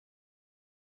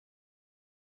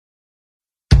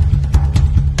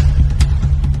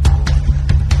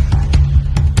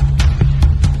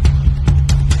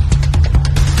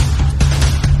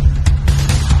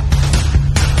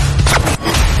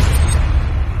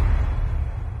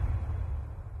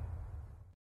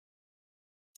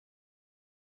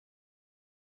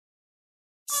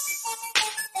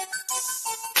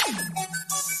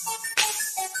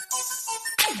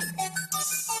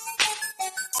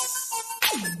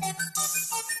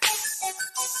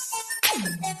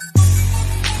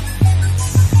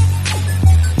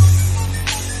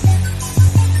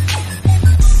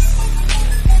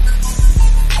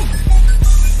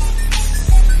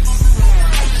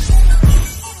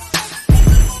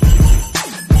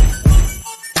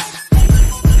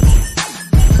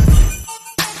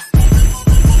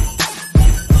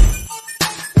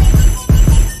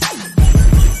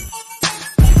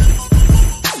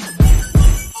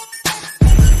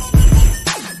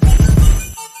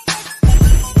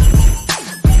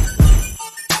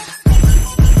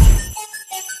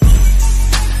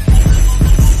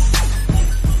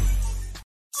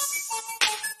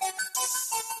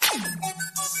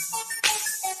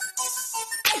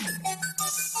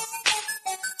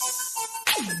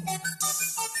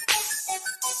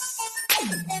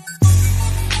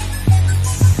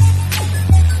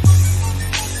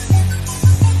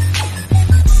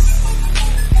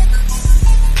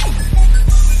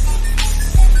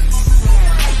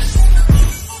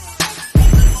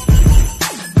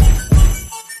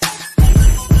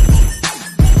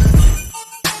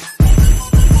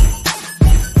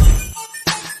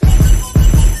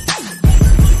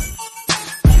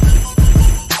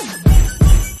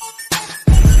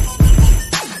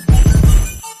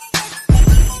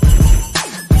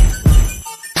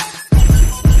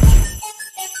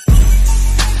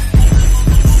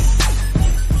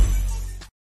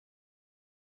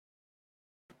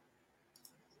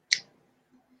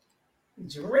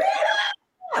Drip.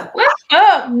 What's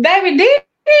up, baby?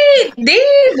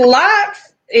 These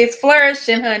locks is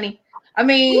flourishing, honey. I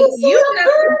mean, You see him,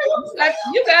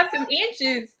 you got some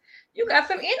inches. You got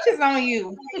some inches on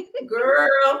you.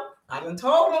 girl. I done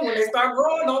told them when they start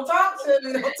growing, don't talk to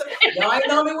me. Y'all ain't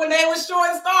know me when they was short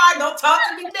and starved. Don't talk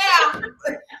to me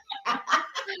now.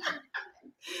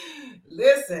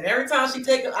 Listen, every time I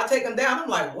take them down. I'm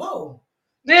like, whoa.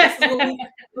 This is what we.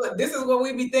 This is what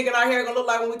we be thinking our hair gonna look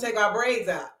like when we take our braids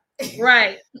out.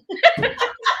 Right.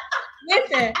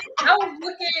 Listen, I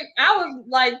was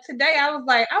like, today, I was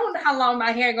like, I wonder how long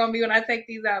my hair gonna be when I take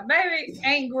these out. Baby,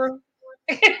 ain't grew.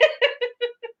 I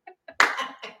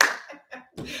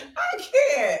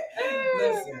can't.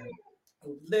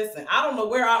 Listen. I don't know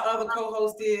where our other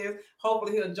co-host is.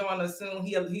 Hopefully he'll join us soon.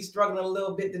 He's struggling a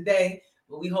little bit today,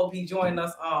 but we hope he join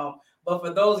us. But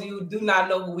for those of you who do not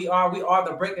know who we are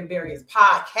the Breaking Barriers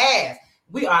podcast.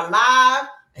 We are live.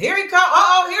 Here he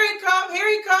come. Here he come. Here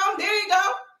he come. There you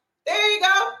go. There you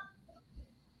go.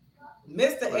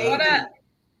 Mr. AD. What up?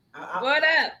 What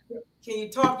up? Can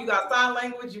you talk? You got sign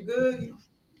language? You good?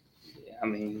 I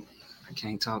mean, I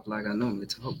can't talk like I normally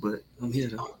talk, but I'm here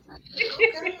though. Okay.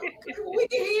 We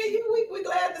can hear you. We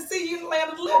glad to see you in the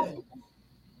land of the living.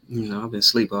 You know, I've been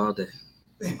asleep all day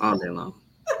long.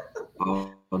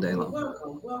 All day long.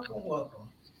 Welcome.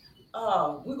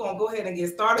 We're gonna go ahead and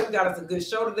get started. We got us a good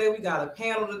show today. We got a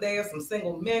panel today of some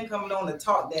single men coming on to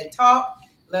talk that talk.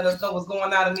 Let us know what's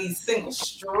going on in these single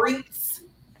streets.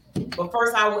 But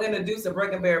first, I will introduce the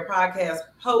Breaking Barrier podcast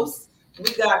host.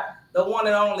 We got the one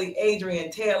and only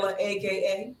Adrian Taylor,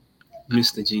 aka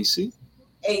Mr. GC,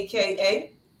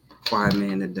 aka Quiet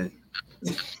Man today.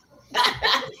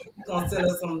 Gonna send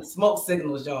us some smoke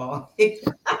signals, y'all.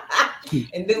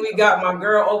 And then we got my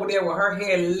girl over there with her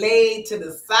hair laid to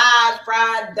the side,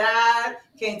 fried, dyed.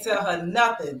 Can't tell her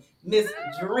nothing. Miss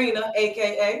Drina,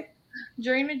 aka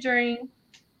Dream a dream.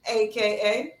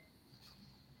 aka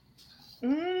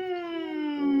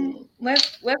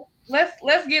Let's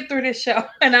get through this show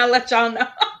and I'll let y'all know.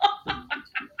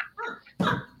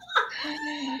 Oh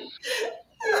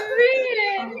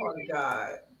my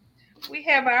God. We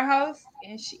have our host,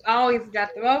 and she always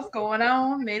got the most going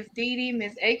on, Miss Dee,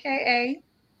 Miss AKA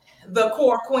the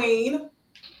Core Queen,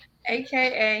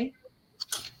 AKA.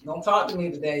 Don't talk to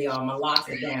me today, y'all. My locks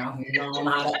are down. You know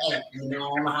how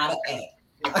to act.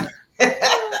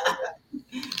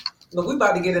 Look, we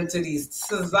about to get into these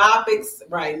topics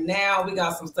right now. We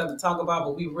got some stuff to talk about,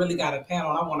 but we really got a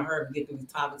panel. I want her to get through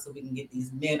these topics so we can get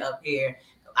these men up here.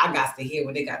 I got to hear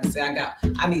what they got to say. I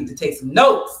need to take some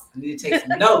notes.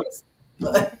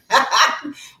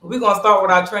 We're gonna start with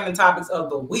our trending topics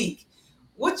of the week.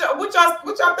 What y'all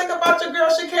think about your girl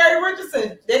Sha'Carri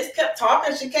Richardson? They kept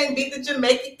talking. She can't beat the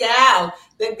Jamaican gal.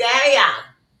 The gal.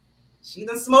 She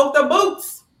done smoked the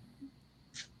boots.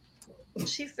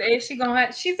 She said she gonna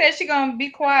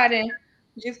be quiet and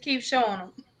just keep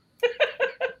showing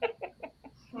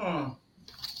them.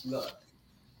 Look,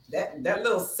 that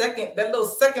little second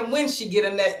win she get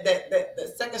in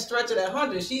that second stretch of that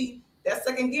 100. That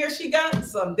second gear she got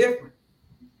something different.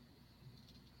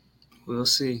 We'll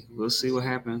see. We'll see what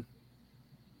happens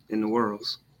in the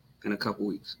Worlds in a couple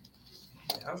weeks.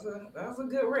 That was a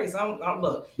good race.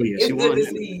 Look, yeah, it's good to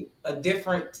see a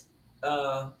different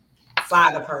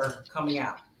side of her coming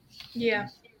out. Yeah.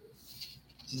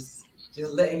 Just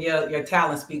letting your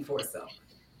talent speak for itself.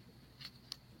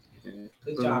 Yeah.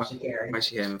 Good job, Sha'Carri. Like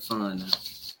she having fun now.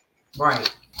 Right.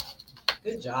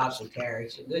 Good job,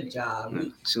 Sha'Carri. Good job.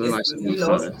 She look like she's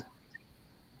fun.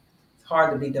 It's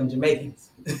hard to beat them Jamaicans.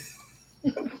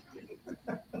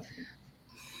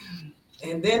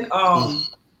 And then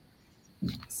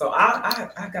so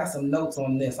I got some notes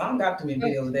on this. I don't got too many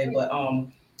videos today, but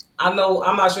I'm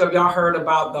not sure if y'all heard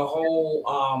about the whole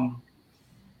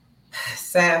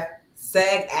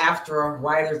SAG-AFTRA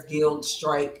Writers Guild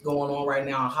strike going on right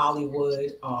now in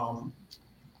Hollywood.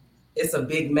 It's a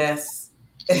big mess.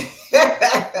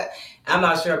 I'm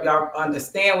not sure if y'all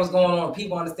understand what's going on.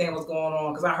 People understand what's going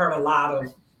on, because I heard a lot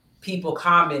of people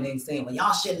commenting saying, well,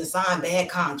 y'all shouldn't have signed bad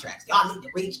contracts. Y'all need to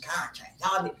reach contracts.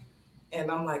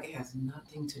 And I'm like, it has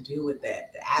nothing to do with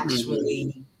that.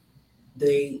 Actually,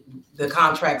 the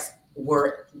contracts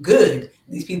were good.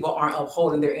 These people aren't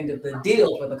upholding their end of the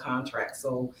deal for the contract.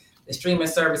 So the streaming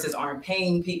services aren't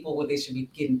paying people what they should be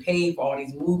getting paid for all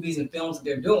these movies and films that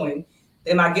they're doing.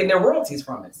 They're not getting their royalties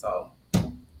from it. So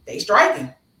they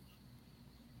striking.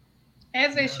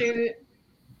 As they should.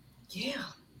 Yeah.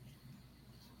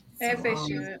 As they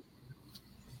should.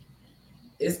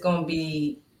 It's gonna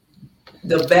be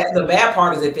the bad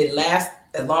part is if it lasts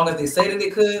as long as they say that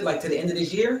it could, like to the end of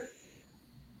this year.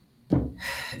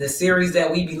 the series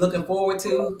that we be looking forward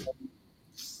to.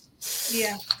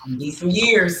 Yeah. Be some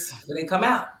years when they come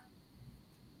out.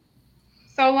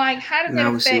 So, like, how does that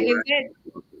Now we see affect?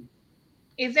 where.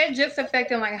 Is that just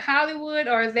affecting like Hollywood,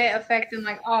 or is that affecting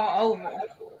like all over?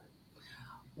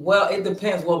 Well, it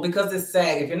depends. Well, because it's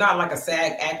SAG. If you're not like a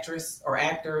SAG actress or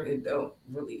actor, it don't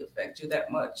really affect you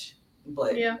that much.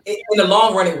 But Yeah. in the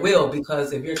long run, it will,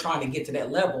 because if you're trying to get to that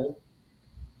level,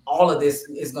 all of this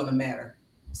is going to matter.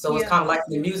 So it's Yeah. kind of like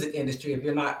the music industry. If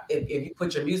you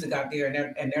put your music out there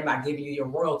and they're not giving you your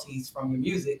royalties from your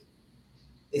music,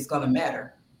 it's going to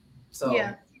matter. So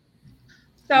Yeah.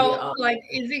 So, yeah, like,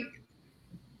 is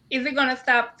it gonna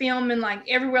stop filming like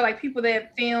everywhere? Like people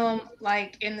that film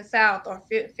like in the South or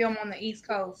film on the East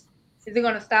Coast, is it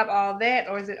gonna stop all that,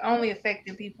 or is it only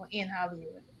affecting people in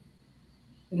Hollywood?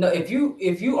 no. If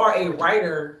you are a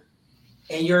writer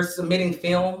and you're submitting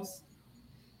films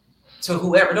to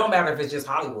whoever, don't matter if it's just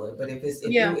Hollywood, but if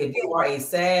you are a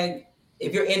SAG,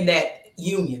 if you're in that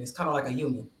union, it's kind of like a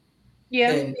union.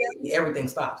 Yeah. Then everything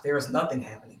stops. There is nothing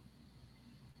happening.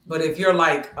 But if you're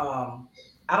like, I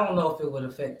don't know if it would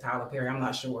affect Tyler Perry. I'm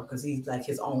not sure, because he's like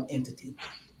his own entity.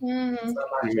 Mm-hmm. So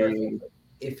I'm not sure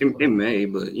if It may,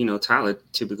 but Tyler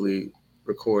typically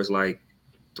records like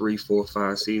 3, 4,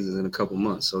 5 seasons in a couple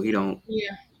months, so he don't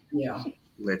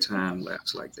let time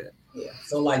lapse like that. Yeah.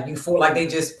 So like like they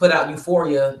just put out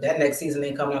Euphoria, that next season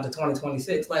ain't coming out to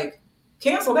 2026. Like,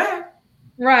 cancel that.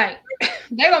 Right.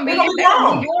 They're gonna be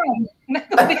wrong.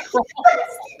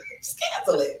 Just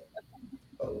cancel it.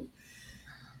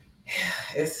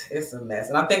 It's a mess.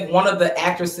 And I think one of the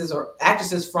actresses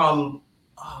from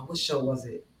what show was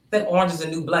it? I think Orange is the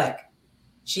New Black.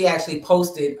 She actually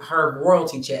posted her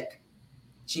royalty check.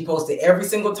 She posted every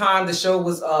single time the show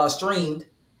was streamed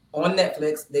on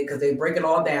Netflix, because they break it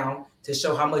all down to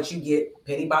show how much you get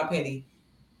penny by penny,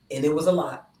 and it was a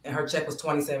lot. And her check was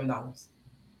 $27.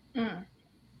 Mm.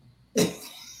 The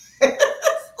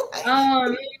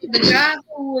guy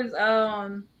who was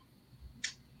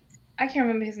I can't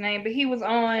remember his name, but he was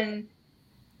on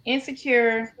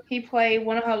Insecure. He played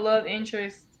one of her love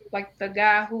interests, like the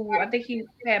guy who I think he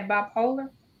had bipolar.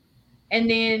 And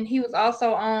then he was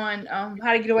also on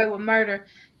How to Get Away with Murder.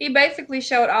 He basically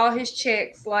showed all his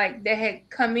checks like that had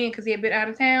come in because he had been out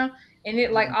of town, and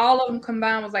it like all of them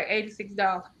combined was like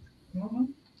 $86. Mm-hmm.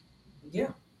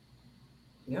 Yeah.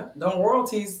 Them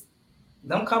royalties,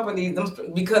 them companies,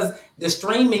 because the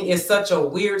streaming is such a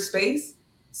weird space.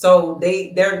 So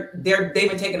they've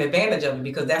been taking advantage of it,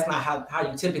 because that's not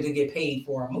how you typically get paid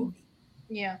for a movie.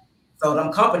 Yeah. So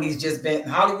them companies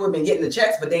Hollywood been getting the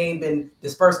checks, but they ain't been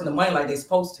dispersing the money like they're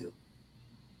supposed to.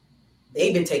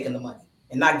 They've been taking the money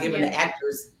and not giving the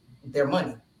actors their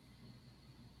money.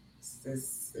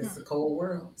 It's a cold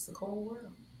world. It's a cold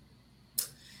world.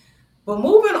 But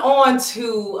moving on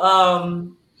to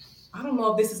I don't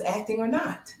know if this is acting or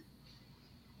not.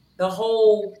 The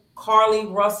whole Carly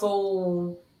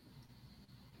Russell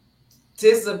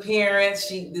disappearance.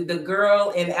 The girl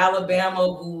in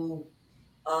Alabama who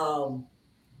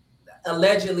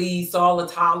allegedly saw a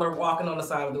toddler walking on the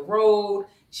side of the road.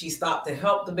 She stopped to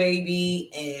help the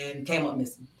baby and came up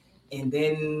missing, and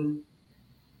then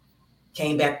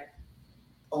came back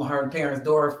on her parents'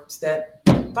 doorstep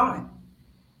fine.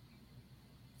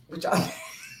 Which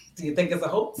do you think it's a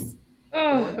hoax?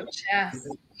 Oh,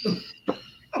 child.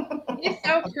 It's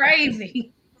so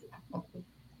crazy.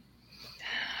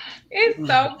 It's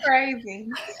so crazy.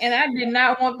 And I did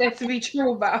not want that to be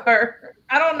true about her.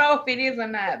 I don't know if it is or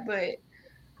not, but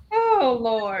oh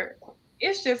Lord.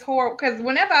 It's just horrible. Because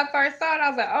whenever I first saw it, I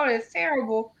was like, oh, that's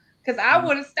terrible. Because I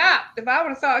would have stopped. If I would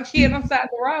have saw a kid on the side of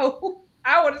the road,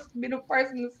 I would have been the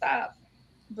person to stop.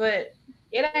 But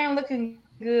it ain't looking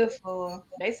good for her.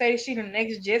 They say she the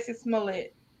next Jussie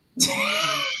Smollett.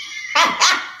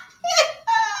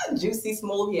 Juicy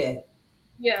Smollett.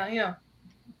 Yeah.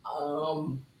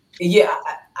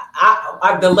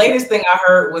 I the latest thing I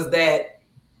heard was that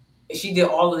she did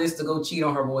all of this to go cheat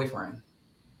on her boyfriend.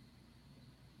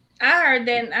 I heard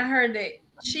that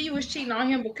she was cheating on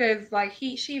him because like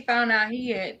she found out he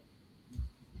had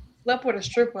slept with a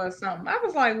stripper or something. I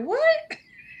was like, what?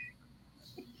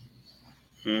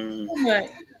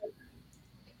 What?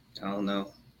 I don't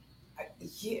know.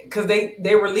 Yeah, because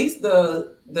they released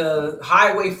the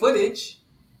highway footage,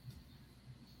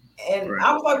 and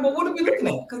I was like, well, what are we looking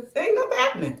at? Because there ain't nothing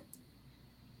happening.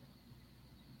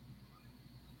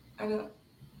 I don't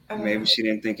Maybe know. she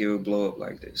didn't think it would blow up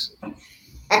like this.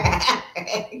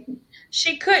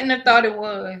 She couldn't have thought it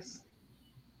was.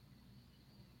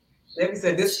 Debbie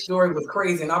said this story was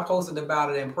crazy, and I posted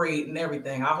about it and prayed and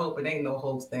everything. I hope it ain't no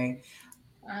hoax thing,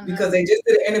 because they just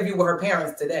did an interview with her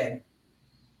parents today,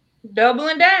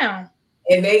 Doubling down.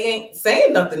 And they ain't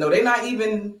saying nothing though. They're not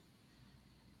even,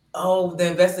 oh, the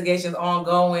investigation's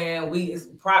ongoing. It's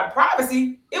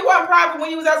privacy. It wasn't private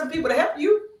when you was asking people to help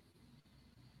you.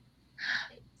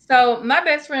 So my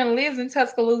best friend lives in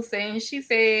Tuscaloosa, and she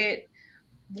said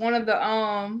one of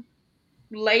the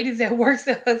ladies that works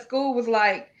at her school was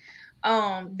like,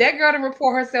 that girl to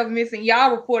report herself missing,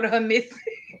 y'all reported her missing.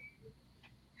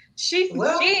 she ain't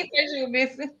said she was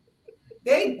missing.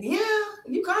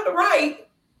 You kind of right.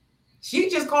 She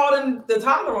just called in the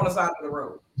toddler on the side of the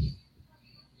road.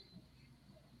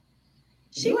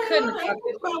 She couldn't have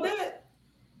about that.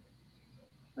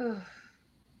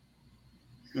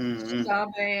 She's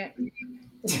all bad.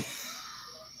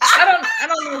 I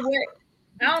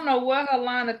don't know what her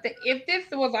line of if this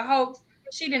was a hoax,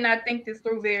 she did not think this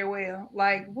through very well.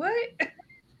 Like what?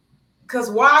 Because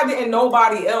why didn't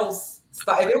nobody else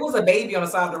stop? If it was a baby on the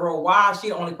side of the road, why is she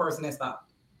the only person that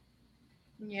stopped?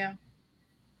 Yeah.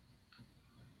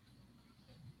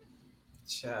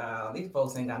 Child, these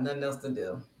folks ain't got nothing else to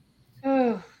do.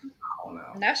 I don't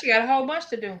know. Now she got a whole bunch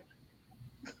to do.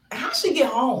 How'd she get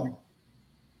home?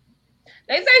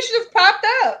 They say she just popped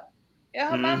up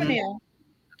at her mama now.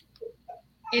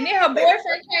 And then her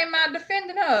boyfriend came out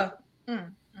defending her.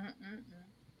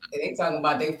 They talking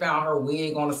about they found her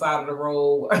wig on the side of the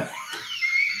road. Her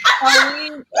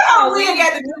wig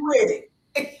had to do with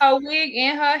it. Her wig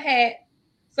and her hat.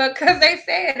 So, because they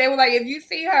said, they were like, if you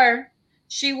see her,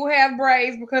 she will have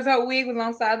braids because her wig was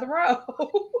on the side of the road.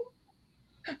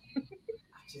 I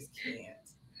just can't.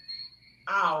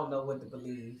 I don't know what to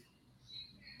believe.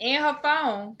 And her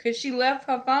phone, because she left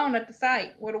her phone at the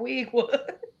site where the wig was.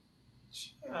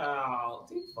 Oh,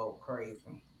 these folks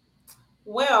crazy.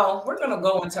 Well, we're gonna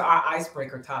go into our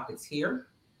icebreaker topics here.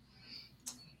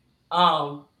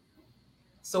 So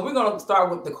we're gonna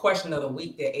start with the question of the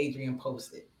week that Adrian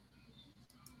posted.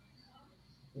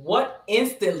 What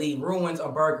instantly ruins a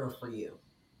burger for you?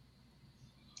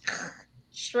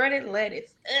 Shredded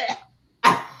lettuce.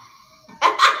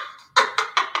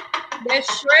 That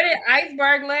shredded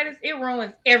iceberg lettuce, it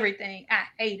ruins everything. I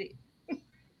hate it.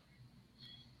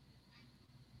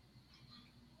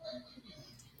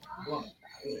 Well,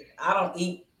 I don't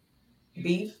eat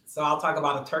beef, so I'll talk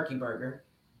about a turkey burger.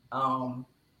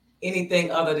 Anything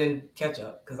other than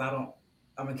ketchup, because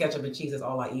ketchup and cheese is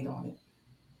all I eat on it.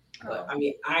 But I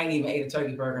ain't even ate a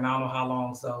turkey burger and I don't know how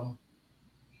long, so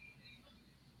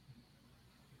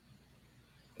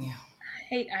yeah. I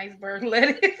hate iceberg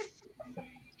lettuce.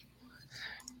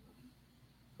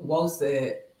 Woe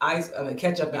said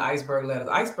ketchup and iceberg lettuce.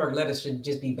 Iceberg lettuce should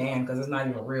just be banned because it's not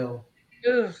even real.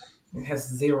 Ugh. It has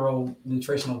zero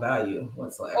nutritional value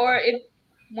whatsoever. Or if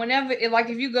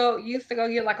you used to go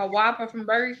get like a Whopper from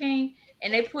Burger King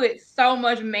and they put so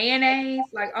much mayonnaise,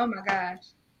 like, oh my gosh.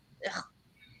 Ugh.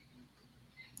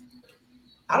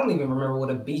 I don't even remember what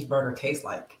a beef burger tastes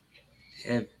like.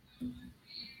 Heavy.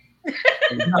 No,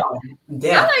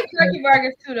 I like turkey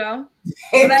burgers too, though.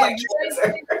 Same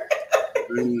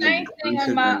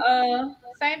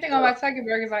thing on my turkey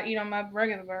burgers I eat on my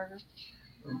regular burger.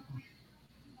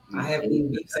 I haven't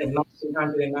eaten beef since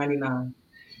 1999.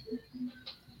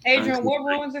 Adrian, what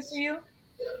ruins it for you?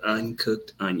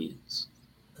 Uncooked onions.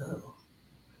 Oh.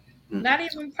 Not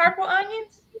even purple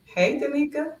onions? Hey,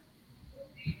 Danica.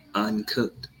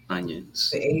 Uncooked onions.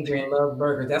 The Adrian loved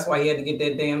burgers. That's why he had to get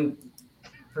that damn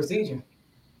procedure.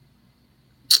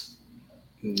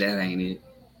 That ain't it.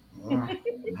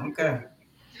 Okay.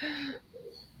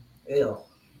 Ew.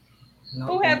 No.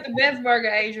 Who has the best burger,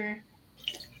 Adrian?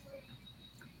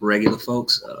 Regular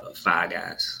folks, Five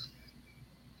Guys.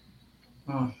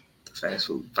 The fast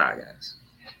food, Five Guys.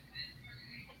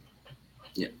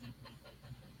 Yeah.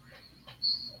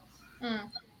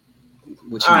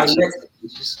 What you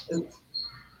eat?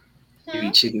 You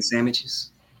eat chicken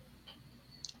sandwiches?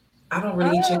 I don't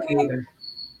really eat chicken either.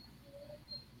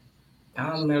 I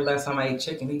don't remember the last time I ate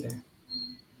chicken either.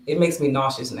 It makes me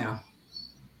nauseous now.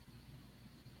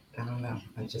 I don't know.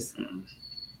 I just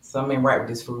something ain't right with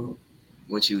this food.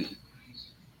 What you eat?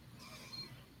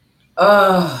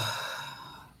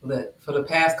 Look, for the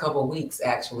past couple of weeks,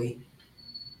 actually.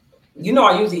 You know,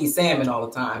 I usually eat salmon all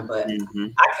the time, but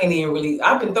I can't even really.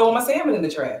 I've been throwing my salmon in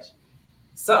the trash.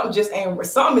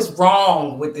 Something is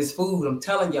wrong with this food. I'm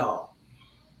telling y'all.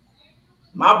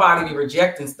 My body be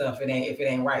rejecting stuff if it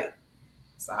ain't right.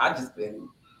 So I just been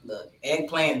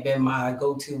eggplant been my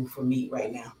go-to for meat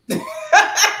right now.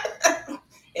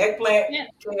 Eggplant,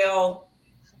 kale,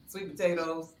 sweet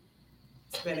potatoes,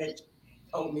 spinach,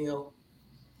 oatmeal.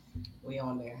 We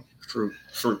on there. Fruit.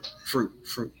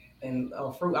 And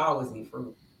fruit, I always eat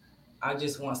fruit. I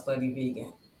just want to study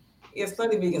vegan. Yeah,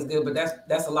 Slutty Vegan's good, but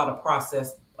that's a lot of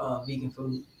processed vegan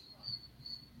food.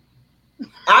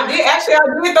 I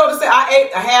did throw this. I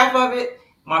ate a half of it.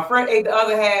 My friend ate the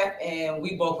other half, and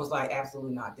we both was like,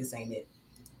 absolutely not. This ain't it.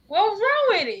 What was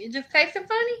wrong with it? It just tasted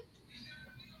funny?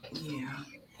 Yeah.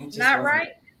 Not right?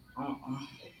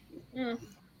 And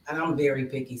I'm very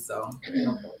picky, so.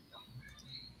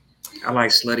 I like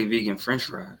Slutty Vegan French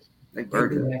fries. They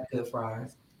burger. They have good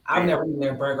fries. I've never eaten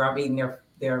their burger. I've eaten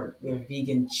their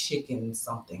vegan chicken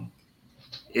something.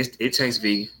 It tastes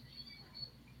vegan.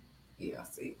 Yeah,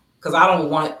 see. Because I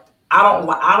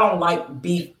don't like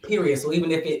beef, period. So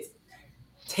even if it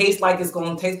tastes like it's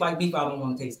going to taste like beef, I don't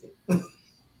want to taste it.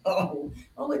 oh,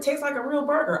 it tastes like a real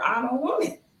burger. I don't want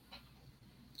it.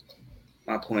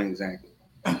 My point exactly.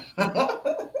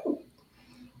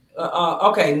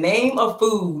 Okay, name a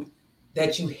food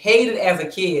that you hated as a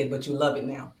kid, but you love it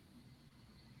now.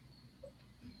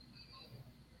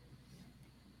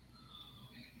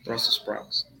 Brussels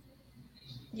sprouts.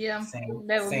 Yeah,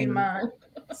 that would be mine.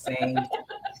 Same.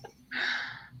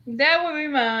 That would be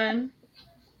mine.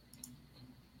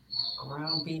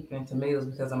 Ground beef and tomatoes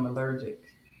because I'm allergic.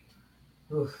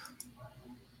 Oof.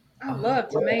 I love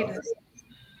tomatoes.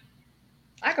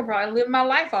 I could probably live my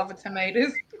life off of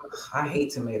tomatoes. I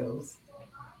hate tomatoes.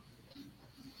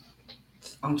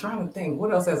 I'm trying to think.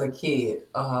 What else as a kid?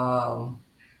 I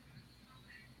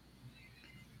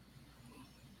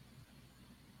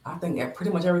think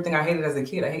pretty much everything I hated as a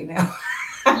kid, I hate now.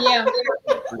 Yeah.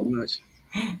 Pretty much.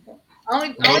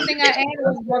 Only thing I ate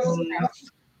was Brussels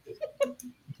sprouts.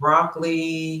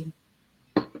 Broccoli,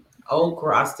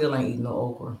 okra. I still ain't eating no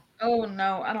okra. Oh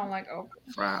no, I don't like okra.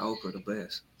 Fried okra, the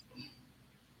best.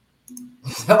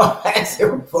 That's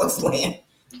it.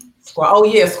 Oh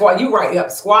yeah, squash. You right.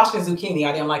 Yep, squash and zucchini.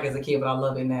 I didn't like as a kid, but I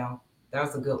love it now.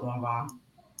 That's a good one, Vaughn.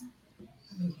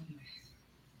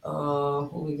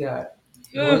 What we got?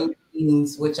 Green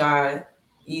beans, which I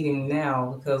eating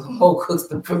now because Mo cooks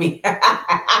them for me.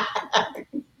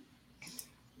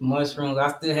 Mushrooms.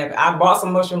 I bought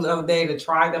some mushrooms the other day to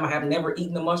try them. I have never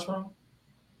eaten a mushroom.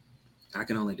 I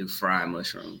can only do fried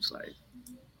mushrooms. Like,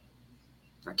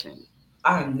 I can't.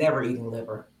 I have never eaten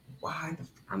liver. Why?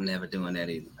 I'm never doing that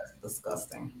either. That's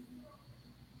disgusting.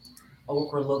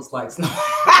 Okra looks like snow.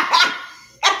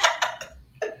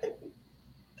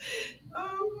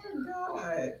 Oh my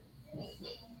God.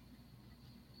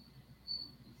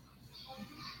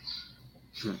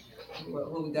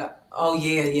 What we got? Oh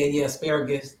yeah.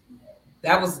 Asparagus.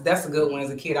 That's a good one. As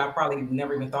a kid, I probably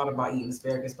never even thought about eating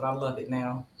asparagus, but I love it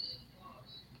now.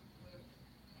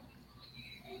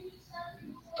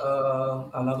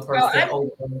 Another person said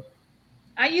okra.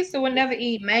 I used to never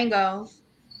eat mangoes.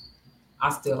 I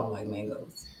still don't like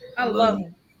mangoes. I love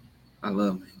them. I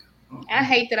love mango. I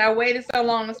hate that I waited so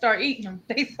long to start eating them.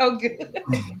 They so good.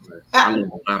 I love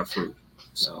a lot of fruit,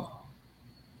 so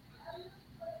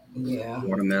yeah,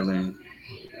 watermelon,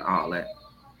 all that.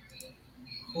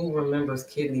 Who remembers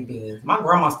kidney beans? My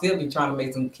grandma still be trying to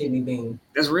make some kidney beans.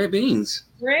 That's red beans.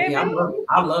 Red beans?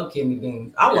 I love kidney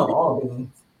beans. I love all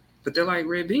beans. But they're like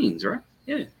red beans, right?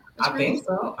 Yeah. I think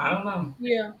so. I don't know.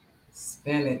 Yeah.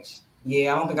 Spinach.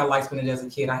 Yeah, I don't think I liked spinach as a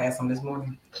kid. I had some this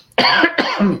morning.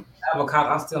 Avocado.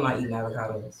 I'm still not eating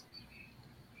avocados.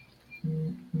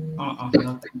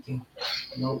 No, thank you.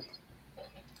 Nope.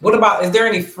 What about, is there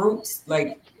any fruits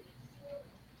like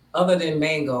other than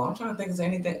mango? I'm trying to think, is there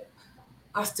anything?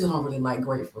 I still don't really like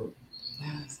grapefruit.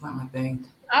 It's not my thing.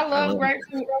 I love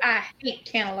grapefruit. I hate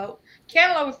cantaloupe.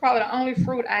 Cantaloupe is probably the only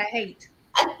fruit I hate.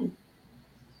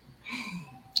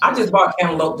 I just bought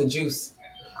cantaloupe, the juice.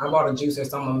 I bought a juice or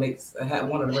something mix. I had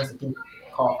one of the recipes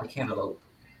called for cantaloupe.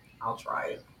 I'll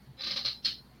try it.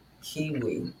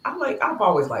 Kiwi. I've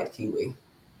always liked kiwi.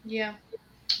 Yeah.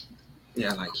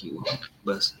 Yeah, I like kiwi.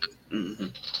 But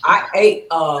I ate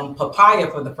papaya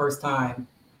for the first time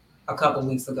a couple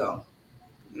weeks ago.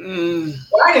 Well,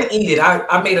 I didn't eat it.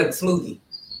 I made a smoothie.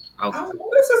 I was like,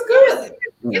 this is good.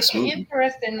 It's an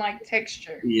interesting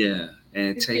texture. Yeah,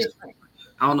 and it tastes.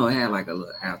 I don't know. It had like a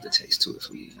little aftertaste to it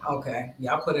for me. Okay,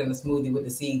 yeah, I put it in a smoothie with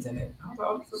the seeds in it. I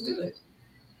thought this was good,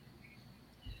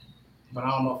 but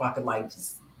I don't know if I could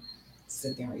just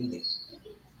sit there and eat it.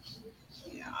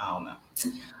 Yeah, I don't know.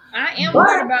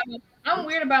 I'm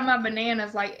weird about my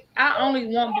bananas. Like, I only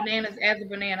want bananas as a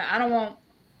banana. I don't want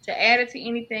to add it to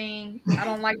anything. I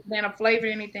don't like banana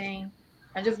flavored anything.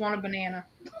 I just want a banana.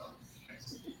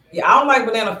 Yeah, I don't like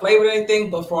banana flavored anything,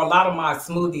 but for a lot of my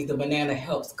smoothies, the banana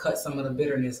helps cut some of the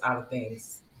bitterness out of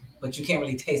things. But you can't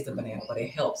really taste the banana, but it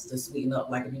helps to sweeten up.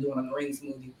 Like if you're doing a green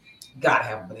smoothie, you gotta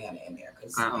have a banana in there.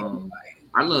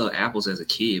 I love apples as a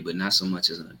kid, but not so much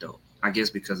as an adult. I guess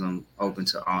because I'm open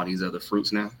to all these other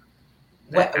fruits now.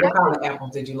 What kind of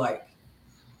apples did you like?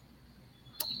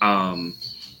 I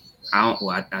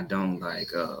don't like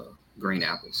green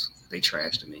apples. They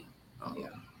trash to me. Yeah,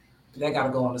 they gotta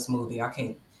go on the smoothie. I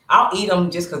can't. I'll eat them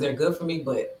just because they're good for me,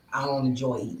 but I don't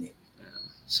enjoy eating it. Yeah,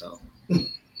 so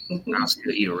I'll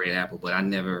still eat a red apple, but I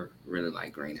never really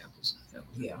like green apples.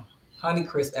 Yeah,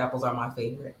 Honeycrisp apples are my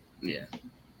favorite. Yeah.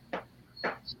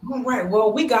 All right.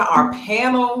 Well, we got our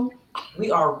panel.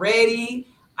 We are ready.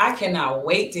 I cannot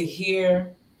wait to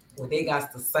hear what they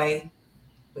got to say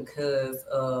because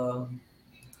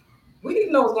we need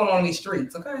to know what's going on in these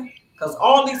streets, okay? Because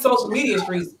all these social media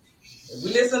streets, if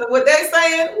we listen to what they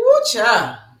saying, woo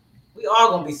child, we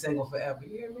all gonna be single forever.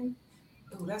 You hear me?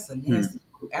 Oh, that's a nasty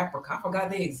apricot. I forgot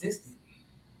they existed.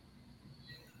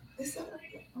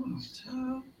 Oh,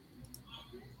 child.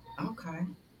 Okay.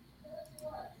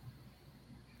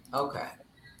 Okay.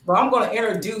 Well, I'm going to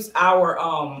introduce our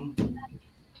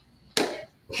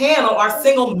panel, our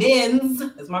single men's,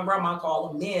 as my grandma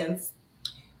called them, men's.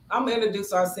 I'm going to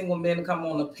introduce our single men to come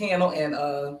on the panel and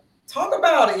talk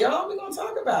about it, y'all. We're going to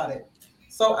talk about it.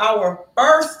 So our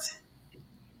first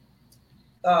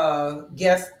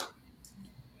guest,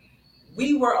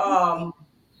 we had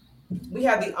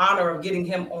the honor of getting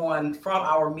him on from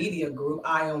our media group,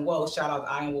 Iron Woe. Shout out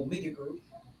to Iron Woe Media Group.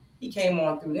 He came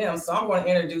on through them. So I'm going to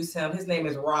introduce him. His name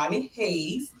is Rodney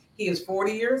Hayes. He is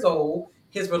 40 years old.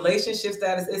 His relationship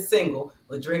status is single.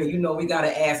 Ladrina, you know we got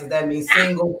to ask if that means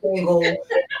single.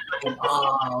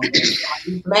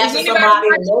 Matching somebody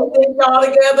and they think y'all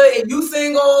together and you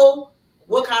single.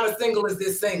 What kind of single is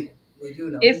this single? Well, you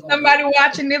know, if somebody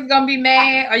watching this going to be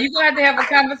mad, are you going to have a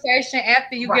conversation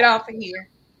after you get off of here?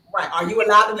 Right. Are you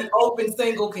allowed to be open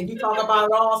single? Can you talk about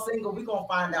it all single? We're going to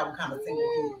find out what kind of single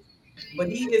he is. But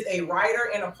he is a writer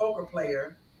and a poker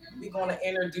player. We're going to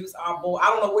introduce our boy. I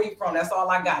don't know where he's from. That's all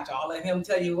I got, y'all. Let him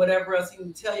tell you whatever else he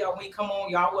can tell y'all when he come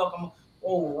on. Y'all welcome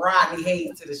old Rodney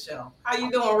Hayes to the show. How you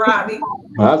doing, Rodney?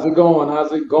 How's it going?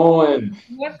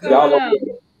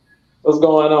 What's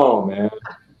going on, man?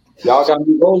 Y'all got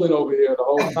me rolling over here the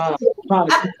whole time. I'm trying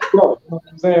to keep it up, you know what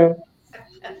I'm saying?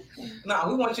 No,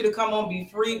 we want you to come on, be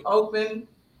free, open,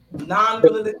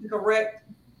 non-politically correct.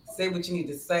 Say what you need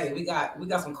to say. We got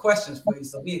some questions for you,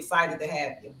 so be excited to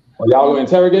have you. Are y'all gonna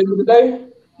interrogate me today?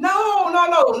 No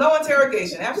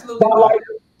interrogation. Absolutely.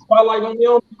 Spotlight on me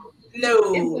on?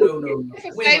 No. We ain't gonna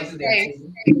do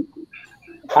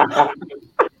that.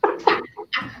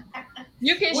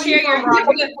 You can share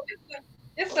your.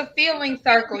 It's a feeling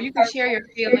circle. You can share your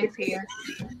feelings here.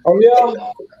 Oh yeah.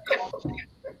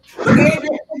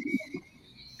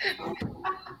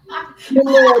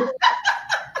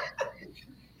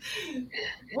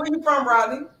 Where you from,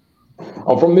 Rodney?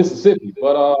 I'm from Mississippi,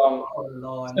 but Florida.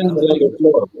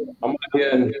 I'm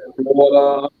here in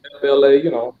Florida, LA,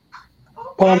 you know.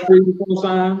 Palm trees,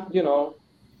 sunshine, you know.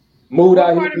 Moved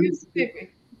out here. Mississippi?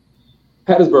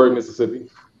 Hattiesburg, Mississippi.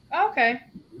 Okay.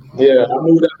 Yeah, I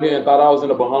moved out here and thought I was in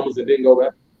the Bahamas and didn't go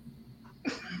back.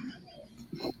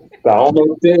 I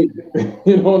almost did.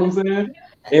 You know what I'm saying?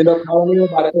 End up calling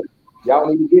everybody.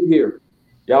 Y'all need to get here.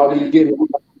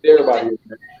 Everybody.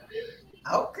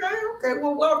 Okay.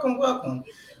 Well, welcome.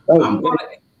 I'm going to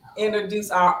introduce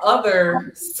our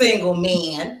other single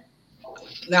man.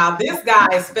 Now, this guy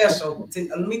is special.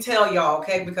 Let me tell y'all,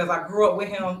 okay, because I grew up with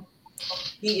him.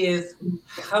 He is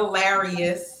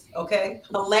hilarious, okay?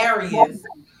 Hilarious.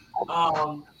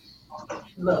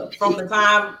 Look, from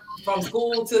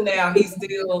school to now, he's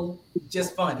still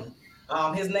just funny.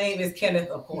 His name is Kenneth,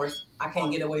 of course. I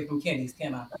can't get away from Kenny's,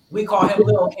 can I? We call him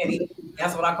Little Kenny.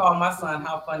 That's what I call my son.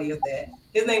 How funny is that?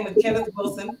 His name is Kenneth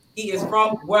Wilson. He is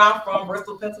from where I'm from,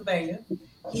 Bristol, Pennsylvania.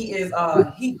 He is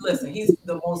he's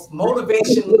the most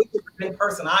motivational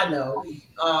person I know.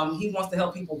 He wants to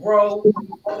help people grow.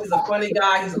 He's a funny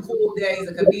guy. He's a cool guy. He's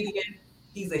a comedian.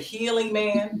 He's a healing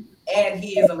man. And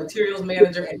he is a materials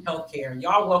manager in healthcare.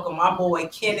 Y'all welcome my boy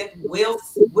Kenneth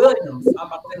Williams. I'm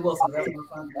about to say Wilson. That's my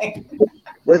son's name.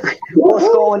 What's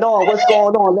going on? Let's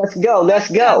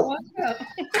go.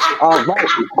 All right.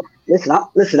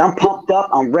 Listen. I'm pumped up.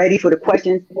 I'm ready for the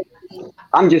questions.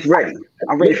 I'm just ready.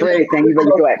 I'm ready for everything. You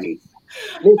ready to go at me?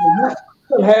 Listen,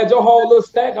 you had your whole little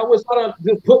stack. I wish I'd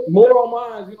just put more on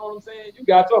mine. You know what I'm saying? You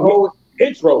got your whole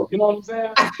intro. You know what I'm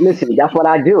saying? Listen, that's what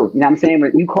I do. You know what I'm saying?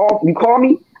 When you call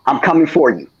me, I'm coming for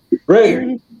you.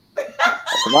 Ready?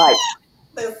 Right.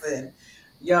 Listen,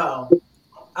 y'all,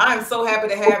 I'm so happy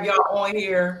to have y'all on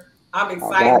here. I'm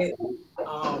excited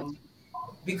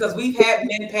because we've had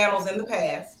men panels in the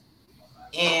past,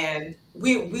 and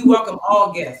we welcome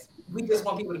all guests. We just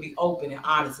want people to be open and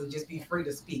honest and just be free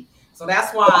to speak. So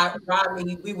that's why,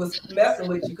 Rodney, we was messing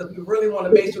with you because we really want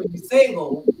to make sure you're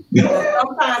single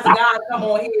Sometimes the guys come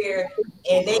on here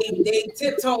and they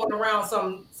tiptoeing around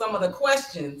some of the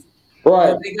questions.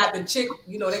 Right. They got the chick,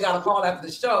 they got to call after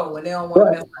the show and they don't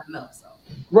want to mess nothing up. So.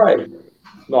 Right.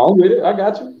 No, I'm with it. I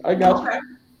got you. Okay.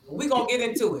 We're going to get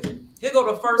into it. Here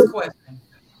go the first question.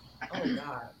 Oh,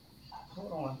 God.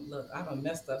 Hold on. Look, I done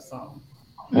messed up something.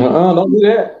 Don't do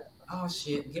that. Oh,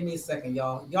 shit. Give me a second,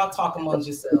 y'all. Y'all talk amongst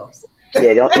yourselves.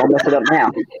 Yeah, don't mess it up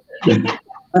now.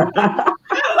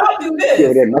 I'll do this.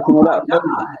 Yeah, they're messing it up.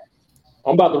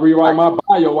 I'm about to rewrite my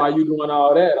bio while you doing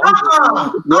all that.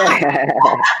 Yeah.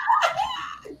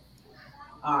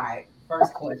 All right.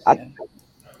 First question.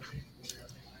 Here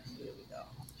we go.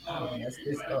 Oh, mess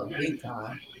this up big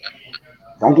time.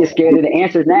 Don't get scared of the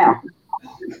answers now.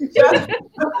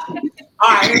 All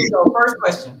right, here we go. First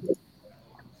question.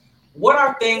 What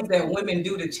are things that women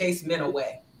do to chase men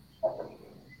away?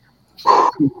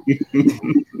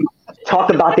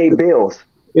 Talk about their bills.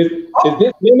 Is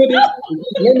this limited? Is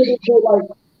this limited to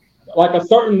like a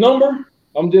certain number?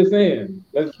 I'm just saying.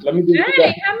 Let me do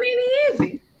that. How many is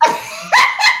it?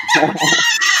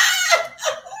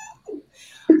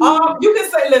 You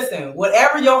can say, listen,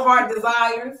 whatever your heart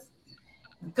desires,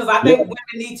 because I think women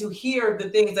need to hear the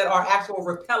things that are actual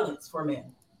repellents for men.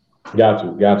 Got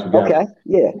you. Okay.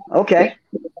 Yeah. Okay.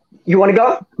 You want to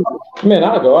go? Man,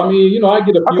 I'll go. I mean, I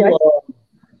get a few. Okay.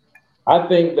 I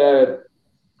think that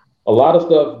a lot of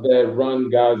stuff that run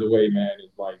guys away, man,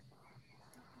 is like,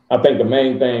 I think the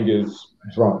main thing is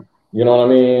drunk. You know what I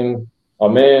mean? A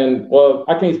man, well,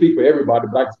 I can't speak for everybody,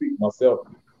 but I can speak for myself.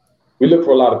 We look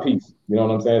for a lot of peace. You know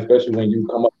what I'm saying? Especially when you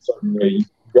come up a certain way, you'd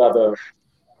rather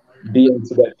be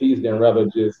into that peace than rather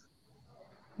just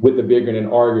with the bigger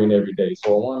and arguing every day.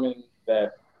 So a woman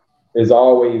that is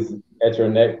always at your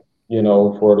neck,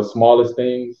 for the smallest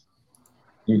things,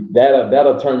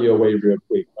 that'll turn you away real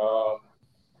quick.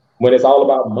 When it's all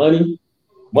about money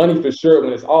for sure.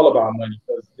 When it's all about money,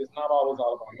 because it's not always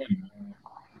all about money.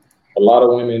 A lot of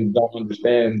women don't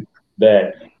understand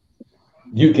that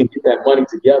you can get that money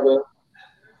together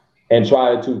and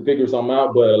try to figure something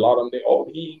out, but a lot of them think, oh,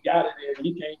 he ain't got it and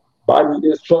he can't buy me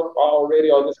this truck already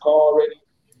or this car already.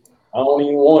 I don't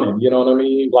even want it. You know what I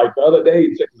mean? Like the other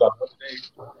day, check this out. The other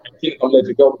day, I'm gonna let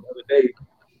you go. The other day,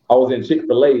 I was in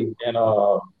Chick-fil-A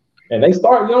and they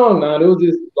start young now. It was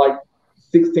just like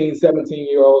 16,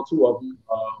 17-year-old, two of them,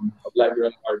 a black girl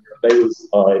and a white girl. They was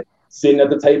sitting at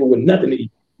the table with nothing to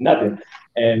eat, nothing.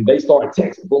 And they started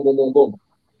texting, boom, boom, boom, boom.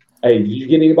 Hey, did you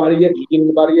get anybody yet? And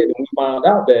we found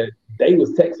out that they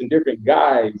was texting different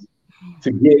guys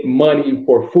to get money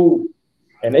for food.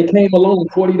 And they came along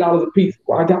 $40 a piece.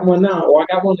 Well, I got one now, or I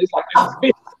got one. It's like, it was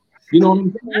fishing. You know what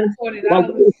I'm saying?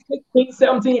 Like 16,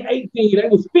 17, 18, they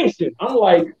was fishing. I'm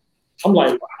like,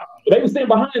 wow. They were sitting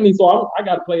behind me, so I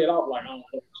got to play it off like I don't know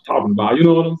what you're talking about. You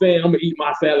know what I'm saying? I'm going to eat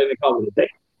my salad and call it a day.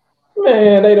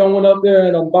 Man, they done went up there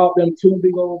and bought them two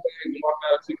big old bags and walked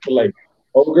out of Chick-fil-A.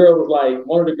 One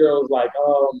of the girls was like,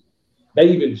 they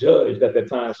even judged at that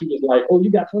time. She was like, oh,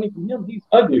 you got 20 from him? He's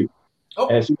ugly. Oh.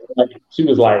 And she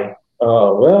was like,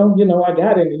 well, I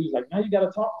got it. And he was like, now you got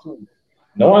to talk to him.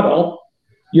 No, I don't.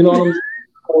 You know what I'm saying?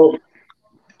 So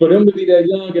for them to be that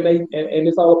young and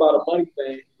it's all about a money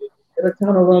thing, it'll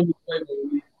kind of run you away when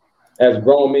we, as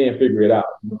grown men, figure it out.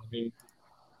 You know what I mean?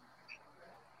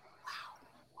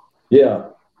 Yeah.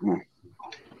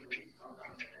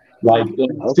 Like,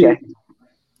 okay.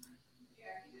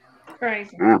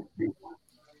 Crazy.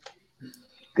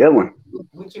 Good one.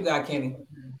 What you got, Kenny?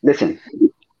 Listen,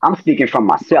 I'm speaking from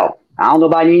myself. I don't know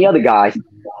about any other guys.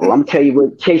 Well, I'm going to tell you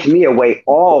what chased me away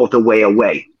all the way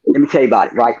away. Let me tell you about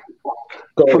it, right?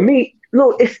 For me,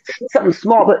 it's something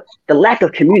small, but the lack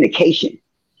of communication.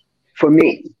 For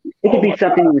me, it could be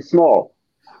something even small.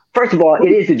 First of all, it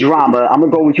is the drama. I'm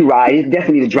going to go with you, Ryan. It's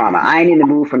definitely the drama. I ain't in the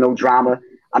mood for no drama.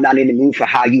 I'm not in the mood for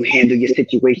how you handle your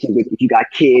situation with if you got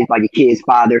kids, by your kid's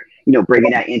father,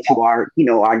 bringing that into our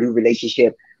new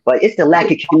relationship. But it's the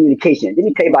lack of communication. Let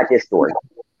me tell you about this story.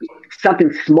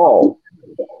 Something small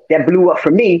that blew up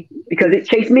for me because it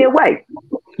chased me away.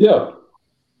 Yeah.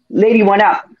 Lady went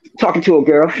out talking to a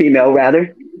girl, female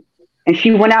rather, and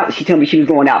she went out. She told me she was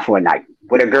going out for a night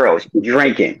with her girls,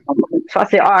 drinking. So I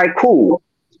said, all right, cool.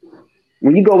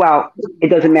 When you go out, it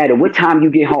doesn't matter what time you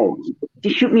get home.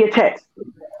 Just shoot me a text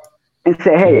and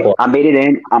say, hey, I made it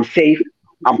in. I'm safe.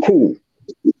 I'm cool.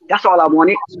 That's all I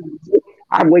wanted.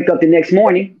 I wake up the next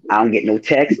morning. I don't get no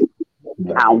text.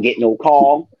 I don't get no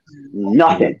call.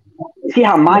 Nothing. See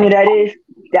how minor that is?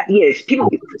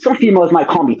 Some females might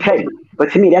call me petty,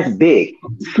 but to me, that's big.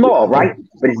 Small, right?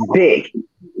 But it's big.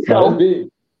 So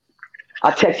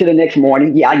I text her the next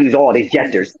morning. Yeah, I use all these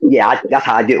gestures. Yeah, that's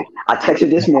how I do. I text her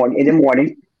in the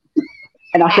morning.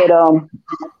 And I said,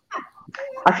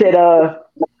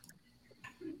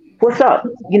 what's up?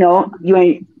 You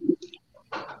ain't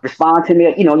respond to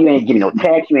me. You ain't give me no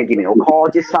text. You ain't give me no call.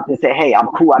 Just something to say, hey, I'm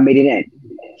cool. I made it in.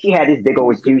 She had this big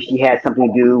old excuse. She had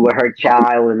something to do with her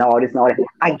child and all this and all that.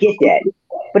 I get that.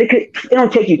 But it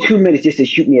don't take you 2 minutes just to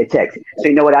shoot me a text. So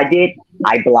you know what I did?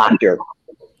 I blocked her.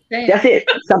 Damn. That's it.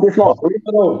 Something small.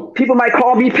 People might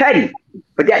call me petty,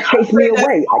 but that chased me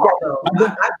away.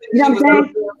 You know what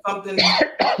I'm saying?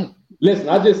 Listen,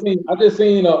 I seen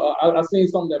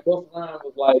something that Busta Rhymes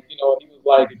was like, he was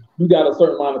like, you got a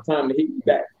certain amount of time to hit me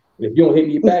back. If you don't hit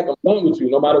me back, I'm done with you,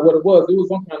 no matter what it was. It was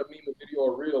some kind of meme video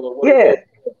or reel or whatever.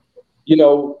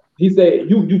 Yeah. He said,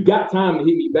 you got time to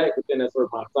hit me back within that certain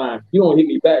amount of time. If you don't hit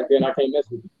me back, then I can't mess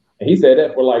with you. And he said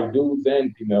that for like dudes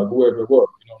and females, whoever it was.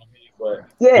 You know what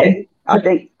I mean?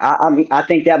 But I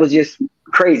think that was just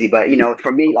crazy. But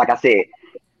for me, like I said,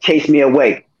 chase me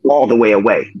away, all the way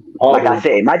away. Like I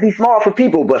said, it might be small for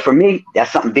people, but for me,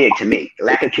 that's something big to me.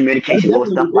 Lack of communication, little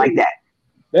stuff like that.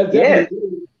 That's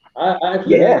definitely I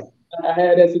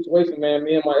had that situation, man.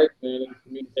 Me and my ex, man, in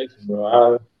communication,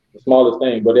 bro. The smallest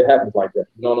thing, but it happens like that.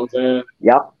 You know what I'm saying?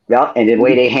 Yep. And the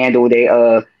way they handle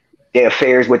their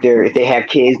affairs with if they have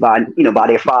kids by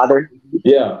their father.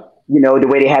 Yeah. The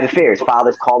way they have affairs.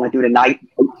 Fathers calling through the night,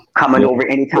 coming over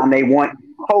anytime they want.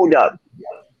 Hold up.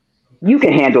 You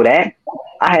can handle that.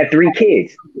 I have 3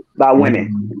 kids by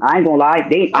women. I ain't gonna lie.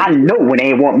 I know when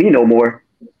they ain't want me no more.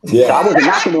 Yeah. So I wasn't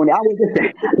knocking on it.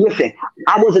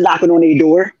 I wasn't knocking on their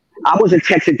door. I wasn't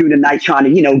texting through the night trying to,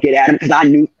 get at them because I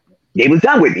knew they was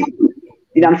done with me.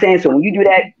 You know what I'm saying? So when you do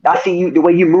that, I see you, the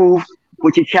way you move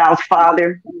with your child's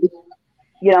father, you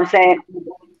know what I'm saying?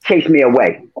 Chase me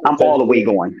away. I'm all the way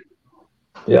going.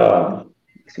 Yeah.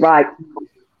 That's right.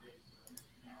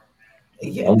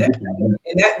 Yeah,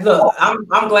 look,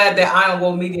 I'm glad that Iron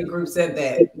World Media Group said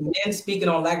that. Men speaking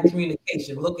on lack of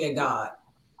communication. Look at God.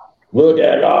 Look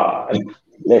at God.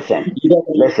 Listen.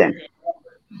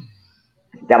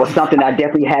 That was something I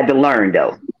definitely had to learn,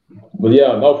 though. But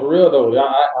yeah, no, for real though,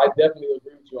 I definitely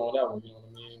agree with you on that one. You know what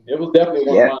I mean? It was definitely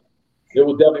one of mine. It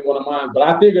was definitely one of mine. But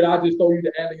I figured I'd just throw you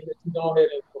the alley and let you go ahead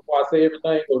and before I say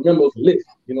everything. But remember, it's a list.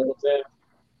 You know what I'm saying?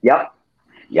 Yep.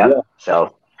 Yeah.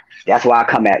 So that's why I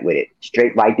come at with it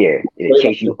straight right there. It'll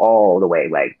chase you all the way.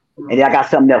 Like, and then I got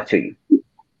something else to you.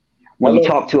 When you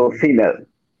talk to a female,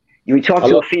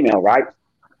 right?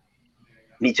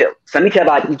 Me too. So let me tell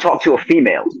you about you talk to a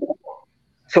female.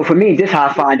 So for me, this is how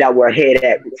I find out where I head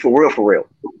at for real.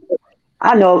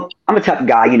 I know I'm a type of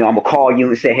guy, I'm gonna call you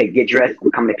and say, hey, get dressed,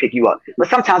 I'm coming to pick you up. But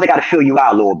sometimes I gotta fill you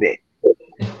out a little bit.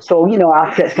 So,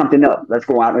 I'll set something up. Let's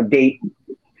go out on a date.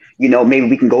 Maybe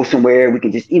we can go somewhere. We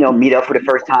can just, meet up for the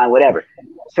first time, whatever.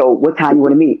 So what time you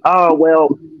want to meet? Oh,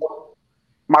 well,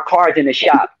 my car's in the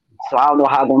shop, so I don't know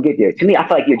how I'm gonna get there. To me, I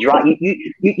feel like you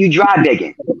drive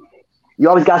begging. You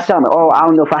always got something. Oh, I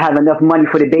don't know if I have enough money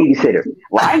for the babysitter.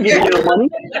 Well, I ain't giving you no money.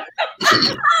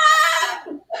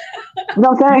 You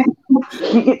know what I'm saying?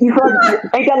 You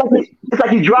ain't that like it's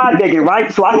like you drive begging,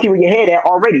 right? So I see where your head at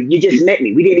already. You just met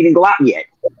me. We didn't even go out yet.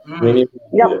 You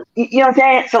know what I'm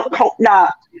saying? So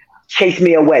chase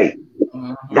me away.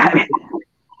 I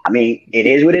mean, it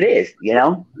is what it is.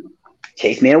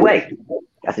 Chase me away.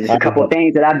 That's just a couple of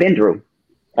things that I've been through.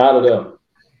 Out of them.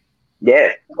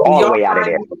 Yeah, all the way out of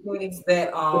there. Things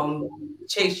that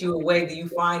chase you away, do you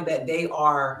find that they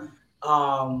are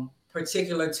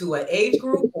particular to an age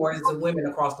group, or is it women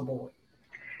across the board?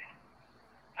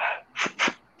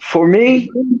 For me,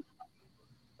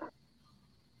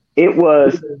 it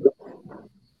was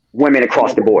women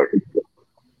across the board.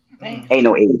 Ain't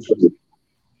no age.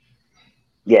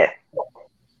 Yeah.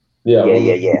 No,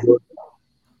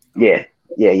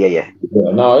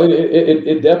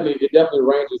 it definitely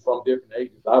ranges from different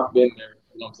ages. I've been there.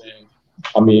 You know what I'm saying?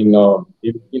 I mean,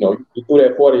 you threw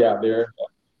that 40 out there.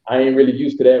 I ain't really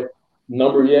used to that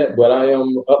number yet, but I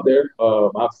am up there.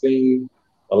 I've seen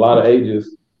a lot of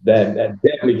ages that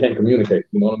definitely can't communicate.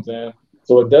 You know what I'm saying?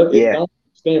 So it don't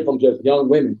stand from just young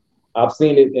women. I've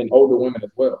seen it in older women as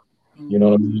well. You know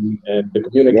what I mean? And the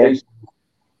communication,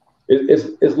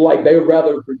 it's like they would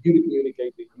rather for you to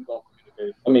communicate than you don't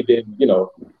communicate. I mean,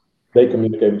 they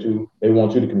communicate with you. They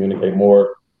want you to communicate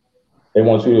more. They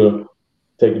want you to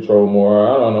take control more.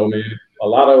 I don't know, man. A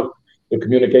lot of the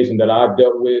communication that I've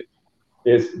dealt with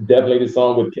is definitely the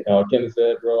song with Kendra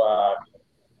said, bro.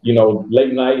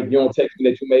 Late night, if you don't text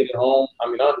me that you made it home, I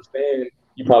mean, I understand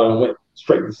you probably went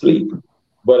straight to sleep.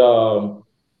 But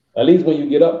at least when you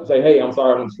get up and say, hey, I'm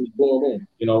sorry, I went to sleep, boom,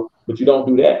 but you don't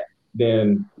do that,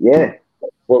 then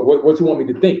what you want me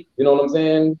to think? You know what I'm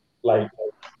saying? Like,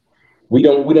 we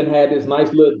done had this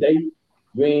nice little date,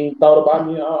 you ain't thought about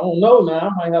me. I don't know now. I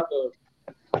might have to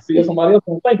see if somebody else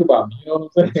don't think about me. You know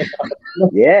what I'm saying?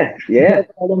 Yeah.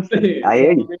 That's what I'm saying. I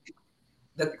hear you.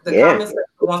 The comments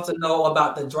wants to know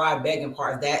about the dry begging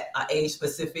part. Is that age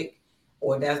specific,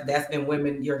 or that's been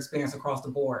women your experience across the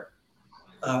board?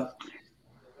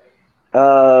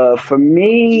 For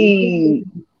me,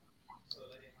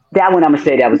 that one I'm gonna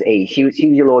say that was age. She was a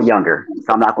little younger,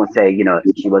 so I'm not gonna say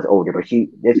she was older, but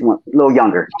this one a little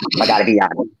younger. I gotta be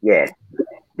honest. Yeah,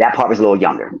 that part was a little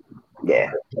younger.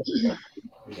 Yeah.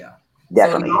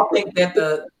 Definitely. So y'all think that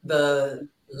the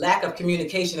lack of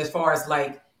communication, as far as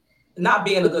like not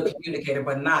being a good communicator,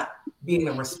 but not being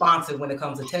responsive when it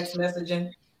comes to text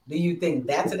messaging, do you think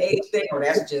that's an age thing, or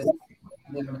that's just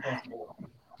women across the board?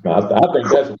 I think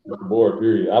that's across the board.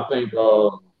 Period. I think,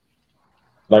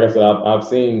 like I said, I've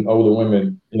seen older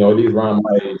women, these around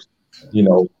my age,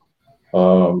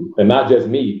 and not just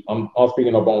me. I'm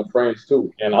speaking up on friends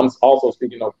too, and I'm also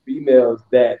speaking of females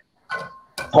that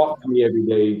talk to me every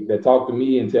day, that talk to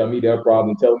me and tell me their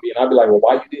problem, tell me, and I'd be like, well,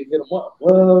 why you didn't hit them up?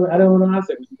 Well, I don't know. I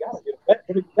said, well, you gotta get them back.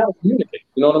 You gotta communicate.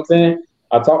 You know what I'm saying?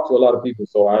 I talk to a lot of people,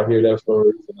 so I hear their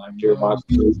stories and I hear my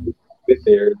stories with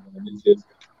theirs, and it's just,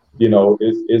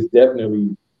 it's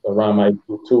definitely around my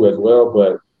group too as well.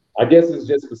 But I guess it's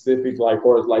just specific, like,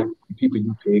 or it's like people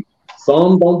you pick.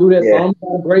 Some don't do that. Yeah. Some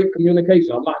have great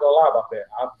communication. I'm not gonna lie about that.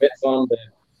 I've met some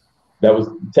that was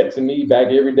texting me back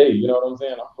every day. You know what I'm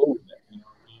saying? I'm cool with that.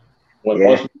 Once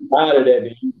you're tired of that,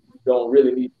 then you don't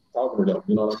really need to talk to them.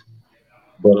 You know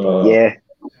what I mean?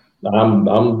 But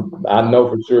I know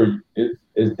for sure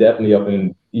it's definitely up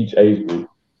in each age group.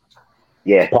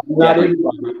 Yeah, probably not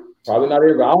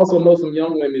everybody. I also know some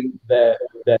young women that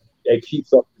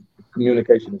keeps up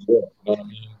communication as well. You know what I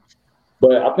mean?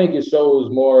 But I think it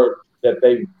shows more that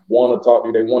they want to talk to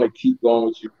you. They want to keep going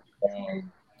with you.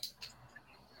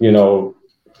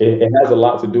 It has a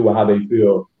lot to do with how they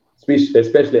feel,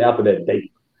 especially after that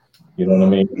date. You know what I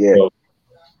mean? Yeah. So,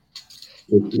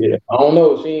 I don't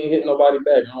know. She ain't hitting nobody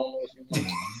back. I don't know what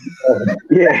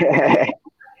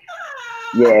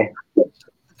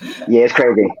Yeah, it's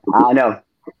crazy. I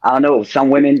don't know. Some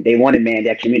women, they want a man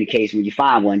that communicates. When you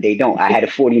find one, they don't. I had a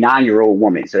 49-year-old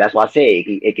woman, so that's why I say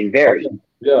it can vary.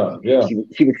 Yeah.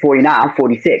 She was 49. I'm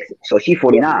 46, so she's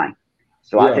 49.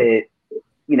 So I said,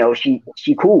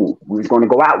 she cool. We was going to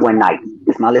go out one night.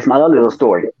 This my other little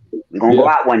story. We're going to go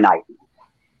out one night.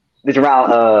 It was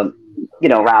around,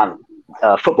 around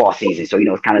football season. So,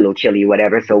 it's kind of a little chilly or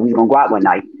whatever. So we was going to go out one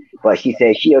night. But she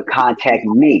said she'll contact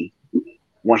me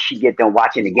once she get done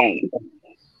watching the game.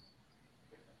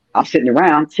 I'm sitting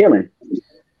around chilling.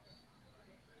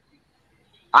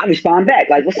 I respond back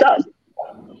like, what's up?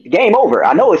 The game over.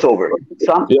 I know it's over.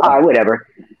 So I'm all right, whatever.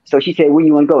 So she said, where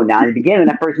you want to go? Now, in the beginning, when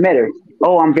I first met her,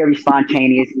 I'm very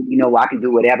spontaneous. I can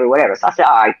do whatever. So I said,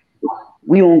 all right,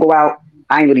 we won't go out.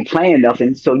 I ain't really playing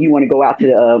nothing. So you want to go out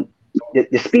to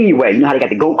the speedway? You know how they got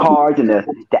the go-karts and the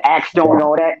axe stone and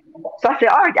all that? So I said,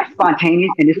 all right, that's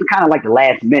spontaneous. And this was kind of like the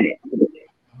last minute.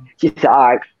 She said,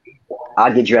 all right,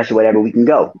 I'll get dressed or whatever. We can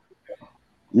go.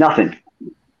 Nothing.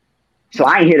 So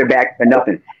I ain't hit her back for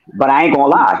nothing. But I ain't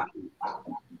going to lie.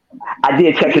 I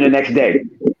did text her the next day.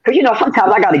 Because,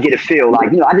 sometimes I got to get a feel. Like,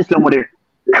 I just don't want to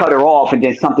cut her off and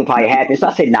then something probably happens. So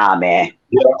I said, nah, man.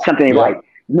 Something ain't right.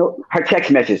 Her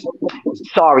text message,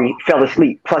 sorry, fell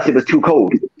asleep. Plus, it was too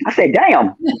cold. I said,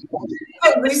 damn.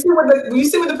 You see what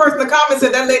the person in the comments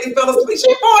said, that lady fell asleep.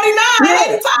 She's 49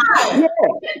 anytime. Yeah.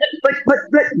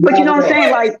 But you know what I'm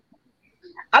saying? Like,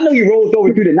 I know you rolled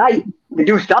over through the night to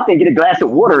do something, get a glass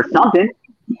of water or something.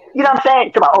 You know what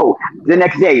I'm saying? So, the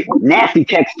next day, nasty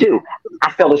text too.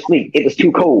 I fell asleep. It was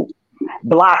too cold.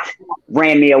 Blocked,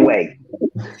 ran me away.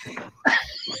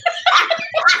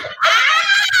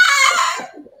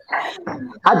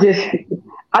 I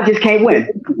just can't win.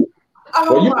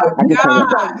 Oh my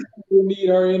God! You need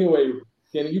her anyway.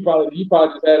 Kenny, you probably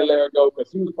just had to let her go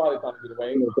because she was probably trying to get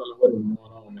away. Ain't no telling what was going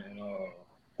on, man.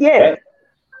 Yeah,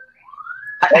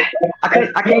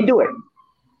 I can't do it.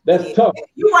 That's tough.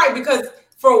 You're right, because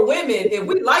for women, if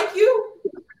we like you,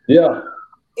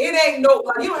 it ain't no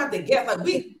like you don't have to guess.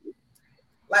 We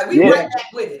right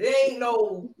back with it. It ain't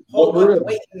no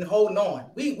waiting and holding on.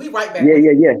 We right back.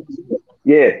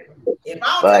 Yeah. If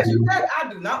I don't text you back,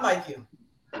 I do not like you.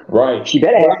 Right. She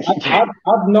better have.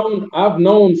 I've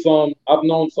known some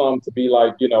to be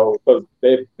like, because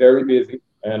they're very busy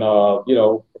and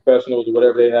professionals or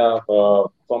whatever they have.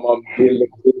 Some of them really look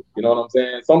good, you know what I'm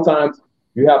saying? Sometimes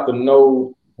you have to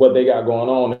know what they got going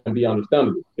on and be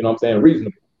understandable. You know what I'm saying?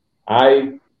 Reasonable.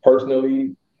 I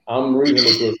personally, I'm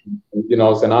reasonable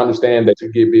to, and I understand that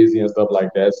you get busy and stuff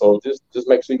like that. So just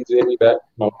make sure you hit me back.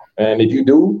 And if you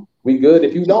do, we good.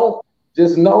 If you don't,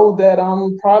 just know that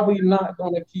I'm probably not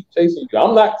gonna keep chasing you.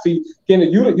 I'm not. See, Kenny,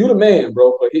 you the man,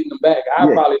 bro, for hitting them back. I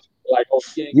probably like, oh,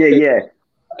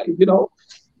 you know,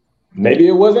 maybe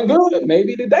it wasn't good.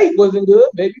 Maybe the date wasn't good.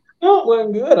 Maybe the hunt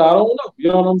wasn't good. I don't know. You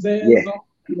know what I'm saying? Yeah. So,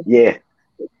 yeah.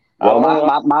 Well,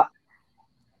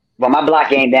 my block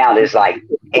game down is like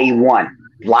A1.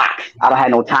 Block. I don't have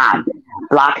no time.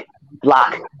 Block.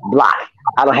 I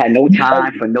don't have no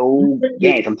time for no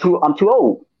games. I'm too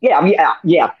old. Yeah.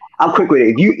 I'm quick with it.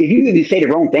 If you even say the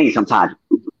wrong thing sometimes,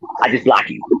 I just block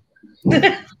you.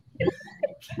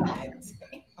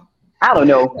 I don't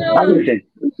know.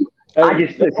 I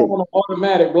just listen.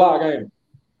 Automatic block, ain't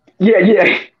it?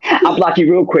 Yeah. I block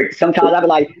you real quick. Sometimes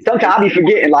I'll be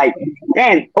forgetting, like,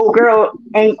 damn, old girl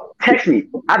ain't text me.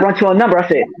 I run to a number. I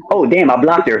said, oh damn, I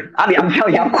blocked her. I'm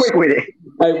telling you, I'm quick with it.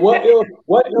 Hey, what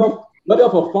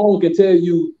if a phone can tell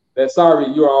you that sorry,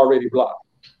 you're already blocked?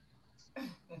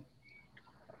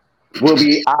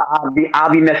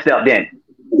 I'll be messed up then.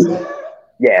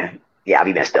 Yeah, I'll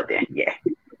be messed up then. Yeah.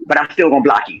 But I'm still gonna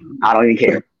block you. I don't even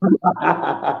care.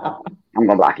 I'm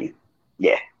gonna block you.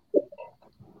 Yeah.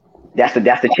 That's the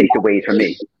chaser ways for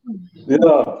me.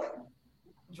 Yeah.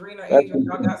 Drina, Adrian,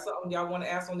 y'all got something y'all want to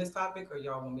ask on this topic, or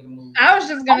y'all want me to move? I was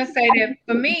just gonna say that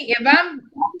for me, if I'm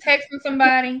texting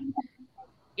somebody,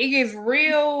 it gets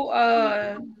real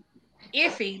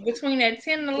iffy between that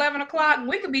 10 and 11 o'clock.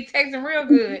 We could be texting real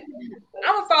good.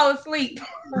 I'm gonna fall asleep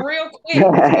real quick.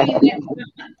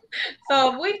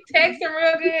 So if we texting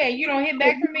real good and you don't hit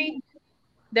back from me,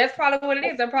 that's probably what it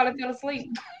is. I probably fell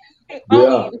asleep.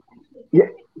 Yeah.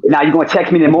 Now you gonna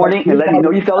text me in the morning and let me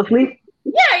know you fell asleep?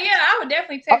 Yeah, I would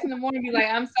definitely text in the morning and be like,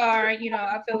 I'm sorry,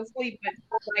 I fell asleep. But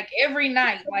like every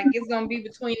night, like it's gonna be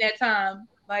between that time.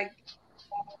 Like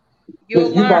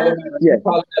you'll learn. You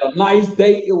probably had a nice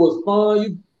date. It was fun.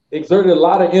 You exerted a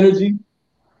lot of energy,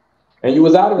 and you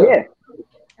was out of there. Yeah.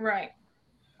 Right.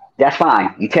 That's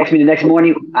fine. You text me the next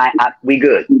morning, we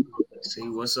good. See,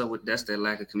 what's up with that's that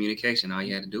lack of communication. All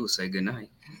you had to do was say good night.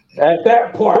 At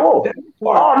that part. Oh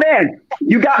man,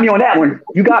 you got me on that one.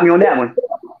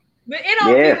 But it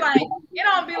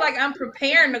don't be like I'm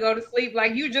preparing to go to sleep.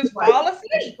 Like you just fall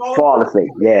asleep. Fall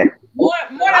asleep. Yeah. More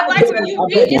than likely you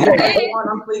be in bed.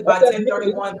 I'm asleep by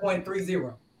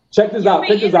 10:31.30. Check this out.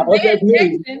 Check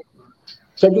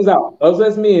this out. Us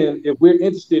as men, if we're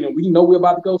interested and we know we're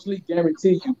about to go sleep,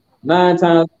 guarantee you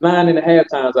 9.5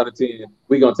 times out of 10,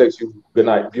 we're gonna text you good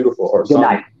night, beautiful, or something. Good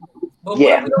night. But we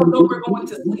don't know we're going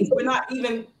to sleep. We're not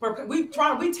even we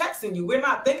texting you. We're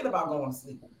not thinking about going to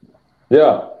sleep.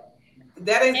 Yeah.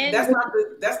 That's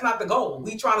not the goal.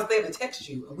 We trying to stay able to text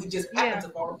you, and we just happen to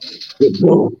fall asleep.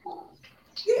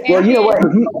 Well, you know what?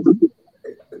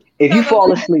 If you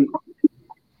fall asleep,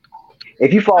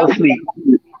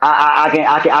 I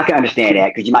can understand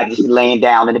that because you might just be laying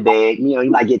down in the bed. You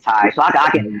might get tired, so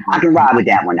I can ride with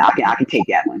that one. I can take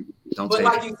that one. But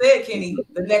like you said, Kenny,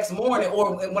 the next morning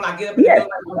or when I get up in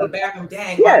the bathroom,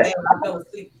 I fell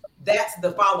asleep. That's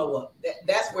the follow up.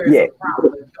 That's where it's a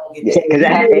problem.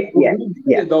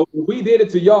 If we did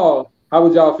it to y'all, how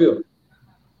would y'all feel?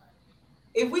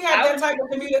 If we had that type of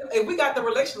community, if we got the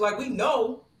relationship, like we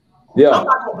know, I'm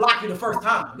not gonna block you the first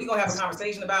time. We're gonna have a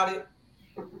conversation about it.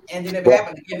 And then if it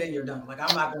happens again, then you're done. Like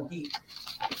I'm not gonna keep.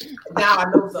 Now I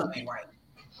know something ain't right.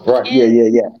 Right.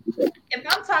 And yeah. If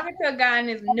I'm talking to a guy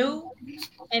and it's new,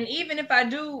 and even if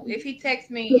he texts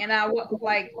me and I wake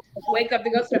up to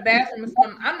go to the bathroom or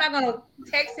something, I'm not gonna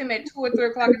text him at 2 or 3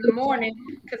 o'clock in the morning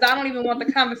because I don't even want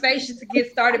the conversation to get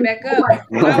started back up. I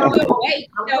would wait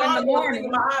until in the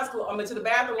morning. My eyes closed. I'm into the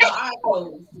bathroom with my eyes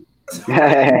closed.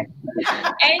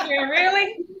 Adrian,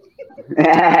 really?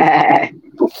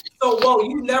 So,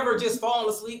 you never just fallen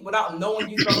asleep without knowing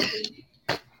you fell asleep?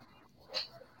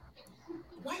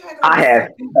 I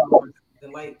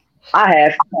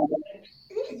have.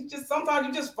 Sometimes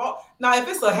you just fall. Now, if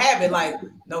it's a habit, like,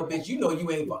 no, bitch, you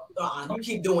ain't. You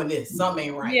keep doing this. Something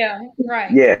ain't right. Yeah, right.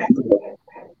 Yeah.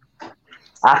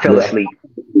 I fell asleep.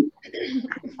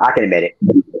 I can admit it.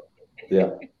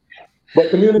 Yeah.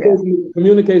 But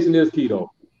communication is key,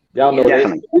 though. Y'all know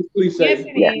that. It's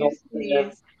cliche. Yes, it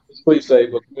is. It's cliche,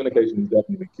 but communication is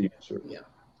definitely key for sure. Yeah.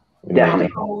 Definitely.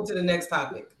 I'll move to the next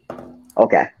topic.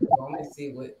 Okay. Let me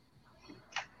see what.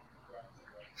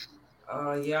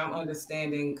 I'm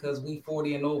understanding because we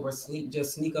 40 and over,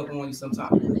 just sneak up on you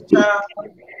sometimes.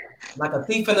 Like a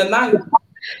thief in the night.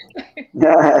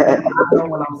 I know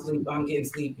when I'm getting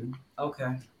sleepy.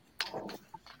 Okay.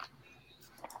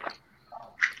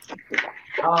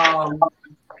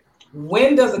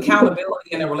 When does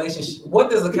accountability in a relationship? What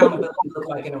does accountability look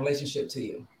like in a relationship to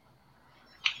you?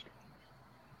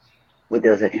 What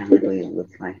does accountability look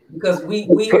like? Because we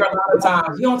hear a lot of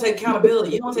times, you don't take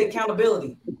accountability. You don't take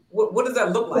accountability. What does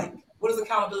that look like? What does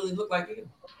accountability look like to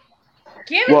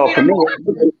you? Well, for me,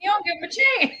 you don't give him a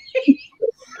chance.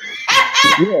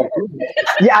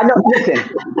 Yeah, I know.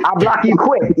 Listen, I'll block you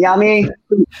quick. You know what I mean?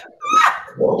 You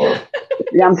know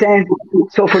what I'm saying?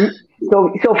 So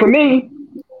for me,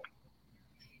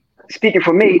 speaking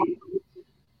for me,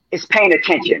 it's paying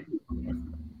attention.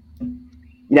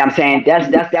 You know what I'm saying?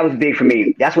 That was big for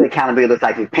me. That's what accountability looks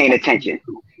like, is paying attention.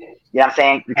 You know what I'm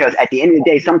saying? Because at the end of the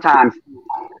day, sometimes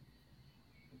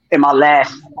in my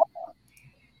last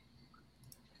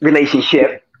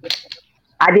relationship,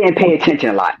 I didn't pay attention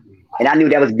a lot. And I knew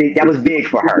that was big. That was big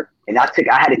for her. And I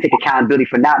had to take accountability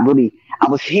for not really, I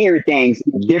was hearing things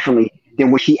differently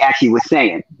than what she actually was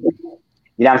saying.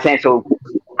 You know what I'm saying? So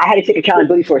I had to take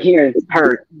accountability for hearing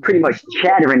her pretty much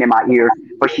chattering in my ear,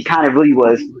 but she kind of really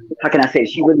was, how can I say,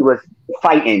 she really was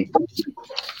fighting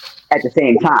at the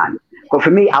same time. But for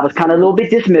me, I was kind of a little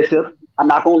bit dismissive. I'm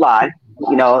not going to lie.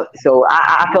 You know, so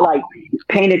I feel like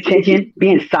paying attention,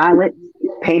 being silent,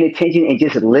 paying attention and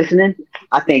just listening,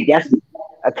 I think that's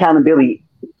accountability.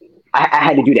 I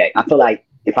had to do that. I feel like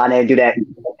if I didn't do that,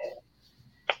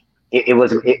 it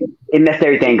messed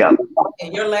everything up.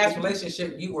 In your last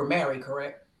relationship, you were married,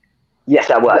 correct? Yes,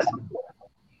 I was.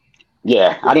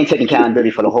 Yeah, I didn't take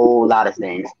accountability for the whole lot of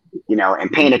things, you know,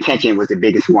 and paying attention was the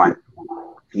biggest one.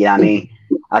 You know what I mean?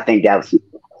 I think that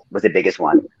was the biggest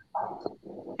one.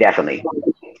 Definitely.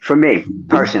 For me,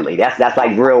 personally, that's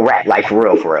like real rap, like for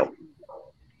real.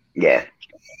 Yeah.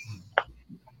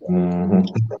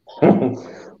 Mm-hmm.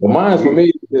 Well, mine's for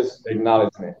me just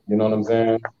acknowledgement. You know what I'm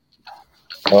saying?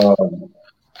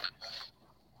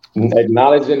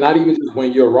 Acknowledging not even just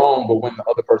when you're wrong, but when the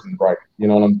other person's right. You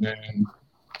know what I'm saying?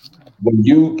 When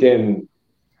you can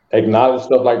acknowledge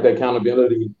stuff like that,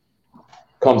 accountability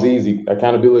comes easy.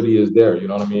 Accountability is there. You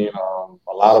know what I mean?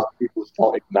 A lot of people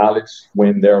don't acknowledge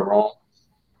when they're wrong.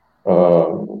 A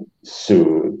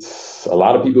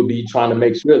lot of people be trying to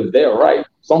make sure that they're right.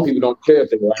 Some people don't care if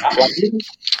they're right. Like me,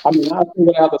 I mean, I think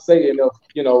what I have to say, and if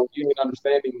you ain't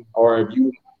understanding, or if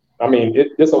you, I mean,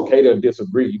 it's okay to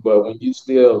disagree, but when you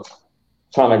still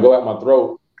trying to go at my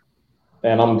throat,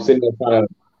 and I'm sitting there trying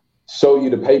to show you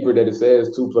the paper that it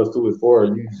says 2 + 2 is 4,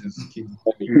 you just keep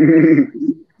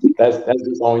that's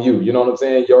just on you. You know what I'm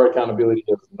saying? Your accountability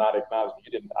is not acknowledged.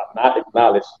 You did not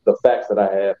acknowledge the facts that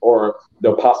I had or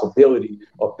the possibility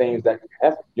of things that could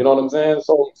happen. You know what I'm saying?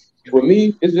 So for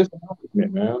me, it's just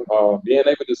acknowledgement, man. Being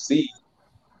able to see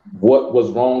what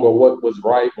was wrong or what was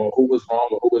right, or who was wrong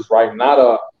or who was right.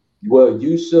 Not well,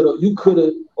 you should have, you could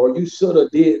have, or you should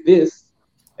have did this,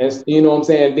 and you know what I'm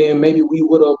saying? Then maybe we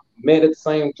would have met at the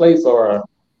same place, or.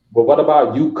 But what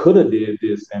about you could have did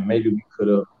this and maybe we could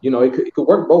have, it could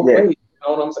work both ways. You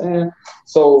know what I'm saying?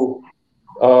 So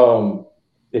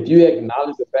if you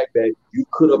acknowledge the fact that you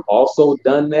could have also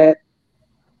done that,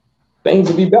 things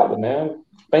would be better, man.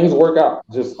 Things work out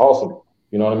just awesome.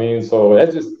 You know what I mean? So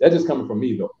that's just coming from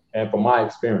me though, and from my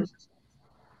experiences.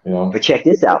 You know. But check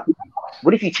this out.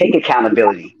 What if you take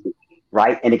accountability,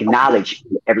 right, and acknowledge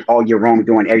all your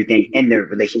wrongdoing, everything in the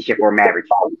relationship or marriage,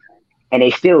 and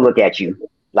they still look at you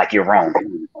like you're wrong,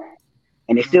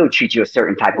 and they still treat you a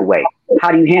certain type of way?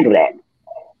 How do you handle that?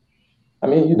 I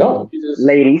mean, you don't. You just...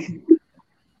 Ladies,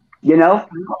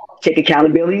 take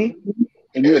accountability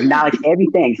and you acknowledge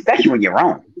everything, especially when you're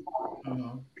wrong.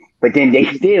 But then they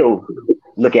still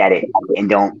look at it and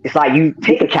don't. It's like you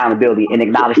take accountability and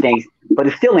acknowledge things, but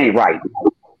it still ain't right.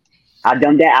 I've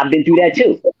done that. I've been through that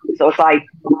too. So it's like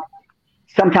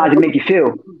sometimes it makes you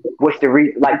feel, what's the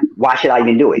reason? Like, why should I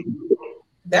even do it?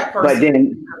 That person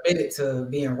is committed to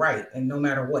being right, and no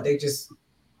matter what,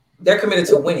 they're committed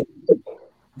to winning.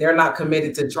 They're not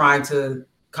committed to trying to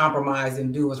compromise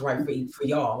and do what's right for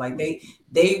y'all. Like they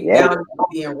value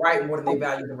being right more than they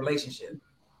value the relationship.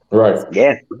 Right.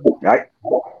 Yeah. Right.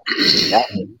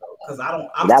 Because I'm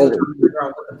still trying to figure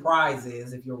out what the prize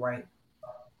is if you're right.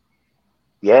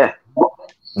 Yeah.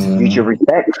 Mutual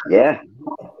respect. Yeah.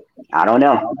 I don't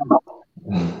know.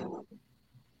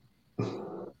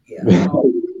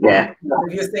 Yeah.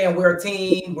 If you're saying we're a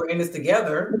team, we're in this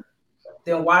together,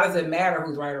 then why does it matter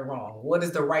who's right or wrong? What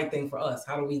is the right thing for us?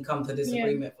 How do we come to this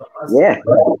agreement for us? Yeah.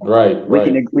 Right. We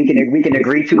can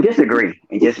agree to disagree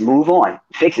and just move on.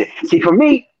 Fix it. See, for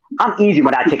me, I'm easy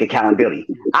when I take accountability.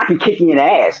 I can kick you in the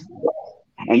ass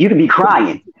and you can be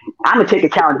crying. I'm gonna take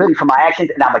accountability for my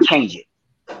actions and I'm gonna change it.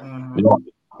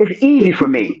 It's easy for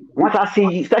me. Once I see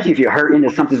you, especially if you're hurting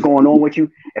or something's going on with you,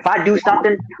 if I do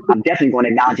something, I'm definitely going to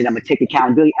acknowledge it. I'm going to take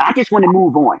accountability. I just want to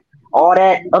move on. All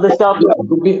that other stuff,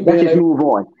 let's just move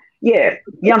on. Yeah,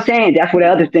 you know what I'm saying? That's what the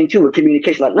other thing too with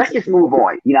communication. Like, let's just move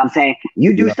on. You know what I'm saying?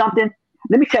 You do something.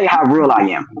 Let me tell you how real I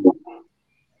am.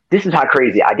 This is how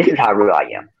crazy this is how real I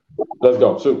am. Let's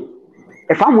go. Shoot.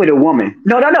 If I'm with a woman,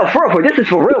 no, for real. This is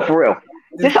for real.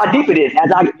 This is how deep it is.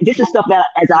 This is stuff that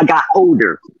as I got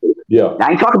older. Yeah.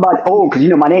 I ain't talking about old because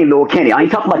my name Lil Kenny. I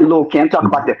ain't talking about the Lil Kenny. I'm talking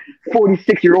about the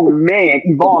 46-year-old man,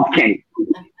 Evolved Kenny.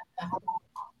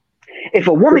 If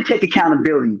a woman take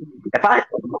accountability, if I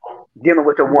dealing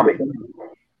with a woman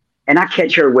and I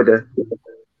catch her with a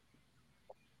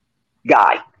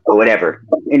guy or whatever,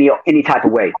 any type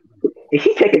of way, if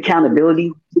she take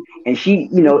accountability and she,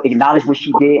 acknowledge what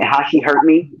she did and how she hurt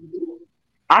me,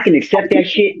 I can accept that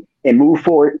shit and move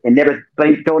forward and never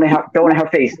throw it in her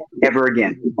face ever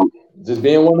again. Just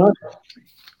being 100.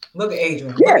 Look at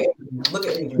Adrian. Yeah. Look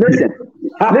at Adrian. Listen,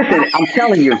 I'm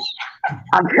telling you,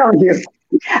 I'm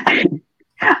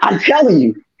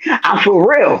for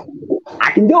real.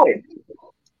 I can do it.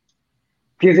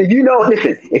 Because if you know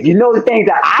the things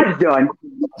that I've done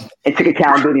and took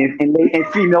accountability and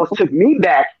females took me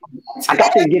back, I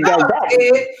got to give that back.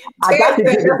 I got to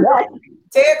give it back.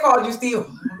 Ted called you Steve.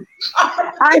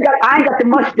 I ain't got the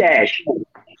mustache.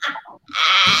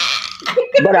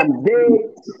 But I'm very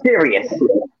serious.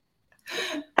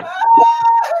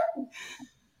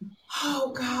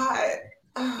 Oh God.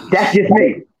 That's just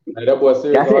me. Hey, that boy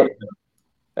serious. That's it.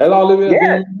 That's all it is.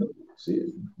 Yeah.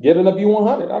 Get it up, you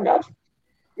 100. I got you.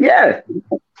 Yeah. You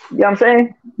know what I'm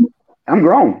saying? I'm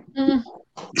grown. Hey,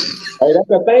 that's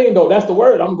the thing, though. That's the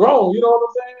word. I'm grown. You know what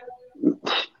I'm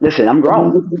saying? Listen, I'm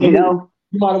grown.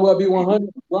 You might as well be 100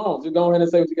 grown. Just go ahead and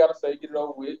say what you got to say. Get it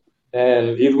over with.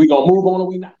 And either we going to move on or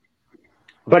we not.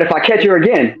 But if I catch her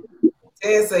again.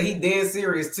 Ted said he dead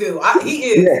serious, too. He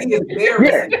is. He is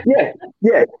very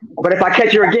Yeah. But if I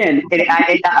catch her again,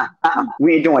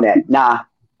 we ain't doing that. Nah.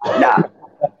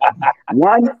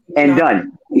 One and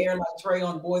done. Hair like Trey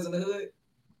on Boys in the Hood.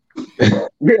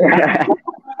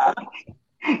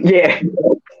 Yeah.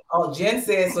 Oh, Jen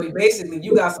said so. Basically,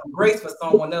 you got some grace for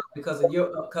someone else because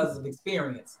of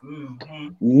experience. Mm-hmm.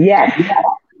 Yes.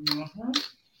 Mm-hmm.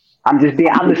 I'm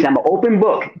an open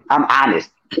book. I'm honest.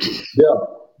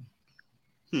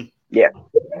 Yeah.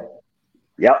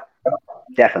 Yep.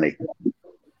 Definitely.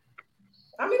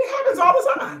 I mean, it happens all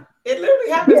the time. It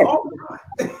literally happens all the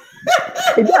time.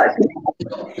 It does.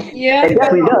 Yeah. It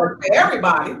definitely does. For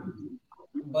everybody.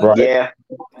 But right. Yeah.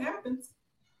 It happens.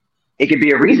 It could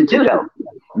be a reason too, though.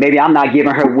 Maybe I'm not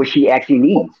giving her what she actually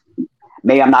needs.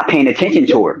 Maybe I'm not paying attention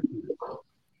to her.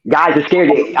 Guys are scared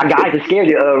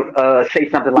to say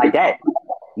something like that.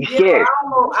 You scared?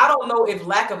 I don't know if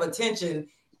lack of attention.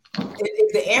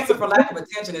 If the answer for lack of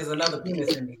attention is another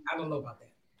penis in me, I don't know about that.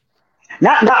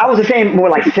 I was saying more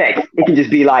like sex. It can just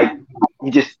be like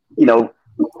you just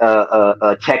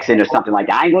texting or something like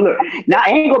that. I ain't gonna look. Now,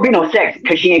 ain't gonna be no sex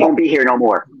because she ain't gonna be here no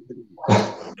more.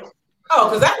 Oh,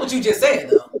 because that's what you just said,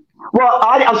 though. Well,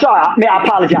 I'm sorry. I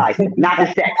apologize. Not the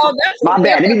sex. Oh, that's my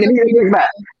bad. Let me think back.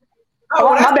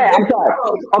 Oh, my bad. I'm sorry.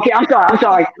 Okay, I'm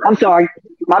sorry.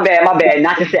 My bad.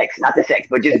 Not the sex,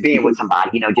 but just being with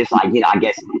somebody, just like, I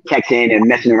guess texting and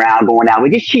messing around, going out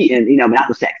with just cheating, but not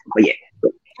the sex. But yeah.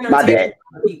 My bad.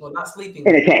 People not sleeping.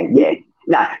 Entertain, yeah.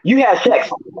 Nah, you have sex.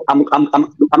 I'm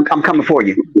coming for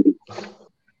you.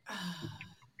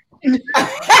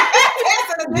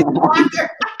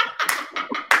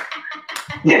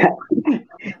 Yeah.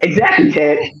 Exactly,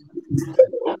 Ted.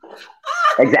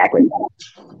 Exactly.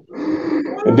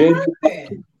 And then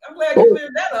I'm glad you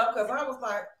cleared that up because I was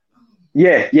like,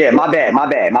 yeah, my bad.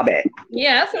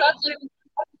 Yeah, that's what I thought.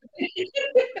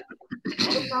 I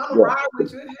was trying to ride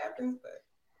with you. It happens.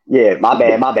 Yeah, my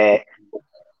bad.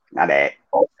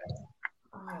 Oh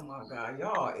my God,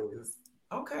 y'all is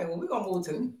okay. Well, we're gonna move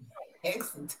to the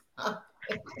next topic.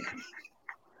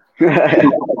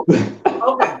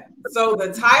 Okay, so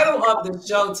the title of the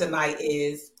show tonight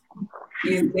is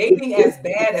dating as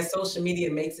bad as social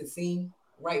media makes it seem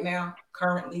right now?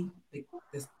 Currently, the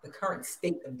current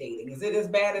state of dating, is it as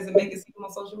bad as it makes it seem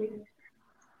on social media?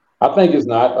 I think it's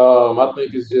not. I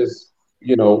think it's just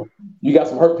you got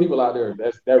some hurt people out there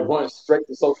that run straight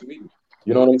to social media.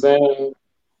 You know what I'm saying?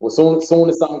 Well, soon as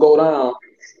something go down,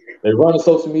 they run to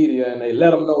social media and they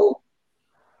let them know,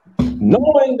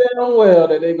 knowing damn well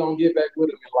that they're gonna get back with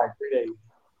them in like 3 days,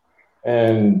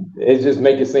 and it just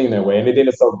make it seem that way. And then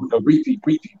it's a repeat.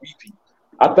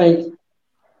 I think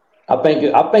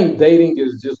dating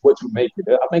is just what you make it.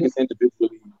 I think it's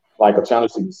individually like a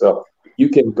challenge to yourself. You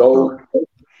can go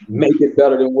make it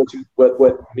better than what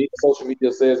social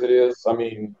media says it is. I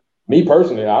mean, me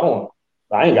personally, I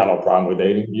ain't got no problem with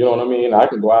dating. You know what I mean? I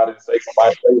can go out and say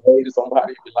hey to somebody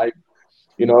and be like,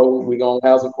 You know, we're gonna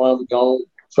have some fun. We're gonna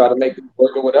try to make it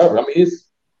work or whatever. I mean,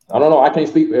 I don't know. I can't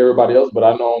speak for everybody else, but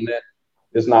I know on that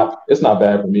it's not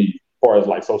bad for me as far as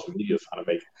like social media is trying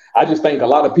to make it. I just think a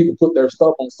lot of people put their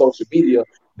stuff on social media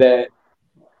that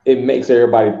it makes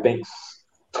everybody think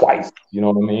twice, you know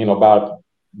what I mean, about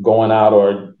going out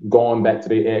or going back to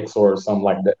their ex or something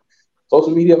like that.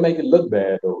 Social media make it look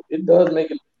bad, though. It does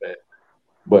make it look bad.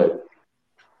 But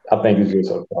I think it's just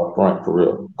a front for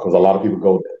real, because a lot of people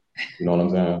go there. You know what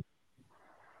I'm saying?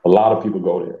 A lot of people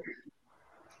go there.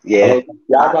 Yeah.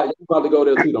 Y'all probably go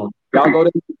there too, don't y'all go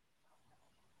there?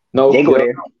 No. They go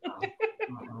there.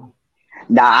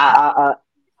 Nah,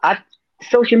 I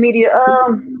social media,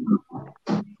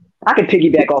 I can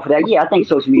piggyback off of that. Yeah, I think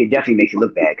social media definitely makes it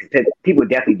look bad, because people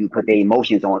definitely do put their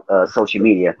emotions on social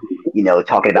media. You know,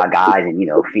 talking about guys and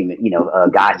female.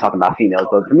 Guys talking about females.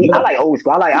 But for me, I like old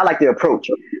school. I like the approach.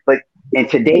 But in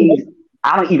today's,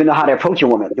 I don't even know how to approach a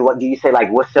woman. Do you say like,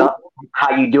 "What's up?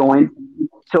 How you doing?"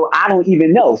 So I don't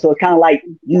even know. So it's kind of like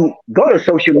you go to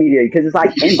social media because it's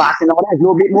like inboxing and all that is a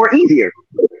little bit more easier.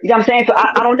 You know what I'm saying? So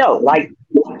I don't know. Like,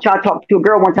 I tried to talk to a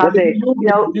girl one time. Say,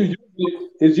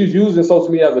 it's just using social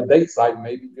media as a date site,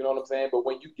 maybe. You know what I'm saying? But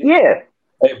when you get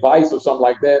advice or something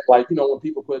like that, like when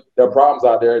people put their problems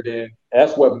out there, then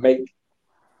that's what make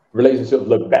relationships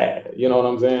look bad. You know what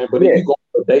I'm saying? But if you go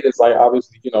on a date site,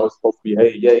 obviously, it's supposed to be,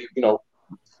 hey,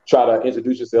 try to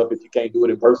introduce yourself if you can't do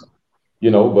it in person.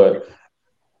 But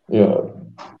I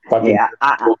don't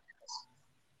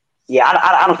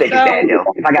think it's bad though.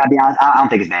 If I gotta be honest, I don't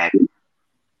think it's bad.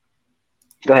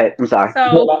 Go ahead. I'm sorry.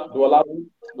 So, do a lot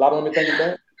of women think it's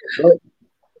bad?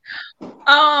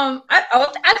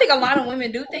 I think a lot of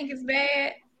women do think it's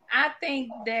bad. I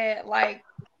think that like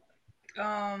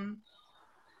one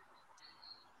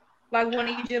of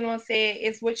you gentlemen said,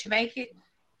 it's what you make it.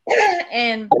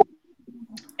 And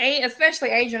especially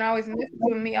Adrian always messes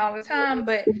with me all the time,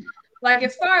 but like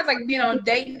as far as like being on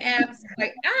dating apps,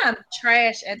 like I'm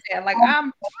trash at that. Like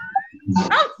I'm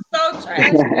so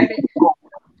trash at it.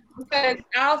 Because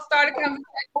I'll start a conversation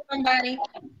with somebody.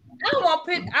 I won't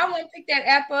pick that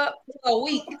app up for a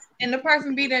week, and the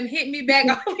person be done hit me back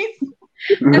on it.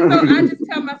 And so I just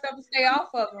tell myself to stay off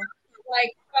of them.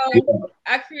 Like, so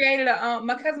I created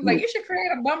my cousin's like, you should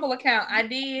create a Bumble account. I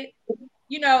did,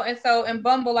 and so in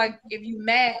Bumble, like if you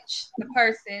match the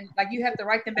person, like you have to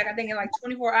write them back. I think in like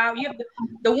 24 hours. You have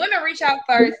the women reach out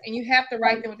first, and you have to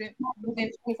write them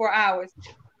within 24 hours.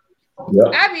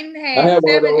 Yep. I've even had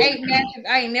 7, 8 matches.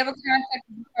 I ain't never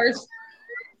contacted the person.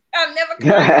 I've never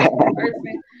contacted the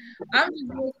person. I'm just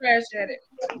really trash at it.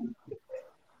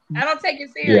 I don't take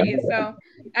it serious, so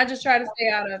I just try to stay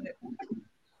out of it.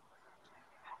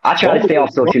 I try to stay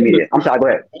off social media. I'm sorry, go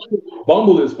ahead.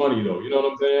 Bumble is funny though, you know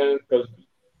what I'm saying? Because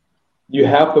you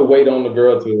have to wait on the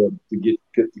girl to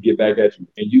get back at you,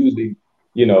 and usually,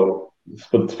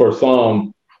 for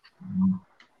some,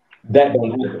 that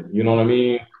don't happen. You know what I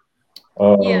mean?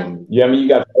 I mean, you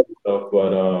got stuff,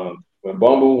 but when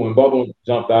Bumble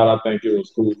jumped out, I think it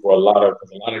was cool for a lot of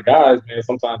guys, man.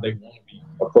 Sometimes they want to be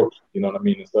approached, you know what I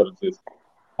mean, instead of just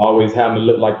always having to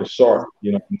look like the shark,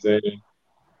 you know what I'm saying?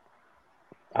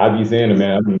 I be saying it,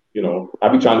 man. I mean, I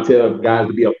be trying to tell guys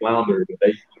to be a flounder, but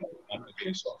they, not to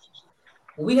be sharks.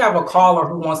 We have a caller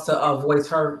who wants to voice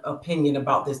her opinion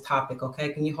about this topic.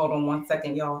 Okay, can you hold on 1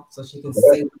 second, y'all, so she can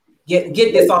get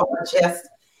this off her chest?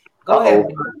 Go ahead.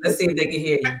 Let's see if they can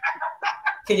hear you.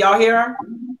 Can y'all hear her?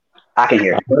 I can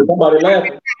hear her. Somebody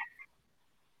laughing.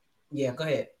 Yeah, go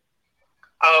ahead.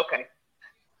 Oh, okay.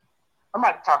 I'm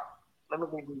about to talk. Let me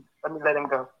let him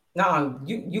go. No,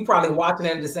 you probably watching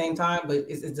it at the same time, but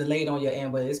it's delayed on your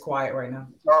end, but it's quiet right now.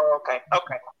 Oh, okay.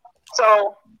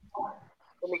 So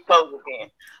let me close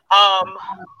again.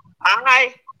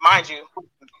 Mind you,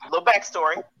 a little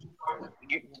backstory.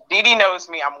 Dee knows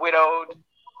me. I'm widowed,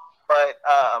 but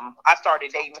I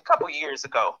started dating a couple years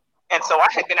ago. And so I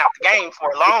had been out the game for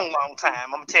a long, long time.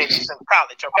 I'm gonna tell you, since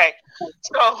college, okay?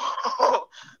 So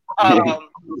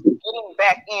getting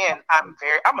back in, I'm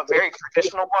a very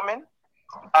traditional woman.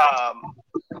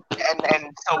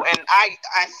 And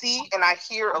I see and I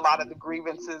hear a lot of the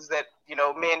grievances that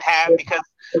men have, because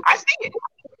I see it.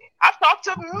 I've talked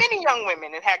to many young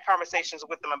women and had conversations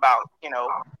with them about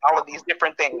all of these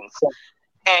different things.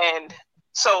 And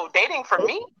so dating for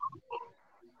me,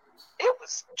 it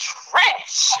was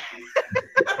trash.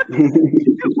 It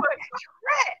was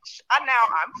trash. Now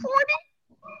I'm 40,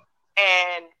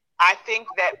 and I think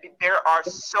that there are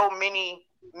so many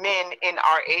men in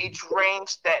our age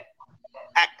range that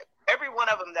every one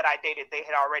of them that I dated, they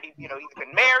had already, either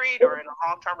been married or in a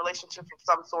long-term relationship of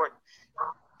some sort.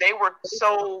 They were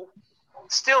so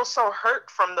still so hurt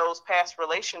from those past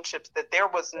relationships that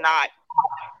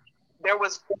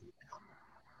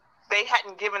they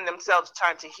hadn't given themselves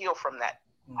time to heal from that.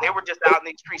 They were just out in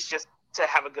the streets just to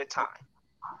have a good time.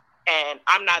 And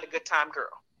I'm not a good time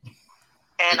girl.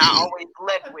 And I always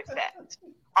led with that.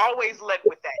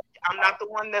 I'm not the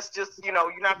one that's just, you're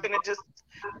not going to just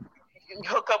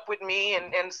hook up with me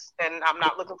and I'm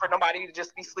not looking for nobody to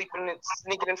just be sleeping and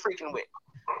sneaking and freaking with.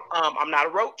 I'm not a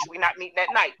roach. We're not meeting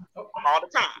at night all the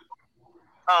time.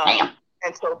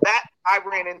 And so that I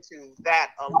ran into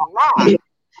that a lot.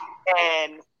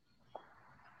 And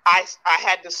I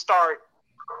had to start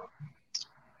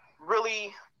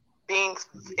really being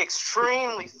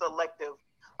extremely selective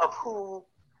of who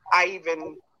I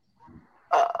even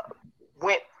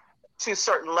went to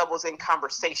certain levels in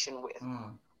conversation with.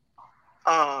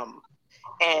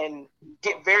 And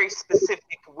get very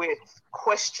specific with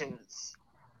questions.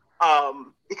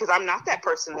 Because I'm not that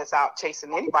person that's out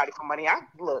chasing anybody for money.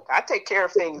 I take care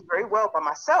of things very well by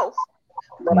myself,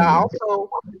 but I also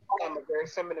am a very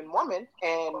feminine woman,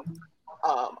 and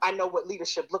I know what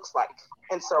leadership looks like.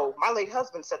 And so my late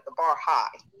husband set the bar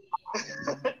high.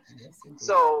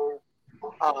 So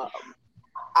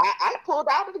I pulled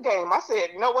out of the game. I said,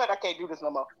 you know what? I can't do this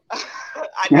no more.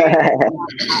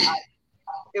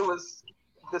 It was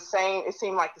the same. It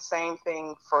seemed like the same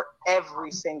thing for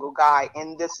every single guy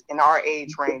in our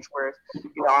age range, where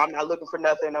I'm not looking for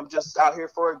nothing. I'm just out here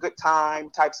for a good time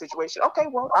type situation. Okay,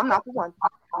 well, I'm not the one.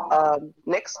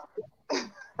 Next.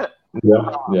 Yeah.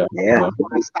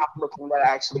 I stopped looking that I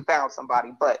actually found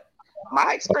somebody. But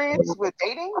my experience with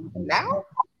dating now,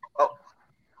 for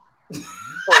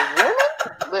women,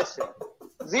 listen,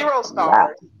 0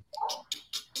 stars.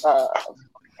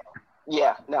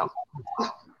 Yeah, no.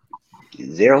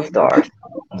 0 stars.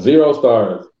 0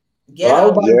 stars. Yeah. I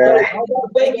was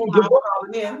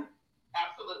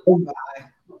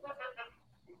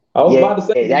about to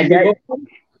say.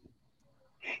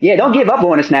 Yeah, don't give up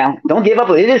on us now. Don't give up.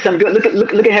 It is some good. Look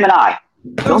at him and I.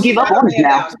 Don't give up on us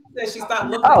now. She said she stopped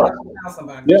looking. Found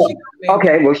somebody. Yeah.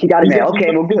 Okay. Well, she got a man.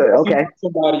 Okay. Well, good. Okay.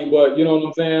 Somebody, but you know what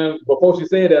I'm saying. Before she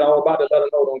said that, I was about to let her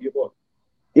know. Don't give up.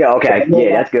 Yeah. Okay.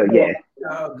 Yeah, that's good. Yeah.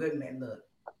 Oh, good man. Look.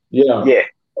 Yeah. Yeah.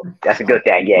 That's a good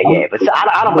thing. Yeah. But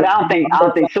I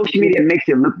don't think social media makes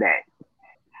it look bad.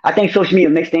 I think social media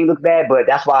makes things look bad, but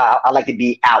that's why I like to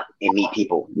be out and meet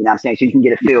people. You know what I'm saying? So you can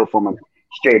get a feel from them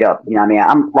straight up. You know what I mean?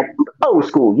 I'm like old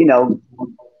school,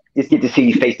 just get to see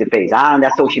you face to face. I don't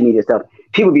that social media stuff.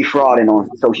 People be frauding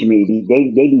on social media. They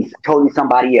be totally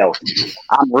somebody else.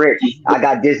 I'm rich. I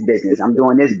got this business. I'm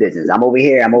doing this business. I'm over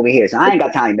here. So I ain't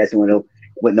got time messing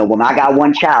with no woman. I got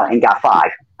 1 child and got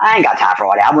 5. I ain't got time for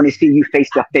all that. I want to see you face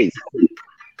to face.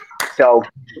 So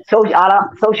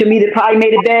social media probably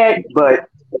made it bad, but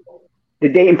the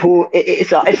dating pool,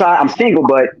 it's I'm single,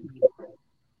 but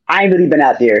I ain't really been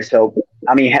out there. So,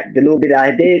 I mean, the little bit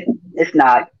I did, it's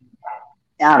not,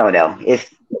 I don't know.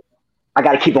 I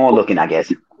got to keep on looking, I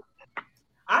guess.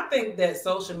 I think that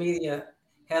social media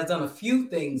has done a few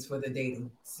things for the dating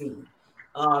scene.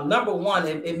 Number one,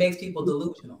 it makes people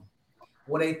delusional,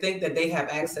 where they think that they have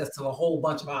access to a whole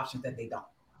bunch of options that they don't.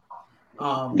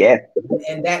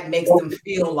 And that makes them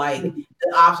feel like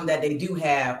the option that they do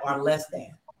have are less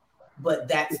than. But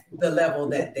that's the level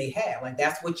that they have. Like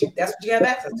that's what you have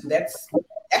access to. That's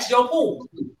your pool.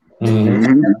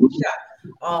 Mm-hmm.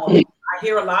 I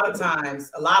hear a lot of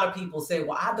times, a lot of people say,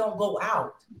 well, I don't go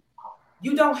out.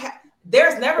 You don't have,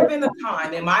 there's never been a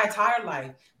time in my entire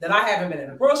life that I haven't been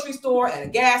in a grocery store, at a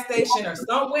gas station, or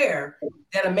somewhere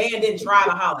that a man didn't try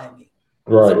to holler at me.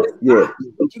 Right. So you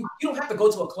don't have to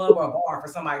go to a club or a bar for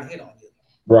somebody to hit on you.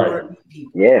 Right.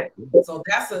 Yeah. So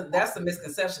that's a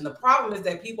misconception. The problem is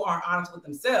that people aren't honest with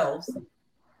themselves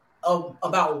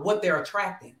about what they're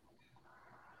attracting.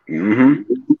 Mm-hmm.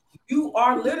 You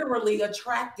are literally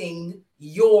attracting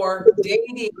your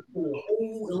dating pool,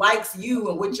 who likes you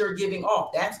and what you're giving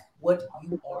off. That's what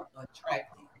you are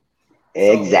attracting.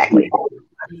 Exactly.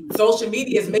 So, social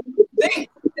media is making you think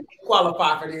that you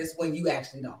qualify for this when you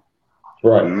actually don't.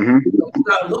 Right. Mm-hmm. So you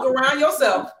gotta look around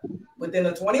yourself within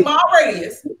a 20-mile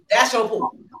radius. That's your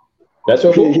pool. That's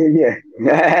your pool. Yeah.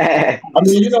 I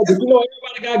mean,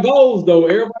 everybody got goals though.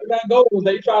 Everybody got goals.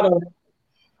 They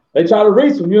try to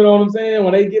reach them. You know what I'm saying?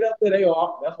 When they get up there, they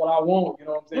go, that's what I want. You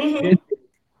know what I'm saying?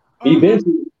 Mm-hmm.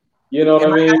 Eventually, you know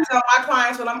what I mean? I tell my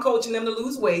clients when I'm coaching them to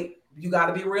lose weight, you got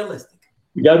to be realistic.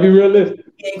 You got to be realistic.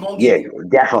 You ain't gonna get there.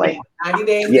 Definitely. 90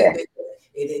 days. Yeah.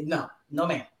 No,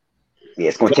 man. Yeah,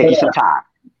 it's gonna take you some time.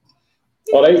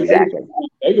 Oh, exactly.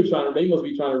 They must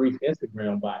be trying to reach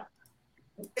Instagram by.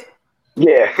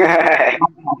 Yeah.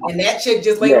 And that chick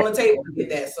just lay on the table to get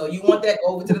that. So you want that,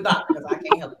 go over to the doctor because I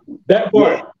can't help it. That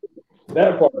part. Yeah.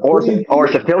 That part. Or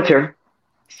it's a filter.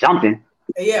 Something.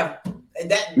 Yeah. And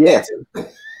that yeah.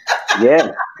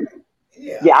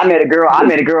 Yeah, I met a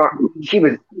girl. She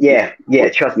was,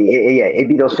 trust me. It'd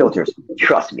be those filters.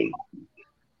 Trust me.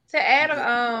 To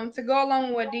add, to go along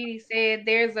with what Dee Dee said,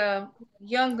 there's a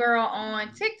young girl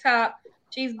on TikTok.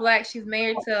 She's black. She's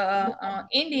married to an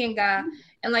Indian guy.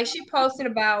 And like she posted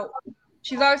about,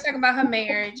 she's always talking about her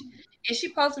marriage. And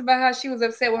she posted about how she was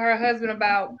upset with her husband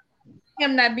about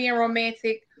him not being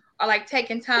romantic or like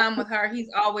taking time with her. He's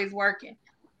always working.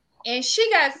 And she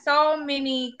got so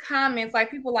many comments, like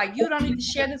people like, you don't need to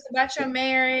share this about your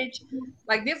marriage.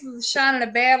 Like this is shining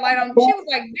a bad light on. She was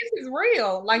like, this is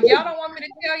real. Like y'all don't want me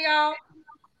to tell y'all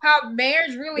how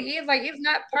marriage really is. Like it's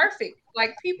not perfect.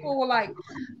 Like people were like,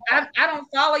 I don't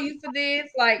follow you for this.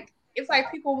 Like it's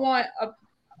like people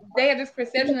they have this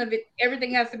perception of it.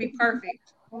 Everything has to be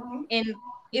perfect, and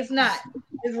it's not.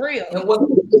 It's real. And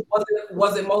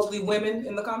was it mostly women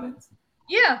in the comments?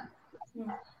 Yeah.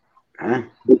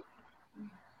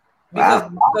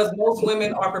 Because most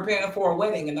women are preparing for a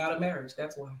wedding and not a marriage.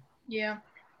 That's why. Yeah.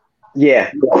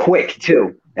 Yeah, quick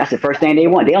too. That's the first thing they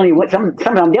want. They only want some of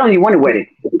them. They only want a wedding.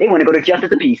 They want to go to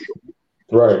justice of peace.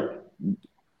 Right.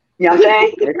 You know what I'm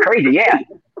saying? It's crazy. Yeah.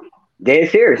 Dead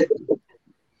serious.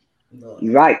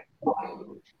 You're right.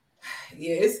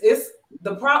 Yeah, it's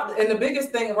the problem, and the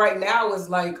biggest thing right now is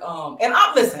like, and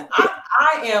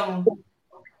I am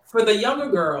for the younger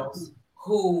girls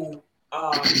who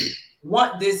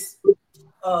want this.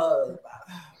 I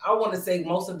want to say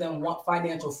most of them want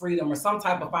financial freedom or some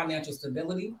type of financial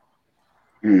stability.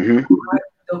 Mm-hmm.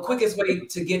 The quickest way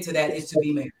to get to that is to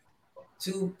be married.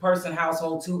 2-person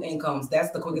household, 2 incomes.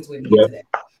 That's the quickest way to get to that.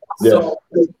 So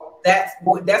that's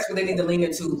what they need to lean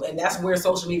into, and that's where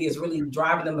social media is really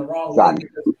driving them the wrong way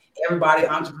because everybody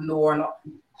entrepreneur and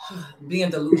being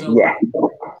delusional.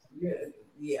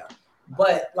 Yeah.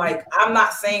 But like, I'm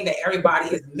not saying that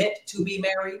everybody is meant to be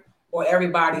married or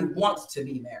everybody wants to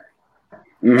be married.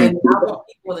 Mm-hmm. And I want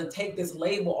people to take this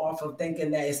label off of thinking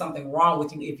that it's something wrong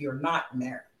with you if you're not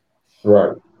married.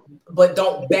 Right. But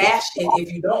don't bash it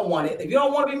if you don't want it. If you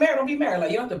don't want to be married, don't be married.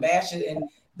 Like you don't have to bash it and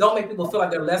don't make people feel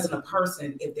like they're less than a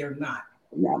person if they're not.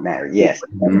 Not married, yes.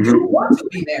 If you want to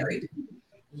be married,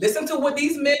 listen to what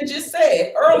these men just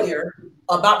said earlier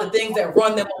about the things that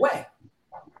run them away.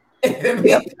 You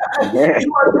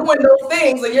are doing those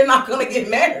things and you're not going to get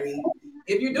married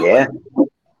if you do it.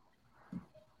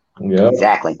 Yeah.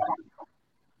 Exactly.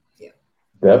 Yeah.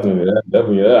 Definitely.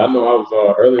 I know I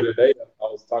was earlier today, I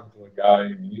was talking to a guy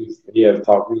and he was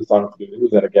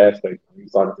at a gas station. He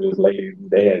was talking to this lady and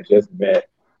they had just met.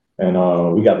 And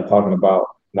we got to talking about,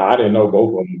 now I didn't know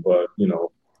both of them, but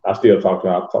I still talk to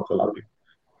a lot of people.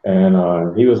 And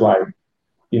he was like,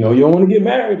 you don't want to get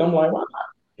married. I'm like, why not?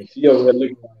 And she over there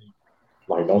looking at me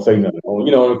like, don't say nothing.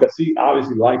 Because she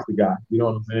obviously likes the guy. You know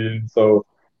what I'm saying? So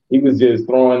he was just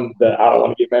throwing the I don't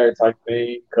want to get married type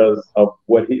thing because of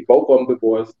what both of them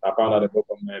divorced. I found out that both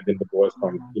of them had been divorced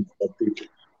from people.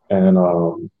 And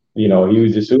he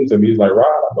was just shooting to me. He was like, Rod,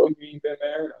 I know you ain't been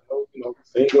married. I know,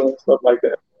 single and stuff like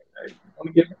that. Hey, I want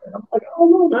to get married. I'm like, I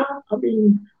don't know, man. I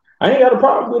mean, I ain't got a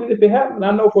problem with it if it happens.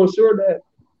 I know for sure that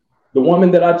the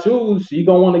woman that I choose, she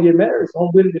gonna want to get married. So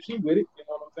I'm with it if she with it. You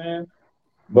know what I'm saying?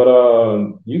 But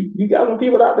you got some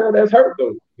people out there that's hurt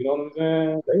though. You know what I'm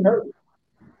saying? They hurt.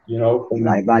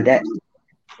 Right about that.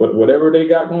 But whatever they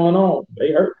got going on,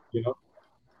 they hurt.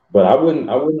 But I wouldn't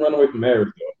run away from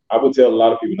marriage though. I would tell a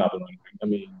lot of people not to run away. I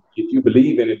mean, if you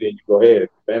believe in it, then you go ahead. If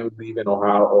family believe in or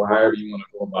however you want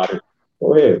to go about it,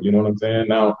 go ahead. You know what I'm saying?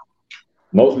 Now,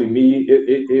 mostly me,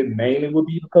 it mainly would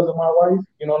be because of my wife.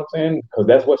 You know what I'm saying? Because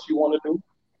that's what she want to do.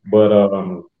 But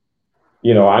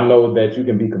I know that you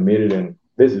can be committed, and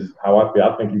this is how I feel.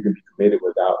 I think you can be committed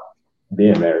without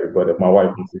being married. But if my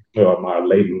wife wants to, or my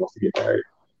lady wants to get married,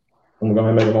 I'm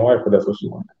gonna make her my wife, but that's what she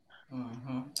wants.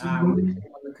 Mm-hmm.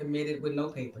 I'm committed with no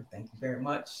paper. Thank you very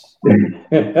much.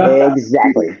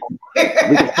 Exactly.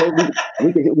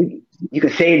 You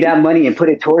can save that money and put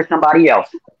it towards somebody else.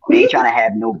 We ain't trying to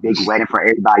have no big wedding for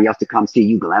everybody else to come see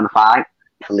you glamified.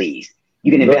 Please,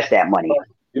 you can invest that money.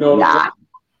 Nah.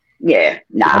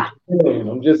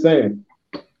 I'm just saying.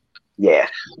 Yeah,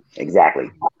 exactly.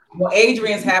 Well,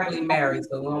 Adrian's happily married,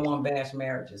 so we don't want to bash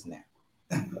marriages now.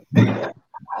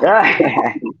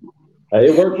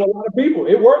 It worked for a lot of people.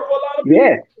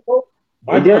 Yeah.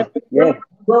 My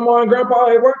grandma and grandpa,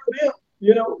 it worked for them,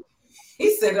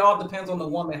 He said it all depends on the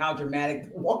woman, how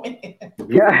dramatic the woman is.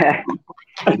 Yeah.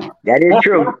 That is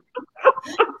true.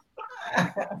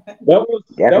 was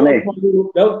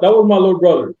my little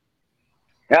brother.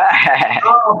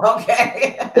 Oh,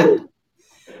 okay.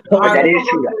 All right,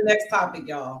 let's go to the next topic,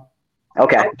 y'all.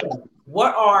 Okay.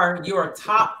 What are your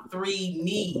top 3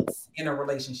 needs in a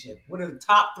relationship? What are the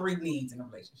top 3 needs in a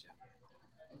relationship?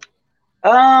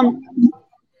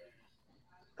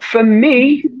 For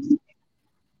me,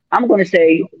 I'm going to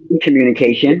say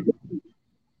communication.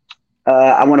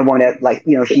 I want a woman that, like,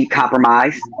 you know, she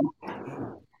compromise.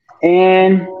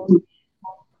 And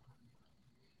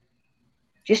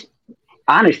just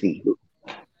honesty.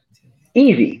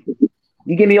 Easy.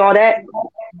 You give me all that,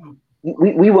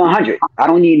 we 100. I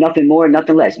don't need nothing more,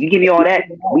 nothing less. You give me all that,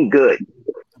 we good.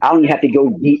 I don't even have to go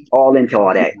deep all into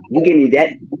all that. You give me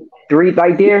that 3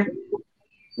 right there,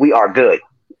 we are good.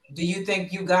 Do you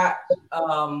think you got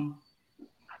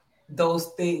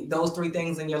those 3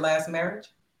 things in your last marriage?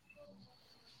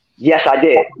 Yes, I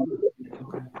did.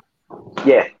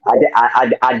 Yeah,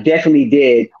 I definitely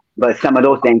did. But some of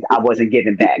those things I wasn't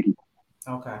giving back.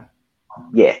 Okay.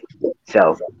 Yeah.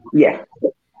 So, yeah.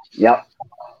 Yep.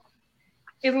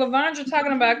 Is Lavondra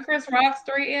talking about Chris Rock's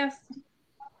 3S?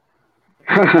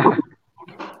 I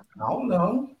don't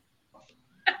know.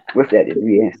 What's that? The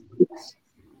 3S.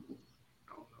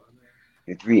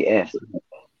 The 3S.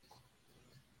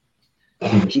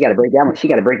 She got to break that one. She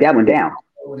got to break that one down.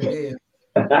 What it is.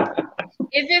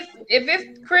 If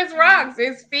it's Chris Rock's,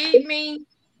 it's feed me,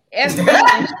 SB,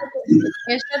 and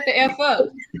shut the F up.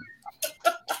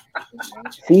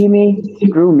 See me,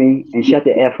 screw me, and shut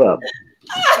the F up.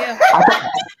 Yeah.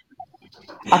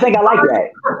 I think I like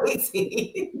that.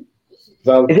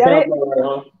 So, is that it?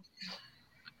 Right,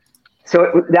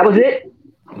 so that was it?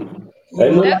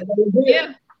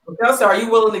 Yeah. So are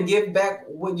you willing to give back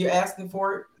what you're asking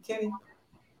for, Kenny?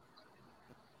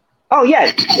 Oh,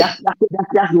 yeah.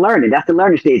 That's learning. That's the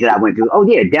learning stage that I went through. Oh,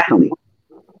 yeah, definitely.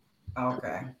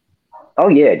 Okay. Oh,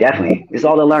 yeah, definitely. It's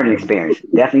all the learning experience.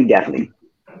 Definitely.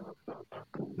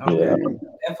 Okay. Yeah.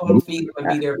 F-on feet would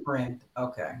be their friend.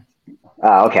 Okay.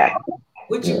 Okay.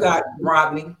 What you got,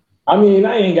 Rodney? I mean,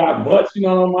 I ain't got much, you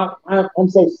know. I'm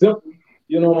so simple,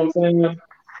 you know what I'm saying?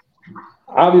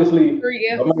 Obviously,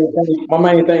 my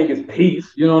main thing is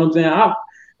peace, you know what I'm saying?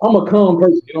 I'm a calm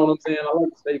person, you know what I'm saying? I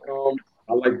like to stay calm.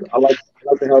 I like to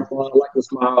have fun. I like to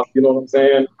smile, you know what I'm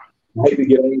saying? I hate to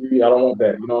get angry. I don't want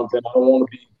that, you know what I'm saying? I don't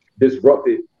want to be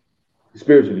disrupted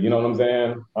spiritually, you know what I'm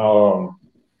saying?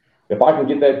 If I can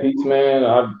get that peace, man,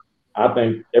 I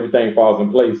think everything falls in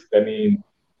place. That means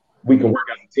we can work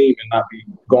as a team and not be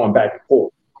going back and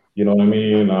forth. You know what I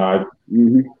mean?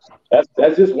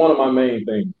 That's just one of my main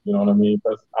things. You know what I mean?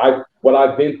 Because what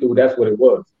I've been through, that's what it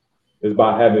was. It's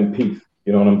about having peace.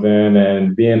 You know what I'm saying?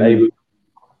 And being able to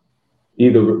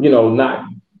either, you know, not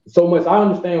so much. I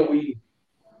understand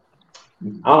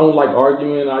I don't like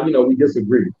arguing. We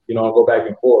disagree. You know, go back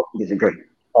and forth. Disagree.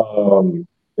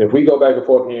 If we go back and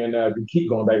forth here and there, if we keep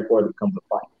going back and forth, it becomes a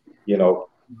fight. You know,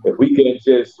 if we can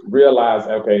just realize,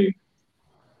 okay,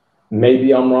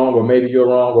 maybe I'm wrong, or maybe you're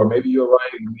wrong, or maybe you're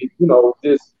right, and you know,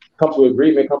 just come to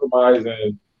agreement, compromise,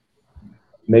 and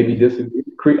maybe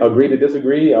agree to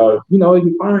disagree. You know,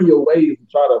 you find your ways to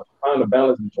try to find a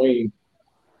balance between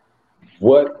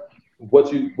what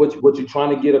you're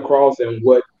trying to get across and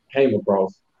what came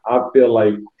across. I feel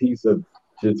like peace of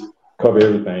just cover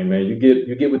everything, man. You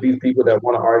get with these people that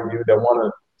want to argue, that want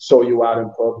to show you out in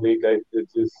public.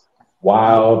 It's just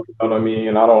wild, you know what I mean?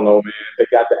 And I don't know, man. They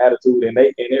got the attitude, and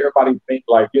everybody think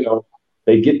like, you know,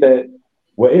 they get that.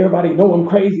 Well, everybody know I'm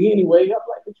crazy anyway. I'm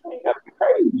like, but you ain't got to be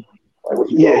crazy. Like,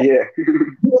 what you know? Yeah. You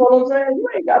know what I'm saying? You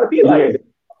ain't got to be like that.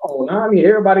 Oh, I mean,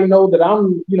 everybody know that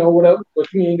I'm, you know, whatever,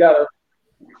 but you ain't got to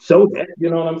show that.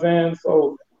 You know what I'm saying?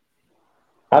 So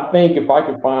I think if I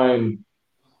can find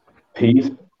peace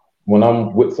when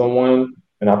I'm with someone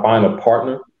and I find a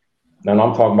partner, and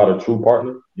I'm talking about a true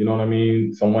partner, you know what I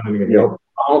mean? Someone that can help.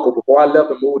 My uncle, before I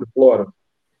left and moved to Florida,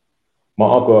 my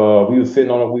uncle, we was sitting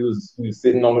on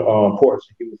the porch.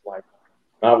 He was like,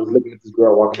 I was looking at this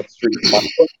girl walking up the street. My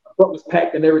truck was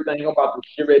packed and everything. I'm about to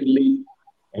get ready to leave.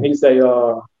 And he say,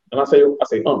 and I say,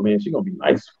 man, she gonna be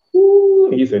nice. Ooh.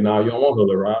 And he said, nah, you don't want her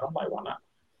to ride. I'm like, why not?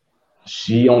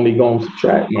 She only gonna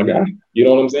subtract, my guy. You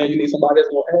know what I'm saying? You need somebody that's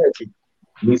gonna add to you.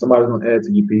 You need somebody that's gonna add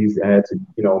to your piece, add to,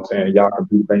 you know what I'm saying? Y'all can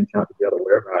do the bank account together,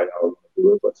 wherever y'all want to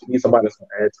do it. But you need somebody that's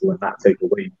gonna add to and not take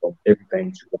away from everything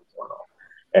that you got going on.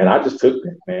 And I just took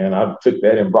that, man. I took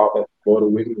that and brought that to Florida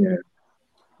with me. And,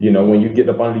 you know, when you get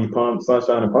up under these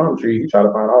sunshine and palm trees, you try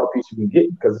to find all the peace you can get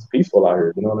because it's peaceful out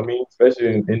here. You know what I mean? Especially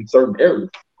in certain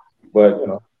areas. But, you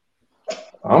know,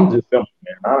 I'm just simple,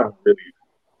 man.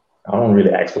 I don't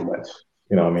really ask for much.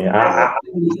 You know what I mean? I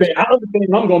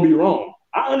understand I'm gonna be wrong.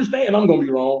 I understand I'm gonna be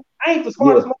wrong. I ain't the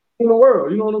smartest man in the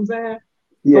world. You know what I'm saying?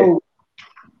 Yeah. So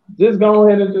just go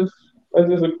ahead and let's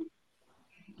just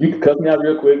you can cut me out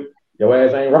real quick. Your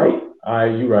ass ain't right. All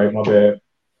right, you right. My bad.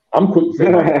 I'm quick to say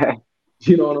my bad.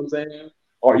 You know what I'm saying?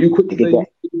 Or you quick to say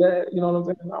that? You know what I'm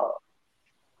saying? No.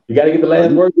 You got to get the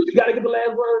last word. You got to get the last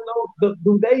word. No,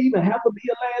 do they even have to be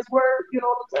a last word? You know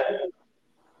what I'm saying?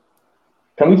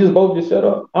 Can we just both just shut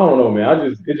up? I don't know, man.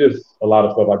 It's just a lot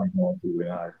of stuff I be going through,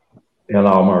 and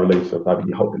all my relationships. I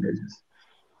be hoping they just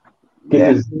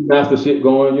get this master shit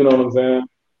going. You know what I'm saying?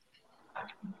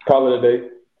 Call it a day.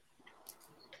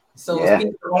 So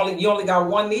you only got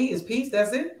one need is peace.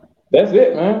 That's it. That's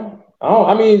it, man.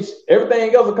 I mean,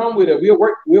 everything else will come with it. We'll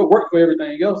work for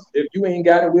everything else. If you ain't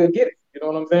got it, we'll get it. You know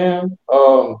what I'm saying?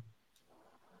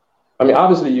 I mean,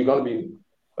 obviously you're gonna be.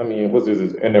 I mean, what's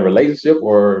this in a relationship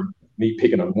or me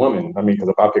picking a woman? I mean, because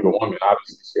if I pick a woman,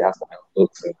 obviously she has to have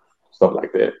looks and stuff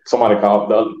like that. Somebody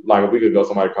called like a week ago.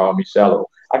 Somebody called me shallow.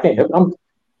 I can't help. I'm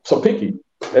so picky.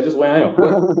 That's just where I am.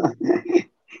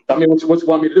 I mean, what you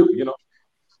want me to do? You know?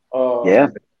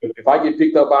 If I get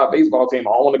picked up by a baseball team,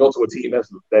 I don't want to go to a team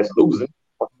that's losing.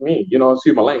 What do you mean? You know,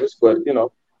 excuse my language, but you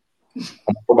know,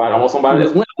 I want somebody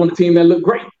that's winning on the team that look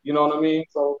great. You know what I mean?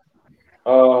 So,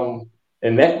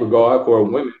 in that regard, for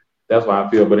women, that's why I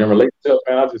feel. But in relationships,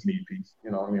 man, I just need peace. You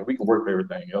know, I mean, we can work for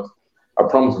everything else. I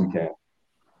promise we can.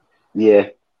 Yeah.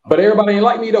 But everybody ain't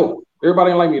like me though.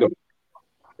 Everybody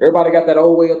got that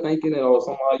old way of thinking, or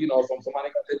somebody, you know, somebody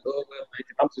got that old way of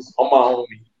thinking. I'm just on my own.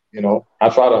 You know, I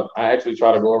actually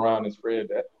try to go around and spread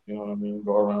that. You know what I mean?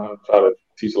 Go around, try to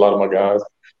teach a lot of my guys.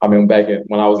 I mean,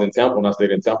 when I was in Temple, when I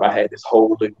stayed in Temple, I had this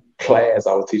whole class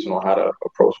I was teaching on how to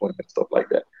approach women and stuff like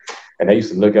that. And they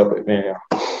used to look up at me,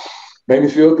 made me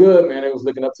feel good, man. They was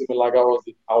looking up to me like I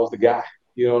was the guy.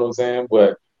 You know what I'm saying?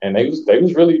 And they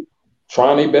was really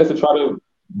trying their best to try to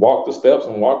walk the steps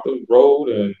and walk the road.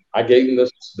 And I gave them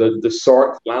the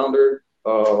shark flounder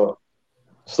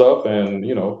stuff, and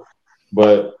you know.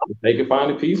 But if they can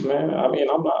find a peace, man. I mean,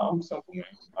 I'm simple, man.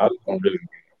 I just don't really,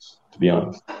 to be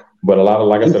honest. But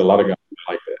like I said, a lot of guys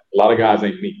like that. A lot of guys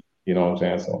ain't me. You know what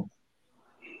I'm saying? So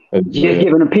just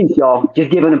giving a peace, y'all. Just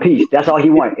giving a peace. That's all he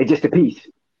wants. It's just a peace.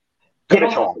 Get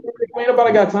it, y'all. Ain't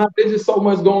nobody got time. There's just so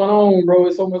much going on, bro.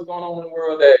 There's so much going on in the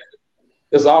world that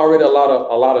there's already a lot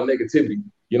of negativity.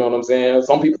 You know what I'm saying?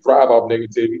 Some people thrive off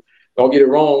negativity. Don't get it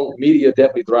wrong. Media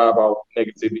definitely thrive off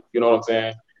negativity. You know what I'm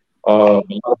saying? A lot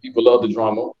of people love the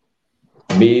drama.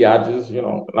 Me, I just, you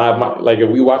know, like if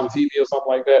we watch TV or something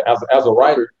like that, as a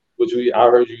writer, I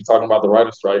heard you talking about the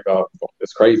writer's strike.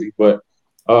 It's crazy, but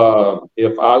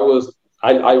if I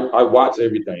watch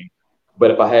everything, but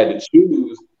if I had to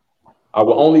choose, I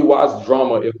would only watch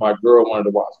drama if my girl wanted to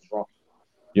watch drama.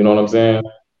 You know what I'm saying?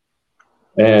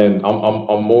 And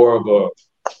I'm more of a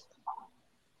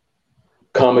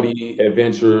comedy,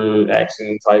 adventure,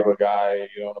 action type of guy,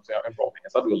 you know what I'm saying? And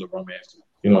romance. I do a little romance too.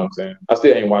 You know what I'm saying? I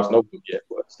still ain't watched no book yet,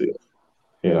 but still.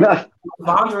 You know.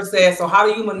 Vondra says, so how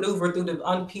do you maneuver through the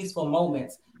unpeaceful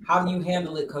moments? How do you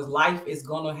handle it? Because life is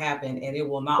gonna happen and it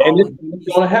will not always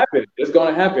it's gonna happen. It's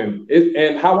gonna happen.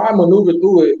 And how I maneuver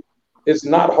through it, it's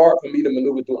not hard for me to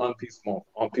maneuver through unpeaceful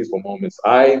moments.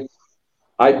 I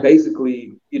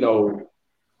basically, you know,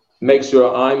 make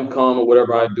sure I'm calm or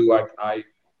whatever I do.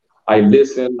 I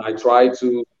listen. I try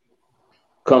to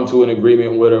come to an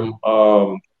agreement with them.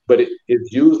 But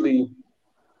it's usually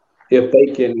if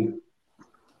they can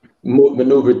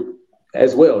maneuver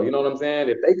as well. You know what I'm saying?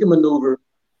 If they can maneuver,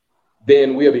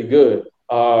 then we'll be good.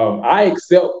 I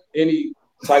accept any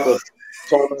type of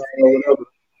trauma or whatever.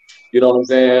 You know what I'm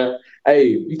saying? Hey,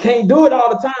 you can't do it all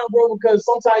the time, bro, because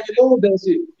sometimes you lose that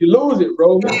shit. You lose it,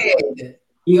 bro.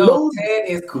 You lose it.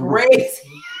 Is crazy.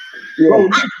 Bro,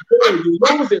 you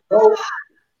lose it, bro.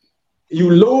 You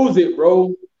lose it,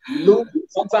 bro. You lose it.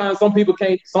 Sometimes some people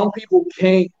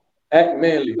can't act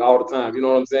manly all the time. You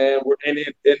know what I'm saying? And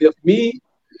if me,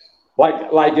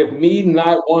 like if me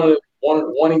not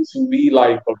wanting to be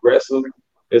like aggressive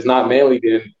is not manly,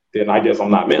 then I guess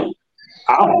I'm not manly.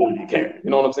 I don't really care. You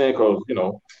know what I'm saying? Because you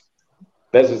know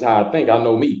that's just how I think. I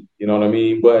know me. You know what I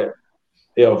mean? But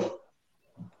if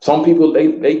some people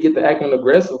they get to acting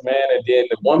aggressive, man, and then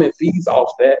the woman feeds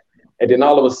off that, and then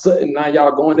all of a sudden now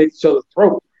y'all going at each other's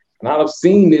throat. And I've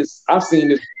seen this. You know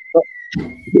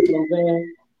what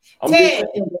I'm saying?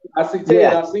 I see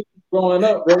it growing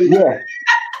up, bro. Yeah.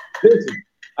 Listen,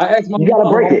 I asked my mom. You gotta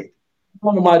break it.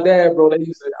 Mom and my dad, bro. They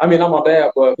used to. I mean, not my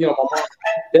dad, but you know, my mom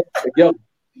and dad together.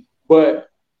 But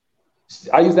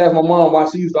I used to ask my mom why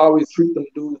she used to always treat them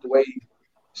dudes the way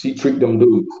she treat them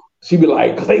dudes. She'd be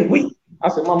like, "Cause they weak." I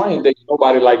said, "Mom, I ain't dating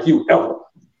nobody like you ever."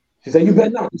 She said, "You better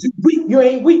not. You weak. You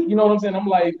ain't weak." You know what I'm saying? I'm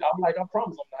like, I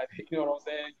promise I'm not. You know what I'm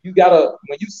saying? You gotta,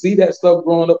 when you see that stuff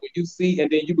growing up, when you see,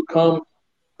 and then you become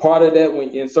part of that when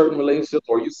in certain relationships,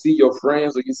 or you see your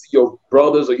friends, or you see your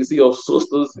brothers, or you see your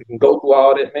sisters, and go through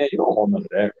all that. Man, you don't want none of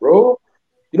that, bro.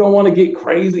 You don't want to get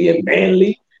crazy and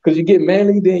manly, because you get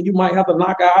manly, then you might have to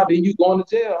knock out, then you going to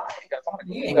jail. I ain't got time.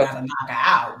 You ain't got to knock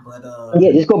out, but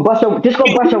yeah, just go bust your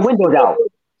windows out.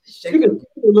 You can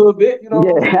a little bit, you know.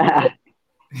 Yeah.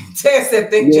 Ted said,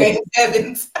 "Think James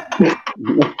Evans."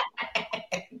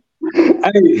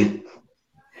 Hey.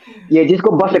 Yeah, just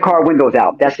go bust the car windows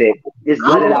out. That's it. Just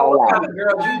let it all out. Kind of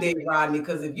girl you date, Rodney,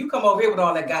 because if you come over here with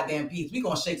all that goddamn peace, we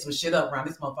gonna shake some shit up around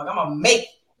this motherfucker. I'm gonna make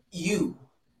you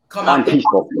come out.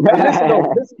 Unpeaceful.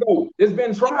 Listen though, it's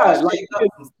been tried. Like,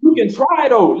 you can try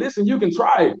though. Listen, you can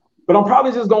try it, but I'm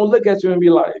probably just gonna look at you and be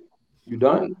like, "You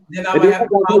done?" Then I'm gonna have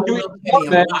to block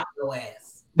your ass.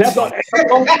 That's all. And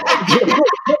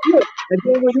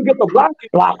then when you get the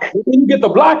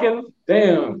blocking,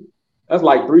 damn, that's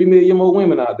like 3 million more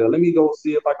women out there. Let me go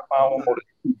see if I can find one more.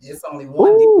 It's only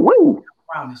one.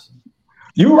 I promise you.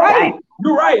 You're right.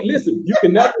 You're right. Listen, you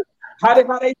can never. How they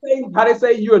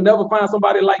say you'll never find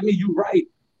somebody like me. You're right.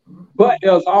 But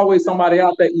there's always somebody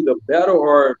out there either better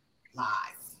or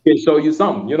can show you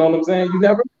something. You know what I'm saying?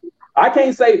 I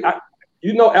can't say.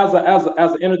 You know, as an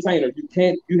entertainer,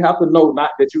 you have to know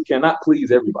that you cannot please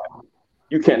everybody.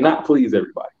 You cannot please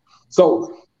everybody.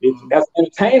 So as an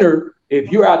entertainer,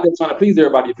 if you're out there trying to please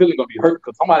everybody, your feeling's gonna be hurt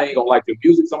because somebody ain't gonna like your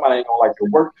music, somebody ain't gonna like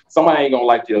your work, somebody ain't gonna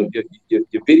like your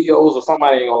videos, or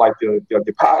somebody ain't gonna like your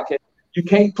podcast. You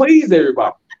can't please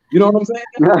everybody. You know what I'm saying?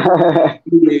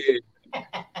 Yeah.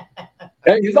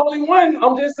 Hey, it's only one.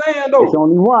 I'm just saying though. It's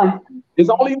only one. It's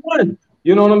only one.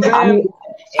 You know what I'm saying?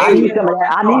 I need some of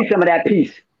that. I need some of that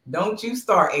peace. Don't you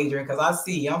start, Adrian, because I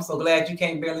see you. I'm so glad you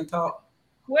can't barely talk.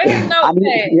 Where's your note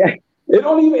at? Yeah. It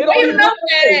don't even. Where's your note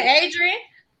at, Adrian?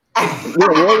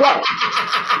 Yeah.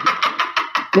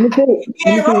 Let me tell you.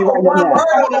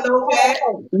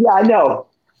 Yeah, I know.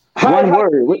 One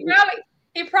word.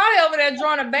 He probably over there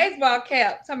drawing a baseball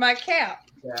cap to my cap.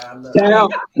 Yeah, let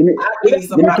me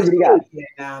see what he got.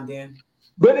 Now and then.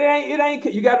 But it ain't.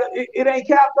 You got it ain't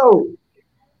cap though.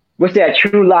 What's that?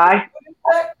 True lie.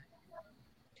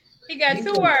 He got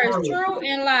two words: true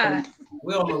and lie.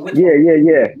 We don't know which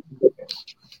Yeah.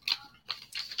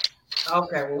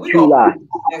 Okay, well, we true lie.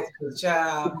 Next to the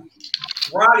child.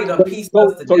 Roddy done pieced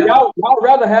us together. So y'all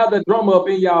rather have that drama up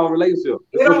in y'all relationship.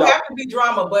 It don't have to be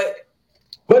drama, but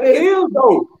it is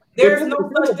though. There's no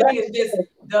such thing as just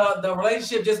the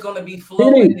relationship just going to be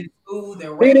flowing and smooth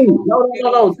and ready. No.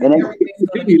 Everything's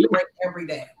going to be great every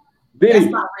day. It's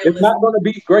not going to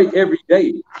be great every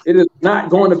day. It is not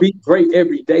going to be great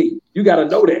every day. You got to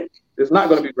know that. It's not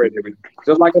going to be great every day.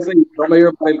 Just like I said,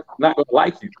 everybody's not going to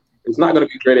like you. It's not going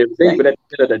to be great every day. But at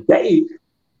the end of the day,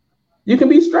 you can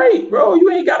be straight, bro.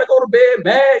 You ain't got to go to bed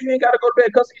mad. You ain't got to go to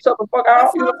bed cussing yourself the fuck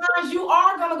out. Sometimes you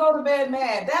are going to go to bed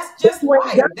mad. That's just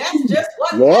life. That's just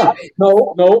what happens.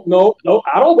 No.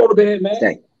 I don't go to bed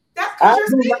mad. That's because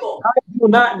you're single. I do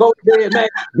not go to bed mad.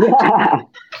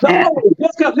 No,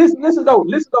 listen though.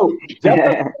 Just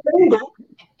single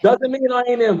doesn't mean I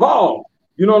ain't involved.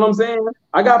 You know what I'm saying?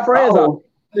 I got friends out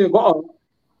there involved.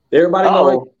 Everybody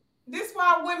knows. This is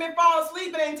why women fall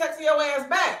asleep and ain't texting your ass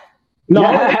back. No,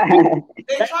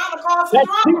 they're trying to cause some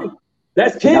drama.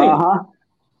 That's Kenny.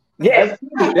 Yeah,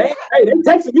 they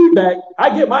texting me back.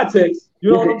 I get my text.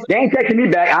 You know what I'm saying? They ain't texting me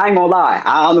back. I ain't gonna lie.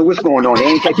 I don't know what's going on. They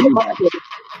ain't texting me back.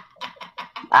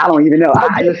 I don't even know.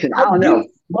 I don't know.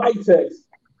 My text.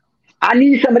 I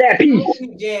need some of that peace.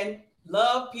 Jen,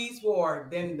 love, peace, war.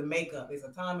 Then the makeup. There's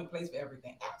a time and place for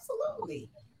everything. Absolutely.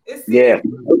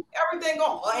 Everything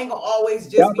ain't gonna always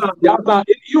just be.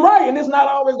 You're right, and it's not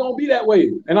always gonna be that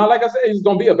way. And like I said, it's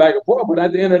gonna be a back and forth. But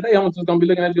at the end of the day, I'm just gonna be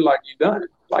looking at you like you done it.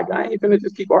 Like I ain't finna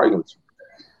just keep arguing with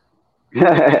you.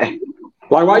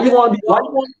 Like why you want to be?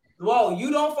 Whoa, you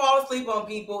don't fall asleep on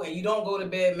people, and you don't go to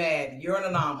bed mad. You're an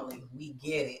anomaly. We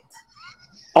get it.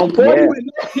 I'm 40 with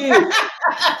no kids.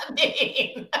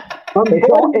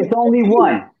 It's only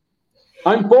one.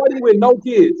 I'm 40 with no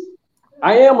kids.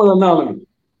 I am an anomaly.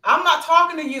 I'm not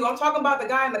talking to you. I'm talking about the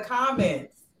guy in the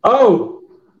comments. Oh,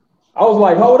 I was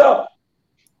like, hold up.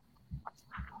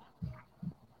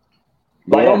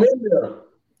 Like I'm in there.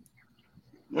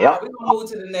 Yeah. We're gonna move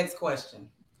to the next question.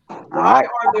 Why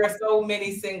are there so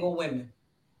many single women?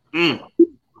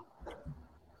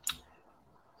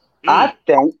 I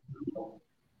think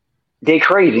they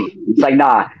crazy. It's like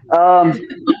nah.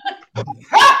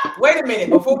 Wait a minute.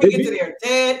 Before we get to there,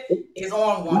 Ted is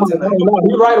on one tonight. No,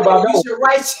 you're right about that. You should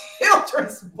write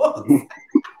children's books.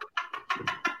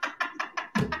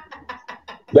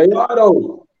 They are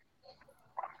though.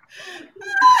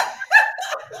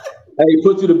 Hey,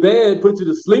 put you to bed, put you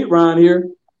to sleep around here.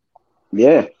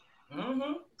 Yeah.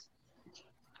 Mm-hmm.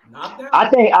 I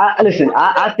think.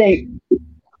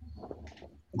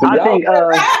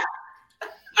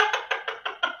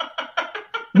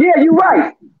 Yeah, you're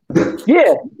right.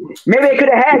 Yeah, maybe they could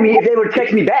have had me if they would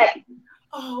text me back.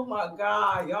 Oh my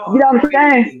God, y'all! You know what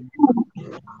I'm saying?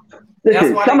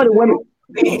 Listen, some of the women.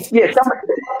 Yeah,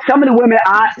 some of the women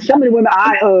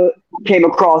I came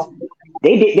across,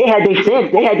 they had their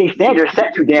standards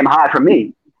set too damn high for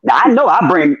me. Now I know I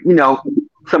bring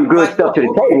some good stuff to the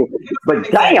table, but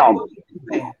damn.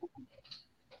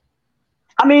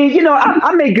 I mean,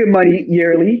 I make good money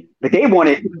yearly, but they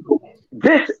wanted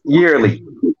this yearly.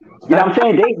 You know what I'm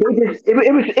saying? They just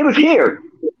it was here.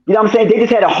 You know what I'm saying? They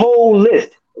just had a whole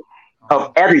list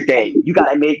of everything. You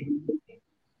gotta make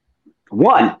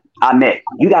one.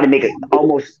 You gotta make it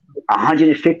almost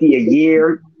 150 a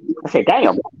year. I said,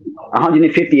 damn,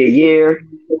 150 a year.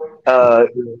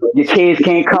 Your kids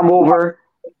can't come over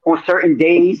on certain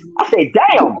days. I say,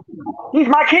 damn, these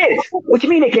my kids. What you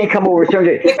mean they can't come over on certain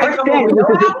days?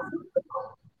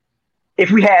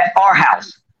 If we had our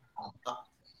house.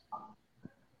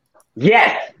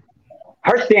 Yes.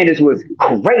 Her standards was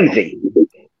crazy.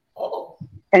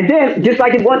 And then, just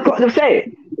like it was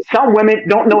said, some women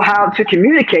don't know how to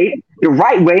communicate the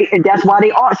right way, and that's why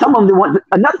they are. Some of them want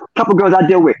another couple girls I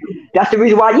deal with. That's the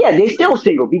reason why, they're still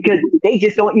single, because they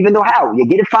just don't even know how.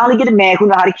 Finally get a man who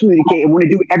know how to communicate and want to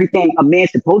do everything a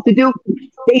man's supposed to do.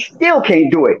 They still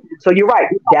can't do it. So you're right.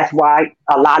 That's why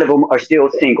a lot of them are still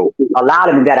single. A lot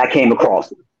of them that I came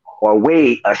across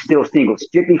are still single,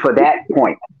 strictly for that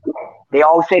point. They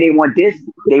always say they want this,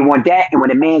 they want that, and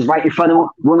when a man's right in front of them,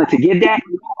 willing to give that,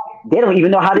 they don't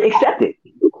even know how to accept it.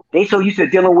 They so used to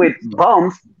dealing with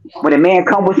bums. When a man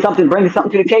comes with something, bringing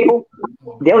something to the table,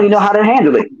 they don't even know how to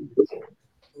handle it.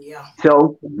 Yeah.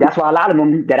 So that's why a lot of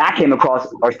them that I came across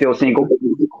are still single.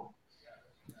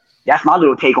 That's my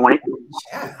little take on it.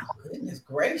 Yeah, goodness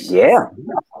gracious. Yeah.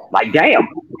 Like, damn.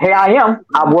 Here I am.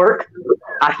 I work.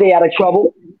 I stay out of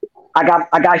trouble. I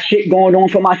got shit going on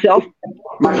for myself.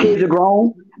 My kids are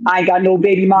grown. I ain't got no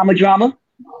baby mama drama.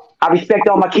 I respect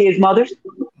all my kids' mothers.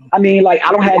 I mean, like,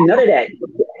 I don't have none of that.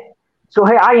 So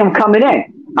here I am coming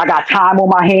in. I got time on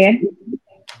my hand.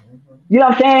 You know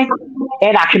what I'm saying?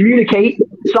 And I communicate.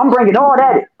 So I'm bringing all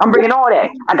that. I got, you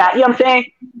know what I'm saying?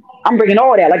 I'm bringing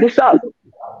all that. Like, what's up?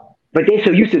 But they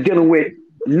so used to dealing with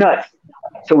nuts.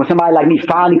 So when somebody like me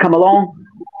finally come along,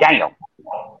 damn.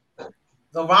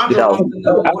 So Vonda wants to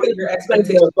know, what are your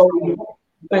expectations?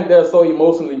 I think they're so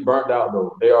emotionally burnt out,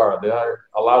 though. They are.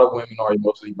 A lot of women are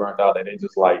emotionally burnt out that they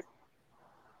just like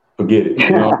forget it. You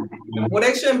know? Well,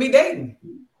 they shouldn't be dating.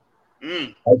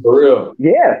 That's for real.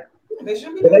 Yeah. They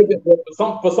should be dating.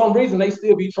 For some reason, they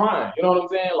still be trying. You know what I'm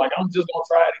saying? Like, I'm just gonna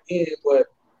try it again.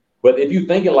 But if you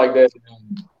thinking like that,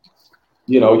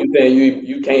 you saying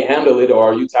you can't handle it,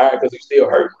 or you tired because you still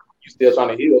hurt, you still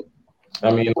trying to heal.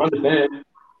 I mean, I understand.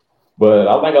 But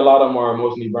I think a lot of them are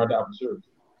emotionally burnt out for sure.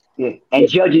 Yeah. And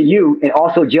judging you, and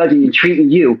also judging and treating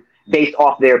you based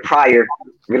off their prior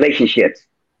relationships.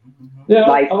 Yeah,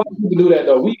 like, a lot of people do that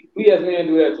though. We as men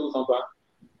do that too sometimes.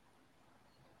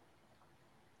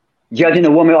 Judging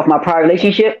a woman off my prior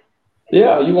relationship?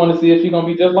 Yeah, you want to see if she's gonna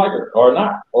be just like her or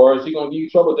not, or is she gonna give you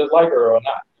trouble just like her or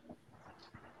not?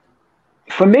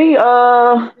 For me,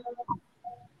 nah,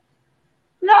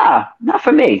 not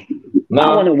for me. No.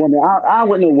 I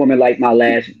wasn't a woman like my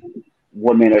last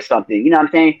woman or something. You know what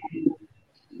I'm saying?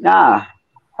 Nah,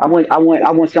 I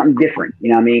want something different. You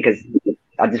know what I mean? Because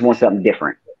I just want something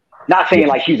different. Not saying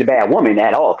like she's a bad woman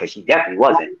at all, because she definitely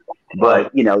wasn't.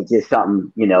 But just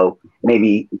something,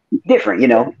 maybe different.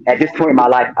 At this point in my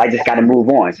life, I just got to move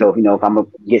on. So if I'm gonna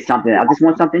get something, I just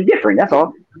want something different. That's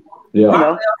all.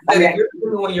 Yeah. If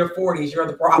you're in your 40s, you're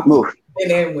the problem.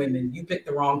 Men and women, you picked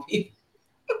the wrong people.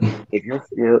 If you're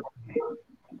still,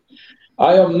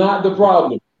 I am not the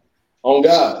problem. On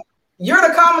God. You're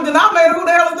the common denominator. Who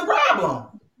the hell is the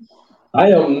problem? I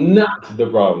am not the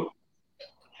problem.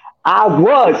 I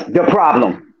was the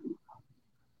problem.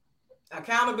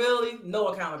 Accountability, no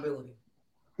accountability.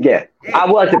 Yeah, I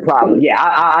was the problem. Yeah,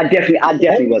 I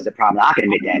definitely was the problem. I can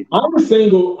admit that. I'm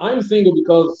single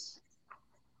because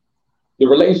the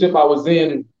relationship I was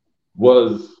in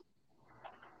was,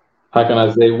 how can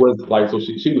I say, was like, so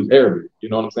she was Arabic. You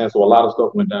know what I'm saying? So a lot of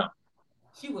stuff went down.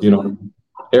 She was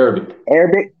Arabic.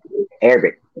 Arrogant.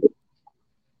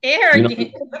 Let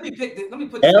me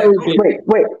put this.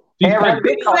 Wait.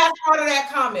 Arabic. The last part of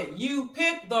that comment. You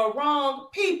picked the wrong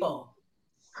people.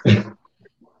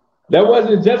 That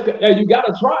wasn't just. You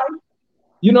gotta try.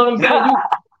 You know what I'm saying?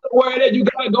 Where that you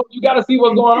gotta go, you gotta see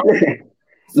what's going on.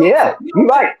 So, yeah, you're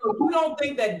right. You don't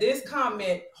think that this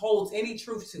comment holds any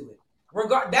truth to it?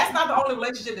 That's not the only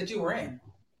relationship that you were in.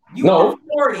 You were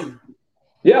 40.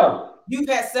 Yeah. You've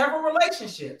had several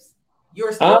relationships.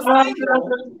 You're still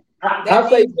single. I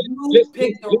say you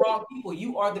picked the wrong people.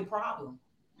 You are the problem.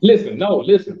 Listen.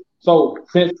 So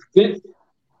since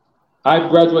I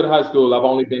graduated high school, I've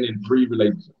only been in 3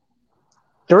 relationships.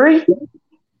 3?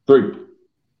 3.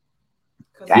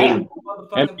 Damn.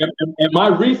 And my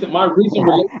recent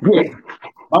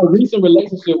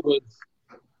relationship was.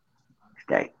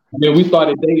 Okay. I mean, we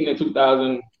started dating in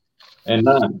 2009.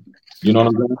 You know what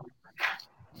I'm saying?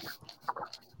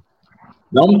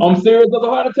 I'm serious as a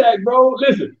heart attack, bro.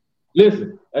 Listen.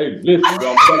 Hey, listen,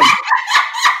 bro. I'm telling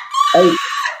you. Hey,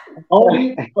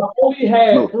 only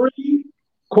had 3,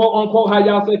 quote unquote, how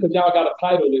y'all say, because y'all got a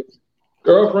title, is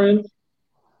girlfriends.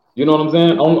 You know what I'm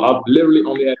saying? I've literally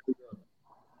only had 3 girlfriends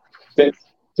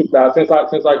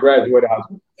since I graduated high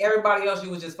school. Everybody else, you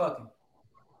was just fucking.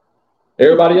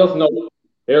 Everybody else, no.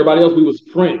 Everybody else, we was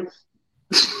friends.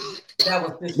 That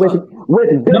was this with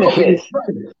benefits.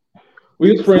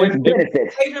 We was friends. With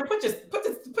benefits. Adrian, put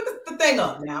the thing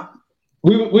up now.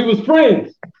 We was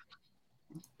friends.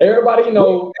 Everybody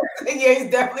know. Yeah, he's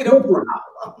definitely the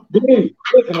problem. Listen.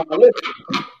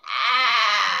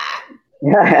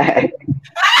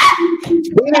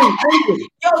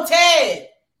 Yo, Ted.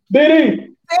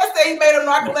 Diddy. Ted say he made a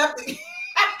narcoleptic.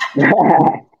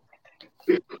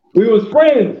 We was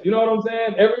friends, you know what I'm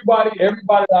saying? Everybody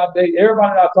that I date,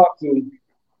 everybody that I talk to,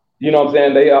 you know what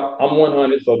I'm saying? I'm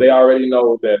 100, so they already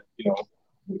know that, you know,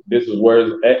 this is where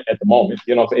it's at the moment.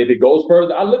 You know what I'm saying? If it goes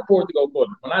further, I look for it to go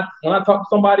further. When I talk to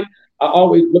somebody, I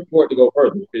always look for it to go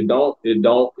further. If it don't,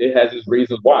 it has its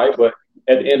reasons why. But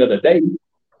at the end of the day,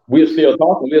 we're still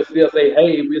talking. We'll still say,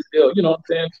 hey, we're still, you know what I'm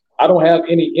saying? I don't have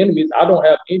any enemies. I don't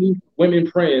have any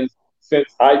women friends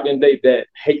since I've been dating that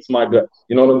hates my guts.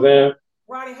 You know what I'm saying?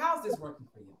 Roddy, how's this working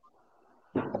for you?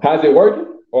 How's it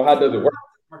working? Or how does it work?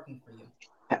 Working for you.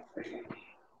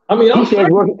 I mean, I'm straight.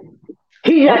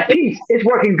 He's at peace. It's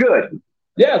working good.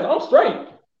 Yes, I'm straight.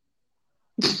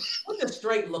 What does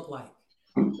straight look like?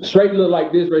 Straight look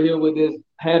like this right here with this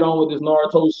hat on, with this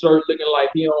Naruto shirt, looking like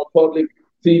he on public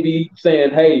TV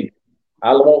saying, hey,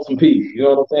 I want some peace. You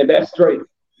know what I'm saying? That's straight.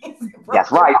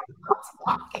 That's right.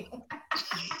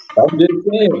 I'm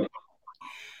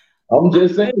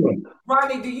just saying.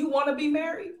 Rodney, do you want to be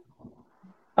married?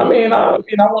 I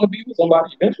want to be with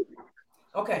somebody eventually.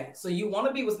 Okay, so you want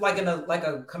to be with like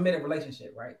a committed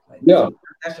relationship, right? Like, yeah.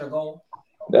 That's your goal?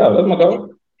 Yeah, that's my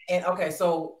goal. And okay,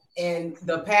 so in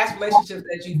the past relationships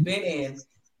that you've been in,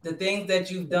 the things that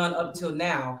you've done up till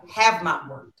now have not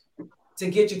worked to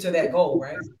get you to that goal,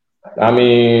 right? You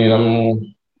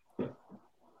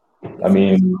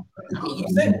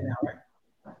said it now,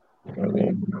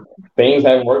 right? Things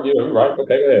haven't worked. You're right.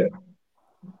 Okay, go ahead.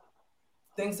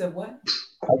 Things have what?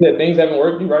 I said things haven't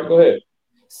worked. You're right. Go ahead.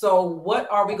 So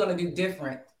what are we going to do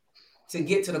different to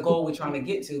get to the goal we're trying to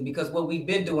get to? Because what we've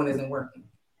been doing isn't working.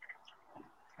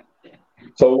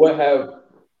 So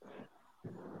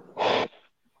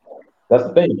that's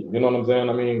the thing. You know what I'm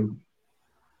saying?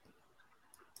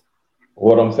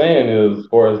 What I'm saying is, as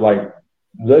far as like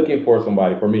looking for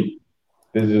somebody, for me,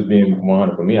 this is just being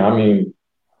 100 for me.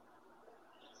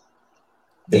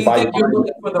 Do you think you're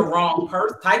looking for the wrong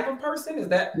type of person? Is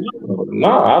that?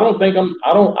 No, I don't think I'm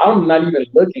not even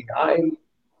looking.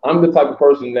 I'm the type of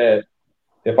person that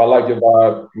if I like your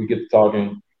vibe, we get to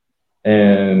talking,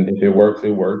 and if it works,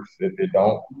 it works. If it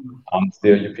don't, I'm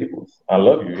still your people's. I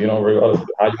love you, regardless of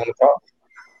how you want to talk.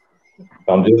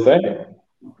 I'm just saying.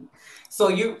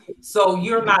 So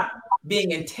you're not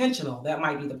being intentional. That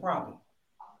might be the problem.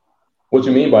 What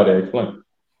you mean by that? Explain.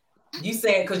 You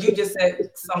saying, because you just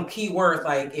said some key words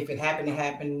like if it happened, it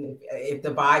happened. If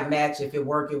the vibe match, if it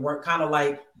worked, it worked. Kind of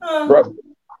like, right.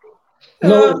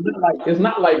 No, it's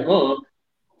not like,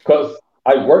 because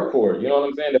I work for it. You know what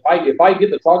I'm saying? If I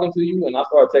get to talking to you and I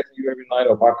start texting you every night,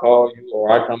 or if I call you,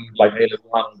 or I come like, hey, let's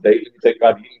go on a date, let me take you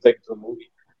out to eat, take you to a movie.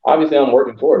 Obviously, I'm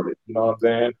working towards it. You know what I'm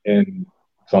saying? And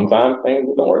sometimes things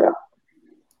don't work out.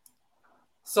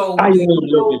 So do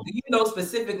you know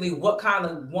specifically what kind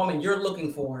of woman you're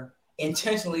looking for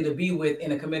intentionally to be with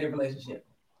in a committed relationship?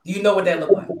 Do you know what that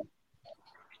looks like?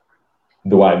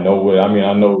 Do I know what?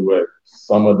 I know what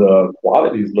some of the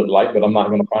qualities look like, but I'm not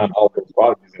going to find all those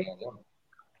qualities in one woman.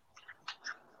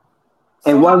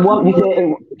 And one woman,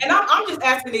 and I'm just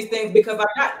asking these things because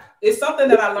it's something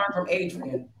that I learned from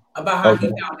Adrian about how he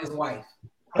found his wife.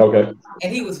 Okay.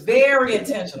 And he was very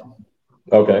intentional.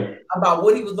 Okay. About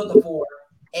what he was looking for.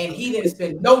 And he didn't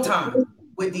spend no time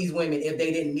with these women if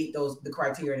they didn't meet the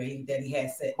criteria that he had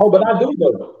set. Oh, but I do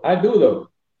though.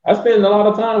 I spend a lot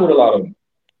of time with a lot of them.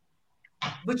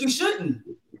 But you shouldn't.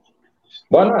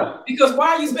 Why not? Because why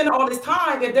are you spending all this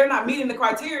time if they're not meeting the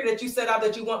criteria that you set out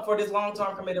that you want for this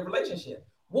long-term committed relationship?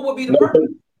 What would be the purpose?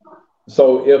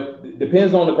 So it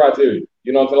depends on the criteria.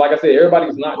 You know what I'm saying? Like I said,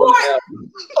 everybody's not going to have.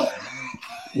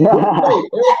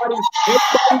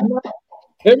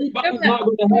 everybody's not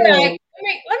going to have.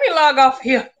 Let me log off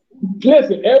here.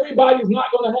 Listen, everybody's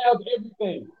not going to have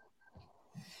everything.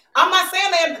 I'm not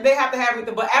saying that they have to have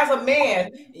everything, but as a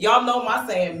man, y'all know my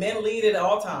saying, men lead at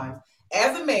all times.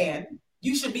 As a man,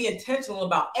 you should be intentional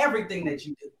about everything that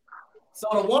you do. So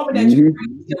the woman that you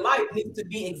bring into your life needs to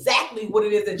be exactly what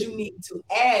it is that you need to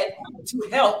add to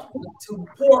help to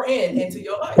pour into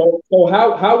your life. So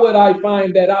how would I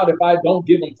find that out if I don't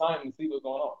give them time to see what's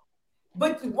going on?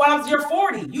 But once you're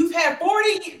 40, you've had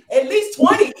 40, at least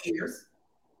 20 years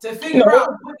to figure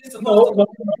out what it's supposed to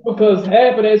be. Because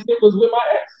half of that shit was with my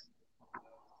ex.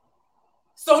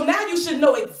 So now you should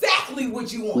know exactly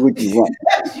what you want. You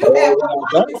have a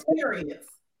lot of experience.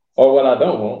 Or what I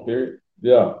don't want, period.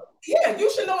 Yeah. Yeah, you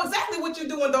should know exactly what you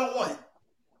do and don't want.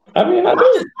 I mean, I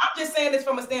do. I'm just saying this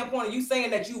from a standpoint of you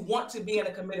saying that you want to be in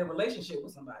a committed relationship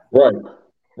with somebody. Right.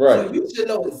 So you should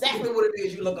know exactly what it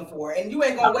is you're looking for, and you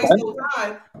ain't gonna waste no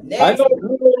time. I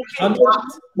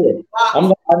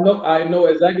know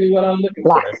exactly what I'm looking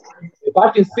for. If I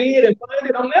can see it and find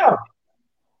it, I'm there.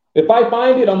 If I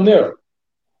find it, I'm there.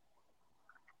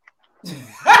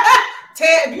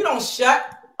 Ted, if you don't shut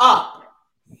up.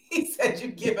 He said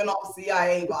you're giving off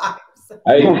CIA vibes.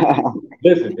 Hey,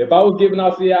 listen, if I was giving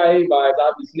off CIA vibes,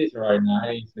 I'd be snitching right now. I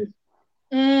ain't snitching.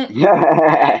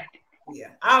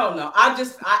 Yeah, I don't know.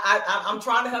 I'm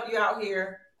trying to help you out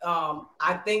here.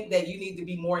 I think that you need to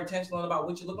be more intentional about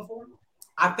what you're looking for.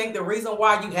 I think the reason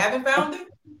why you haven't found it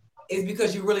is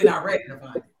because you're really not ready to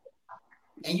find it.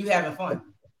 And you having fun.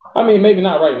 I mean, maybe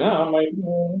not right now.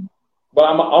 But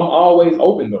I'm always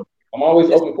open though. I'm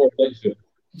always open for a relationship.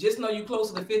 Just know you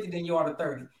closer to 50 than you are to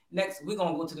 30. Next, we're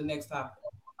gonna go to the next topic.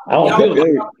 I don't feel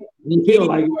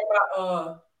like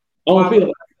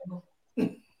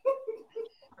it.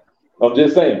 I'm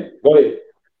just saying. Go ahead.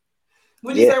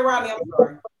 What'd you say, Rodney? I'm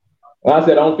sorry. I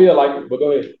said I don't feel like it, but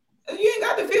go ahead. You ain't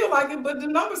got to feel like it, but the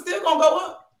number's still gonna go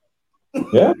up.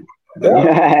 Yeah.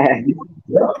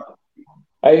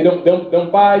 Hey, them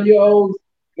 5-year-olds,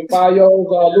 Louis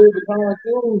Vuitton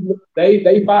shoes,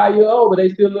 they 5 years old, but they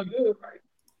still look good, right?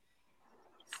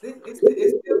 It's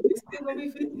still gonna be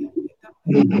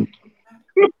 50.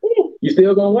 You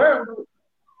still gonna wear them?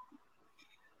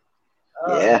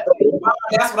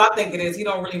 That's what I think it is. He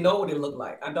don't really know what it look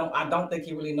like. I don't think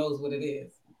he really knows what it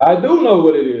is. I do know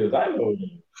what it is. I know it.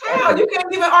 How? You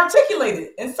can't even articulate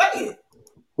it and say it.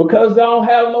 Because I don't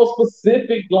have no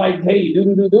specific hey,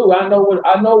 do. I know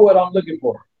what I'm looking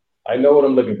for. I know what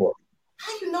I'm looking for.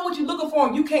 How you know what you're looking for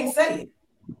and you can't say it?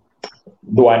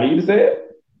 Do I need to say it?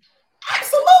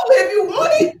 Absolutely. If you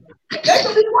want it, they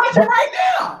could be watching right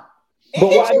now. But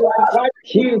why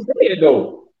she didn't say it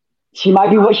though? She might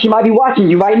be watching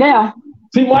you right now.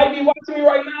 She might be watching me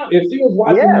right now. If she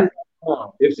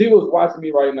was watching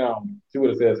me right now, she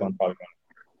would have said something probably.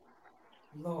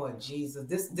 Lord Jesus,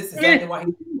 this is exactly why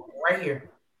he's right here.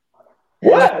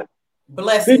 What?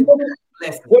 Blessing. What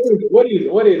is it?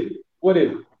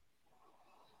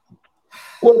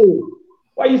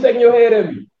 Why are you shaking your head at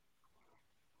me?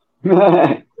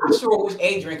 I'm sure wish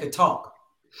Adrian could talk.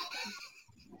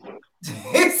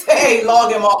 He said, hey,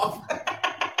 log him off.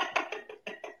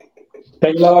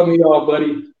 Can't log me off,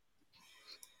 buddy.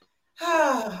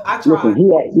 I tried.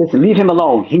 Listen, leave him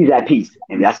alone. He's at peace.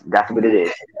 And that's what it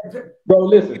is. Bro,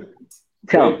 listen.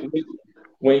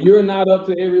 When you're not up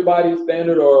to everybody's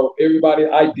standard or everybody's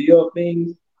idea of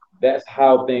things, that's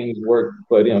how things work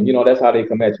for them. You know, that's how they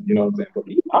come at you. You know what I'm saying? But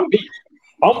I'm me.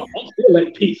 I'm still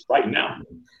at peace right now.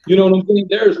 You know what I'm saying?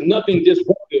 There's nothing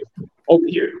disruptive over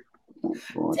here.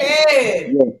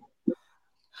 Ted. Yeah.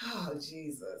 Oh,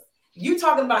 Jesus. You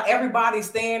talking about everybody's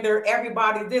standard,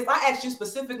 everybody this. I asked you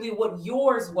specifically what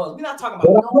yours was. We're not talking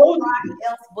about nobody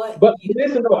else but you.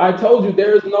 Listen, though, I told you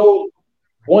there's no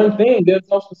one thing. There's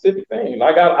no specific thing.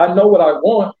 Like I know what I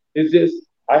want. It's just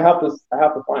I have to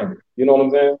find it. You know what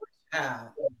I'm saying?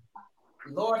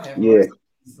 Lord have mercy,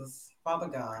 Jesus, Father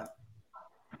God.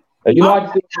 You know,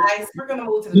 guys, we're gonna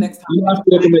move to the next topic. You know, I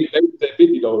still can make babies at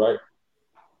 50 though, right?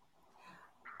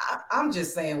 I'm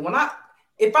just saying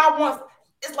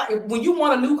it's like when you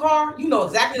want a new car, you know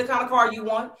exactly the kind of car you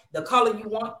want, the color you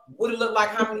want, what it look like,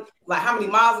 how many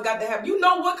miles it got to have. You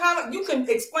know what kind of, you can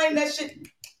explain that shit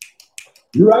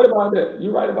You're right about that.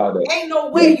 You're right about that. Ain't no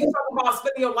way you talking about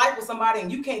spending your life with somebody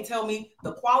and you can't tell me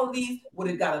the qualities, what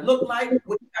it gotta look like,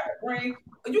 what it gotta bring.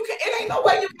 You can. It ain't no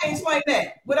way you can explain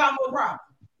that without no problem.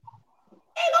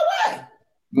 Ain't no way.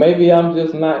 Maybe I'm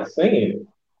just not saying it.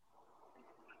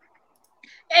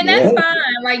 And that's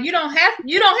fine. Like you don't have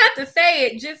to say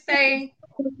it. Just say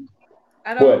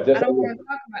I don't want to talk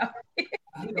about it.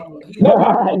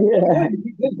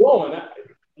 Keep going.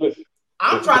 Listen.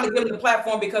 I'm trying to give him the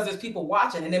platform because there's people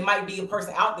watching, and there might be a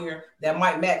person out there that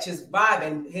might match his vibe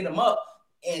and hit him up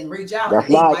and reach out. That's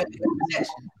right.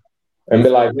 And be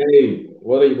like, hey,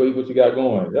 what you got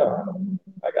going? Yeah,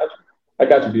 I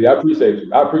got you, B. I appreciate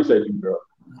you. I appreciate you, girl.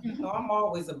 I'm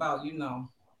always about,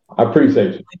 I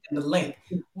appreciate you. The link.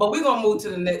 But we're gonna move to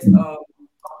the next topic.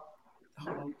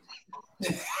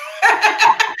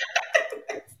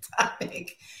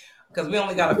 Because we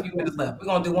only got a few minutes left. We're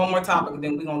gonna do one more topic and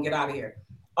then we're gonna get out of here.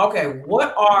 Okay,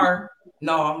 we're gonna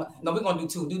do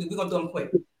two. We're gonna do them quick.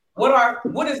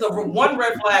 What is the one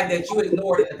red flag that you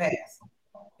ignored in the past?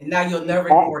 And now you'll never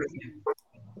ignore it again?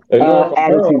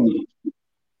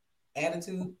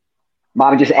 Attitude?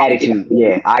 Mom, just attitude.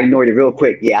 Yeah, I ignored it real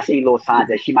quick. Yeah, I seen little signs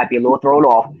that she might be a little thrown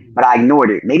off, but I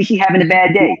ignored it. Maybe she's having a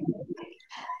bad day.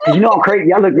 Cause I'm crazy.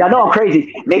 Y'all know I'm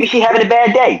crazy. Maybe she's having a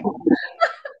bad day.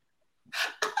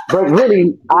 But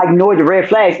really, I ignored the red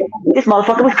flags. This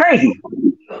motherfucker was crazy.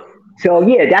 So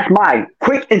yeah, that's mine.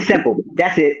 Quick and simple.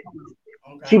 That's it.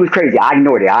 Okay. She was crazy. I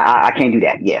ignored it. I can't do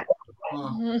that. Yeah.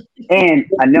 And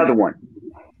another one.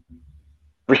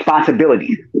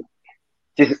 Responsibilities.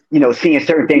 Just, seeing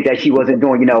certain things that she wasn't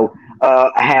doing. I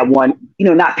had one,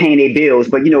 not paying their bills,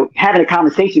 but, having a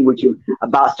conversation with you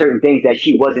about certain things that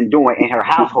she wasn't doing in her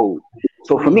household.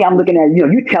 So for me, I'm looking at,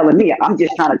 you telling me, I'm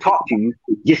just trying to talk to you,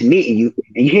 just meeting you.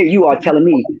 And here you are telling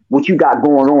me what you got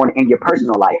going on in your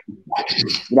personal life. You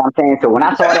know what I'm saying? So when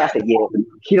I saw that, I said, yeah,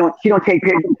 she don't take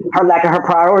care of her lack of her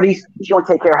priorities. She don't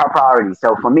take care of her priorities.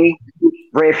 So for me,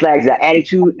 red flags are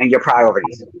attitude and your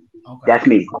priorities. Okay. That's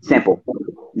me. Simple.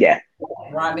 Yeah.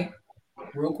 Rodney,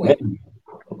 real quick.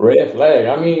 Red flag.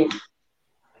 I mean,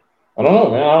 I don't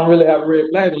know, man. I don't really have a red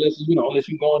flag unless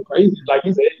you're going crazy. Like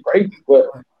you said, crazy. But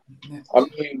I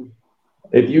mean,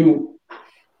 if you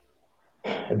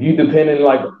depending,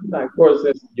 like of course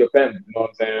it's your family, you know what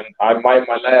I'm saying? My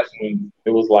last one,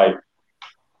 it was like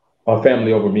a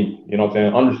family over me, you know what I'm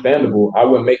saying? Understandable. I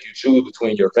wouldn't make you choose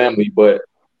between your family, but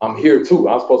I'm here too.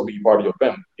 I'm supposed to be part of your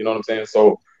family, you know what I'm saying?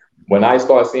 So when I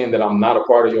start seeing that I'm not a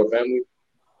part of your family,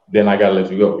 then I gotta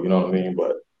let you go, you know what I mean?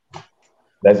 But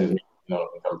that's just me, you know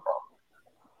what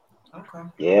I'm saying? Okay.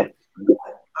 Yeah.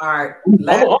 All right.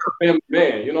 I'm a family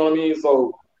man, you know what I mean?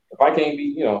 So if I can't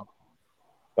be,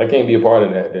 I can't be a part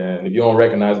of that, then if you don't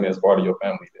recognize me as part of your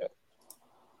family, then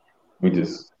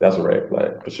that's a red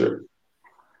flag for sure.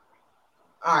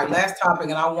 All right, last topic,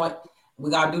 and we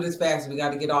gotta do this fast. We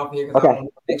gotta get off here because I want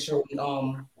to make sure we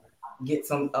get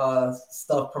some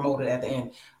stuff promoted at the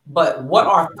end. But what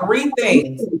are 3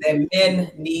 things that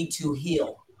men need to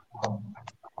heal?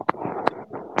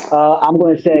 I'm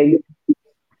going to say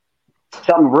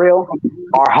something real.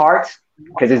 Our hearts,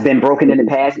 because it's been broken in the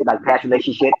past, like past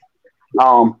relationships.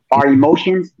 Our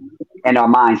emotions and our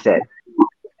mindset.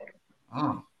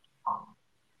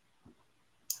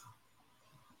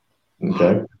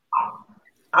 Okay.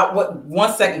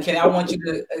 1 second, Kenny. I want you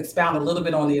to expound a little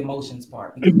bit on the emotions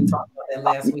part because we talked about that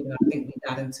last week, and I think we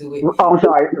got into it. Oh, I'm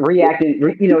sorry. Reacting.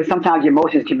 Sometimes your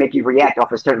emotions can make you react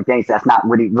off of certain things that's not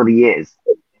what it really is,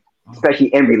 especially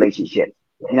in relationships.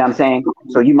 You know what I'm saying?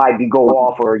 So you might go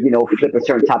off or flip a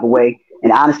certain type of way,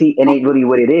 and honestly, it ain't really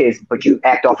what it is. But you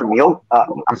act off of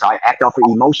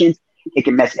emotions. It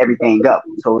can mess everything up.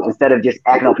 So instead of just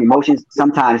acting off emotions,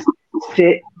 sometimes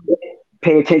sit.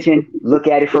 Pay attention, look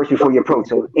at it first before you approach.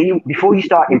 So before you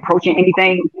start approaching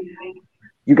anything,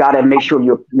 you got to make sure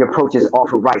your approach is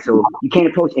off of right. So you can't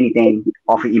approach anything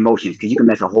off of emotions because you can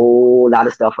mess a whole lot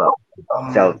of stuff up.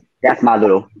 So that's my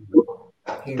little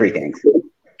 3 things.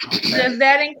 Does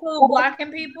that include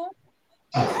blocking people?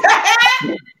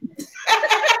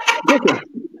 Listen,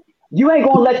 you ain't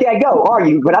going to let that go, are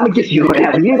you? But I'm going to get you on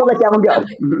that one. You ain't going to let that one go.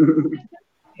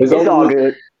 It's all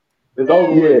good. It's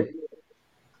over with.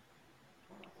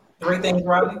 3 things,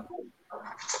 Rodney.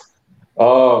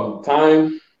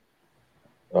 Time.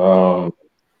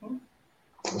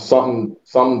 Something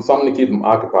to keep them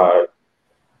occupied,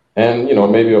 and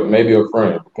maybe a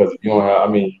friend, because if you don't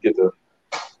have, you get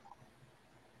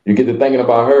to thinking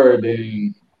about her,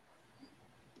 then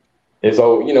and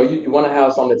so you want to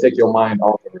have something to take your mind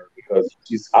off of her because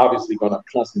she's obviously going to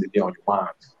constantly be on your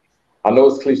mind. I know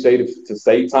it's cliche to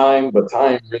say time, but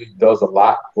time really does a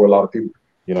lot for a lot of people.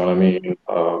 You know what I mean?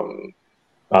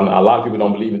 A lot of people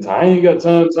don't believe in time. I ain't got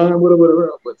time,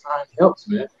 whatever. But time helps,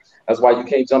 man. That's why you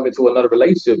can't jump into another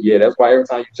relationship yet. That's why every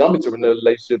time you jump into another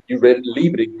relationship, you're ready to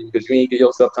leave it because you ain't give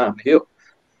yourself time to heal.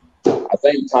 I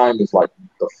think time is like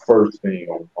the first thing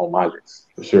on my list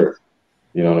for sure.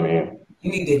 You know what I mean?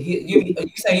 You need to heal. You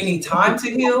say you need time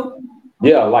to heal?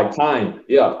 Yeah, like time.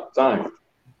 Yeah, time.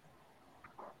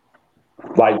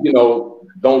 Like, you know,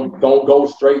 don't go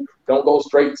straight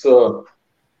to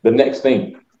the next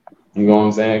thing. You know what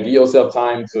I'm saying? Give yourself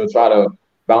time to try to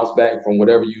bounce back from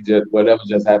whatever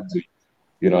just happened to you.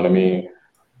 You know what I mean?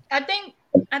 I think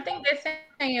they're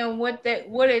saying what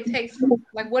it takes,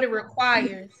 like what it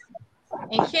requires.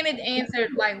 And Kenneth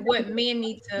answered like what men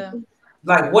need to.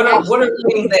 Like what are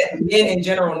things that men in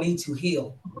general need to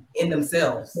heal in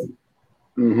themselves?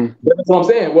 Mm-hmm. That's what I'm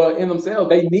saying. Well, in themselves,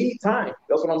 they need time.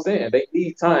 That's what I'm saying. They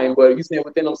need time, but if you saying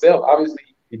within themselves, obviously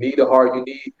you need a heart.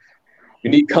 You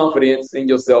need confidence in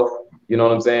yourself. You know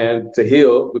what I'm saying, to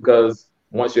heal, because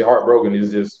once you're heartbroken,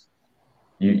 it's just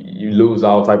you lose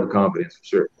all type of confidence for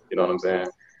sure. You know what I'm saying?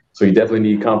 So you definitely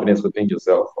need confidence within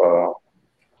yourself.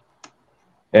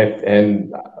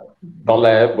 And don't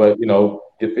laugh, but you know,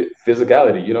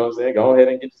 physicality. You know what I'm saying? Go ahead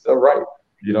and get yourself right.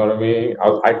 You know what I mean?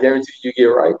 I guarantee you get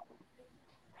right.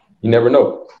 You never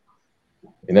know.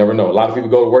 You never know. A lot of people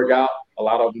go to work out. A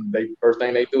lot of them, first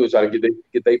thing they do is try to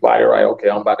get their body right. Okay,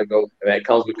 I'm about to go, and that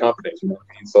comes with confidence. You know what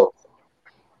I mean?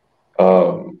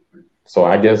 So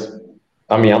I guess,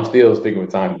 I mean, I'm still sticking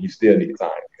with time. You still need time,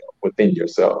 you know, within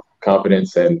yourself,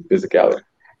 confidence and physicality.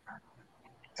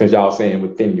 Since y'all saying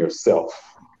within yourself.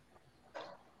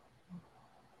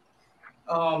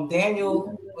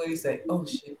 Daniel, what do you say? Oh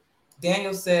shit.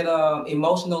 Daniel said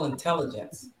emotional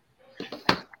intelligence.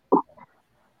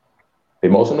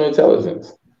 Emotional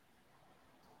intelligence.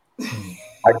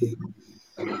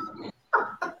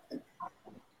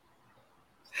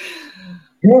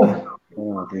 Yeah.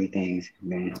 Oh, 3 things,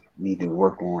 man, need to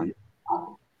work on.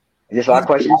 Is this our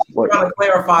question? I'm trying to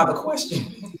clarify the question.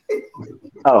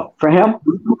 Oh, for him?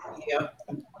 Yeah.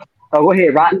 Oh, go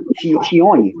ahead, Rod. She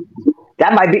on you.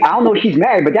 That might be. I don't know if she's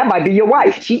married, but that might be your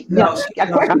wife.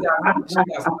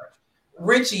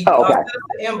 Richie, okay.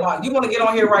 Inbox. You want to get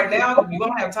on here right now? We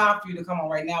don't have time for you to come on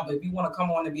right now, but if you want to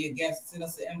come on and be a guest, send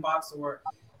us an inbox or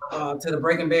to the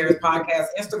Breaking Barriers podcast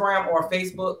Instagram or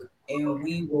Facebook, and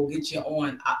we will get you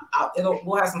on.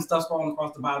 We'll have some stuff scrolling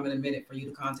across the bottom in a minute for you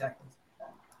to contact us.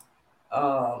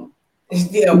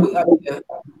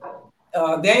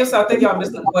 Daniel, so I think y'all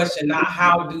missed the question. Not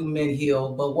how do men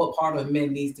heal, but what part of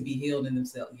men needs to be healed in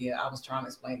themselves. Yeah, I was trying to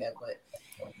explain that, but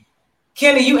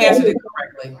Kenny, you answered it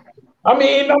correctly. I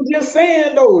mean, I'm just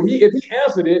saying though, if he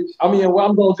answered it, I mean, well,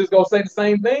 I'm gonna say the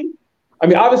same thing. I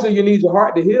mean, obviously you need your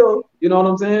heart to heal. You know what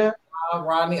I'm saying?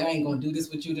 Rodney, I ain't gonna do this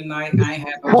with you tonight. I ain't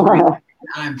have no dream.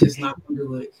 I'm just not gonna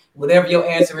do it. Whatever your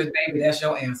answer is, baby, that's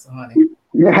your answer, honey.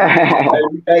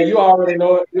 Hey, you already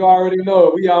know it. You already know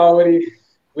it.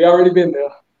 We already been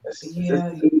there.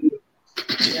 Yeah.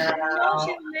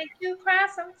 Make you cry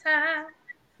sometime.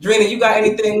 Drina, you got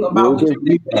anything about what you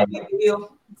think they need to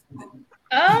heal?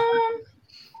 I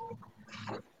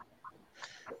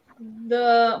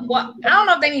don't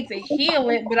know if they need to heal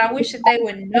it, but I wish that they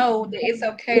would know that it's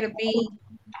okay to be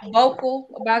vocal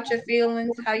about your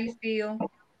feelings, how you feel,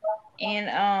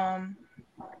 and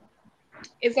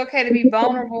it's okay to be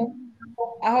vulnerable.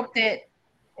 I hope that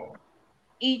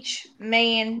each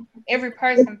man, every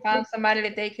person finds somebody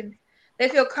that they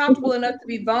feel comfortable enough to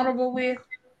be vulnerable with,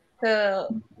 to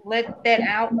let that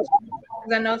out.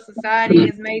 Because I know society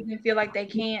has made them feel like they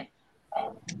can't.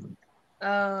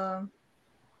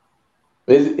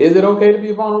 Is it okay to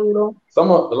be vulnerable though?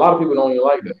 A lot of people don't even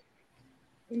like that.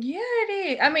 Yeah, it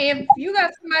is. I mean, if you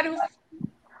got somebody who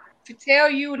to tell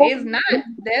you it is not,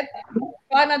 that's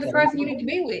probably not the person you need to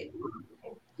be with.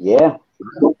 Yeah.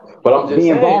 But I'm just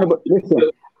being saying, vulnerable.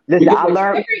 Listen, I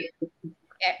learned.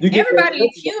 Everybody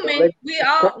is human.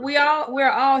 We're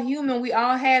all human. We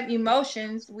all have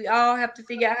emotions. We all have to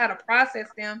figure out how to process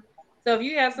them. So if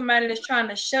you have somebody that's trying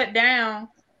to shut down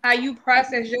how you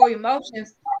process your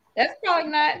emotions, that's probably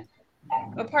not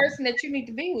a person that you need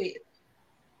to be with.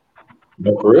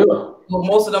 No, for real. Well,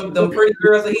 most of them pretty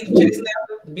girls that he's chasing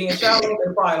after, being shallow,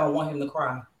 they probably don't want him to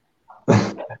cry.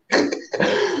 They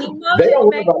don't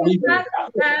worry about me.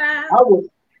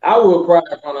 I will cry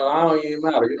in front of. I don't even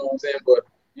matter. You know what I'm saying? But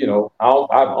you know,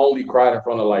 I've only cried in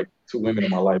front of like 2 women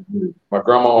in my life: my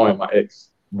grandma and my ex.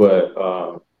 But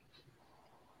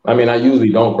I mean, I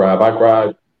usually don't cry. If I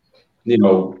cry, you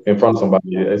know, in front of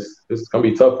somebody, it's gonna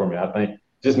be tough for me. I think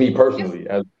just me personally,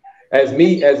 as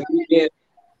me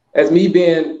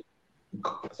being.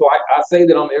 So I say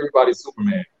that I'm everybody's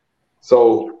Superman.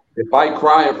 So if I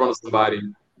cry in front of somebody,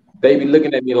 they be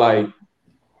looking at me like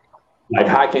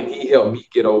how can he help me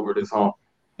get over this hump?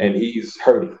 And he's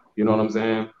hurting. You know what I'm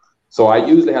saying? So I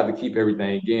usually have to keep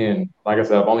everything in. Like I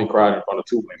said, I've only cried in front of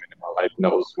 2 women in my life. You know,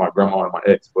 it was my grandma and my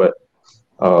ex. But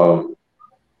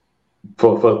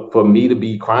for me to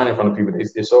be crying in front of people,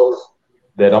 it shows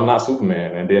that I'm not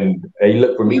Superman. And then they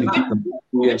look for me to keep them.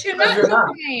 But you're not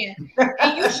Superman.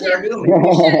 And you shouldn't.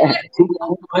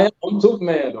 I'm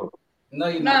Superman though. No,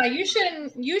 you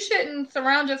shouldn't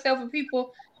surround yourself with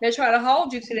people that try to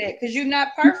hold you to that because you're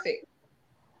not perfect.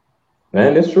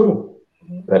 Man, that's true.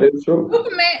 That is true.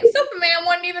 Superman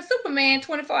wasn't even Superman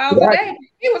 24 hours a day.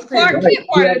 He was Clark Kent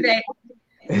part of the day.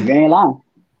 You ain't lying.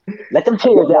 Let them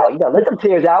tears out. You know, let them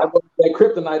tears out. That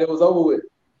kryptonite, it was over with.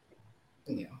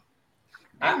 Yeah.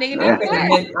 I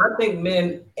think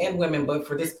men and women, but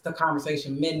for the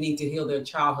conversation, men need to heal their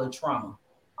childhood trauma.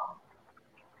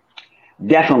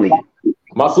 Definitely.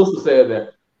 My sister said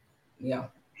that. Yeah.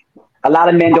 A lot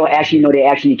of men don't actually know they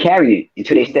actually carry it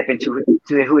until they step into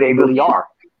who they really are.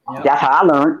 Yep. That's how I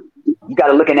learned. You got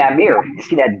to look in that mirror and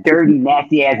see that dirty,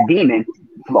 nasty ass demon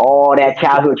from all that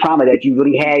childhood trauma that you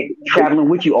really had traveling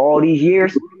with you all these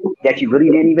years that you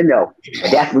really didn't even know.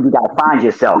 But that's where you got to find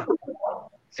yourself.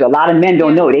 So a lot of men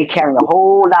don't know they carry a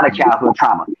whole lot of childhood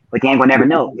trauma, but they ain't gonna never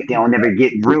know if they don't never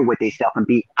get real with themselves and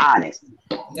be honest.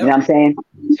 Yep. You know what I'm saying?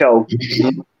 So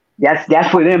that's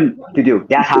for them to do.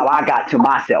 That's how I got to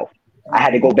myself. I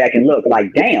had to go back and look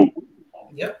like, damn.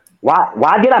 Yep.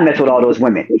 Why did I mess with all those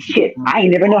women? Shit, I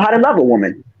ain't never know how to love a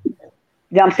woman. You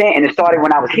know what I'm saying? And it started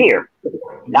when I was here,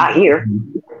 not here.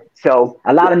 So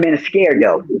a lot of men are scared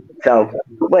though. So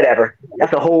whatever.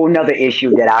 That's a whole nother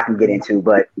issue that I can get into.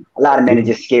 But a lot of men are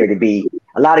just scared to be.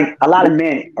 A lot of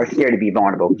men are scared to be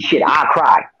vulnerable. Shit, I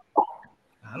cry.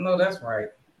 I know that's right.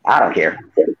 I don't care.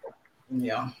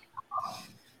 Yeah.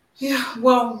 Yeah.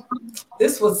 Well,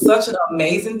 this was such an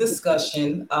amazing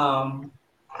discussion.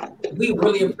 We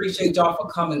really appreciate y'all for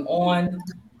coming on.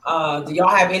 Do y'all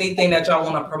have anything that y'all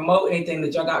want to promote? Anything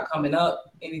that y'all got coming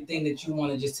up? Anything that you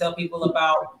want to just tell people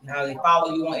about? How they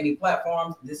follow you on any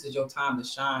platforms? This is your time to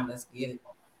shine. Let's get it.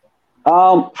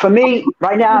 For me,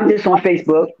 right now, I'm just on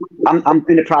Facebook. I'm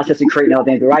in the process of creating other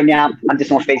things, but right now, I'm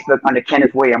just on Facebook under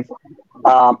Kenneth Williams.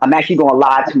 I'm actually going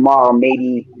live tomorrow,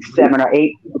 maybe 7 or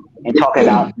 8, and talking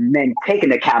about men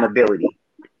taking accountability.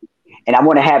 And I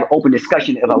want to have an open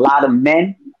discussion of a lot of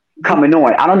men coming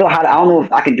on. I don't know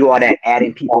if I can do all that,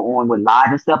 adding people on with live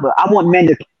and stuff, but I want men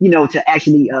to, to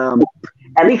actually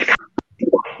at least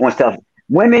on stuff.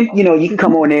 Women, you can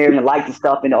come on there and like the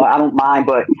stuff, and I don't mind,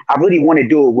 but I really want to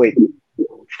do it with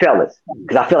fellas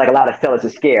because I feel like a lot of fellas are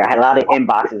scared. I had a lot of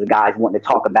inboxes of guys wanting to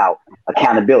talk about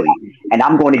accountability, and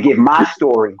I'm going to give my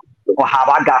story on how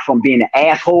I got from being an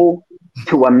asshole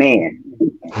to a man,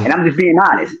 and I'm just being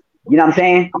honest. You know what I'm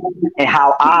saying? And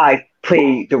how I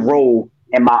played the role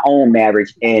in my own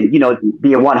marriage, and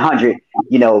being 100,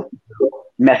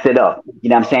 messed it up. You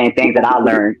know what I'm saying? Things that I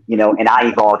learned, and I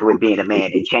evolved with being a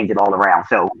man and changed it all around.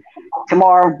 So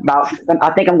tomorrow,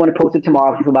 I think I'm going to post it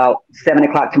tomorrow for about 7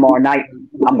 o'clock tomorrow night.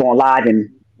 I'm going live and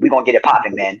we're going to get it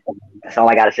popping, man. That's all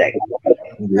I got to say.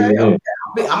 Okay.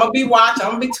 I'm going to be watching.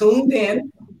 I'm going to be tuned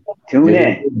in.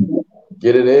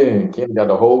 Get it in. Ken got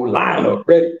the whole lineup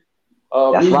ready.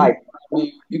 That's right.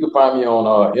 You can find me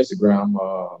on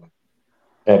Instagram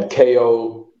at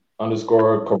KO_Kurama,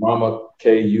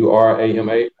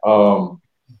 KURAMA.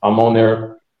 I'm on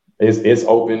there. It's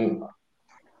open.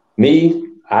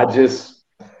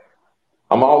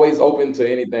 I'm always open to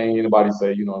anything anybody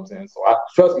say, you know what I'm saying? So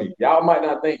trust me, y'all might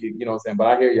not think it, you know what I'm saying, but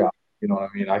I hear y'all, you know what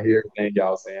I mean? I hear everything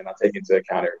y'all saying. I take into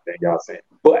account everything y'all saying.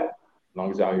 But as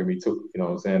long as y'all hear me too, you know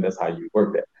what I'm saying? That's how you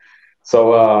work that.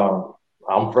 So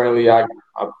I'm friendly. I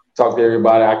talk to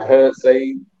everybody. I could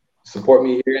say support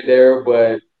me here and there,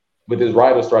 but with this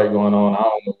writer strike going on, I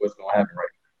don't know what's going to happen right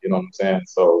now. You know what I'm saying?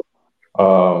 So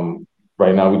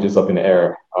right now we're just up in the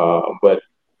air. But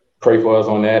pray for us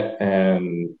on that,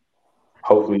 and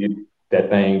hopefully that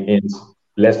thing ends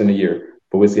less than a year.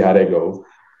 But we'll see how that goes.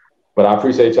 But I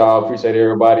appreciate y'all. Appreciate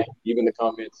everybody. Even the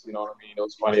comments, you know what I mean? It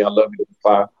was funny. I love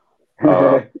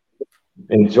it.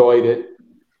 Enjoyed it.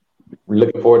 We're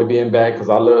looking forward to being back because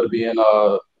I love being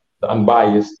the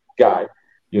unbiased guy.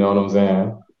 You know what I'm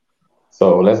saying?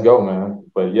 So let's go, man.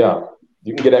 But yeah,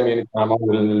 you can get at me anytime. I'm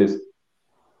willing to listen.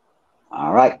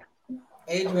 All right.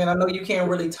 Adrian, I know you can't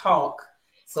really talk,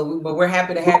 but we're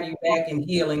happy to have you back in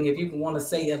healing. If you want to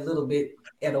say a little bit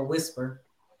at a whisper.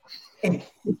 Write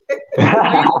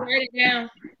it down.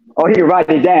 Oh, he can write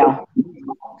it down.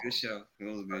 Good show. It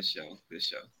was a good show. Good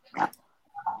show. All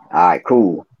right,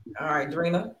 cool. All right,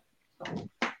 Drina.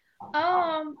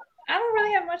 I don't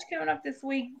really have much coming up this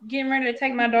week. Getting ready to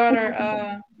take my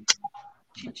daughter.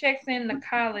 She checks in to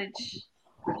college.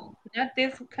 Not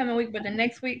this coming week, but the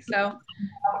next week. So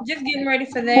just getting ready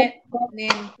for that. And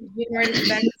then getting ready for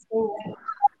back to school.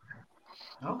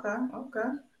 Okay.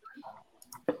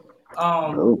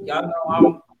 Y'all know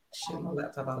I'm shit my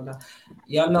laptop out of that.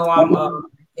 Y'all know I'm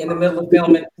in the middle of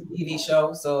filming a TV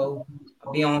show, so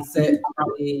I'll be on set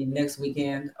probably next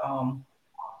weekend.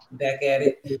 Back at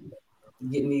it,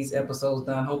 getting these episodes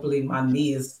done. Hopefully my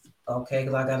knee is okay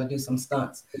because I got to do some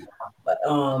stunts. But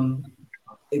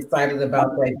excited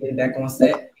about that, getting back on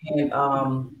set. And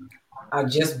I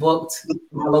just booked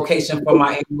my location for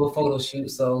my annual photo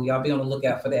shoot, so y'all be on the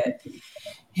lookout for that.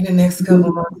 In the next couple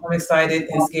of months, I'm excited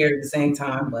and scared at the same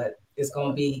time, but it's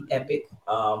gonna be epic.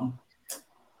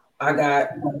 I got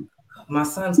my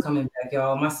son's coming back,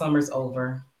 y'all. My summer's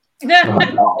over. He'll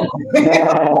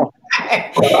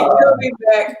be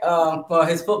back for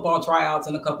his football tryouts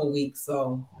in a couple weeks,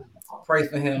 so pray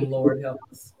for him. Lord help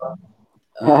us.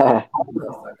 What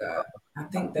else I got? I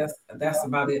think that's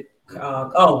about it.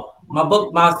 My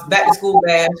back to school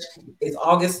badge is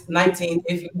August 19th.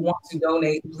 If you want to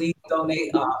donate, please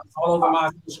donate. It's all over my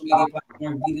social media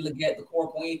platform. Didi Leggett, the Core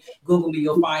Queen. Google me,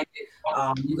 you'll find it.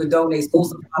 You can donate school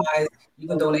supplies. You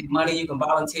can donate money. You can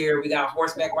volunteer. We got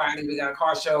horseback riding. We got a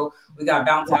car show. We got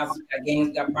bounce houses. We got games.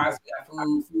 We got prizes. We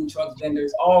got food trucks,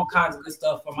 vendors, all kinds of good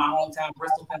stuff from my hometown,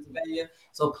 Bristol, Pennsylvania.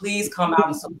 So please come out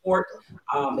and support.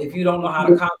 If you don't know how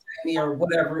to contact me or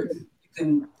whatever,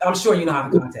 I'm sure you know how to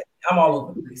contact me. I'm all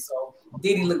over the place. So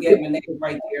Didi Leggett, my name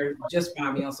right there. Just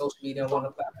find me on social media on one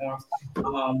of the platforms.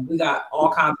 We got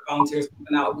all kinds of volunteers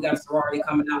coming out. We got a sorority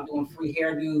coming out doing free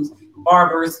hairdos,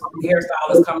 barbers,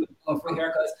 hairstylists coming out doing free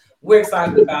haircuts. We're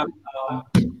excited about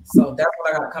it. So that's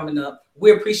what I got coming up.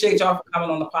 We appreciate y'all for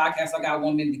coming on the podcast. I got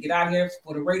 1 minute to get out of here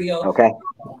for the radio. Okay.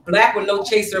 Black with No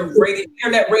Chaser radio,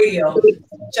 internet radio.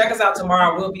 Check us out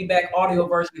tomorrow. We'll be back audio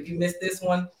version if you missed this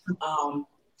one.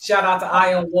 Shout out to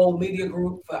Ion Woe Media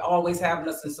Group for always having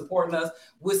us and supporting us.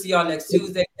 We'll see y'all next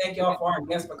Tuesday. Thank y'all for our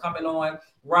guests for coming on.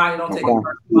 Ryan, don't take it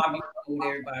personal with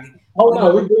everybody. Hold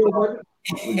on,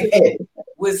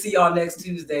 we'll see y'all next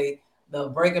Tuesday. The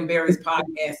Breaking Berries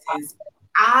podcast is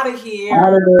out of here.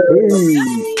 Out of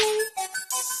here.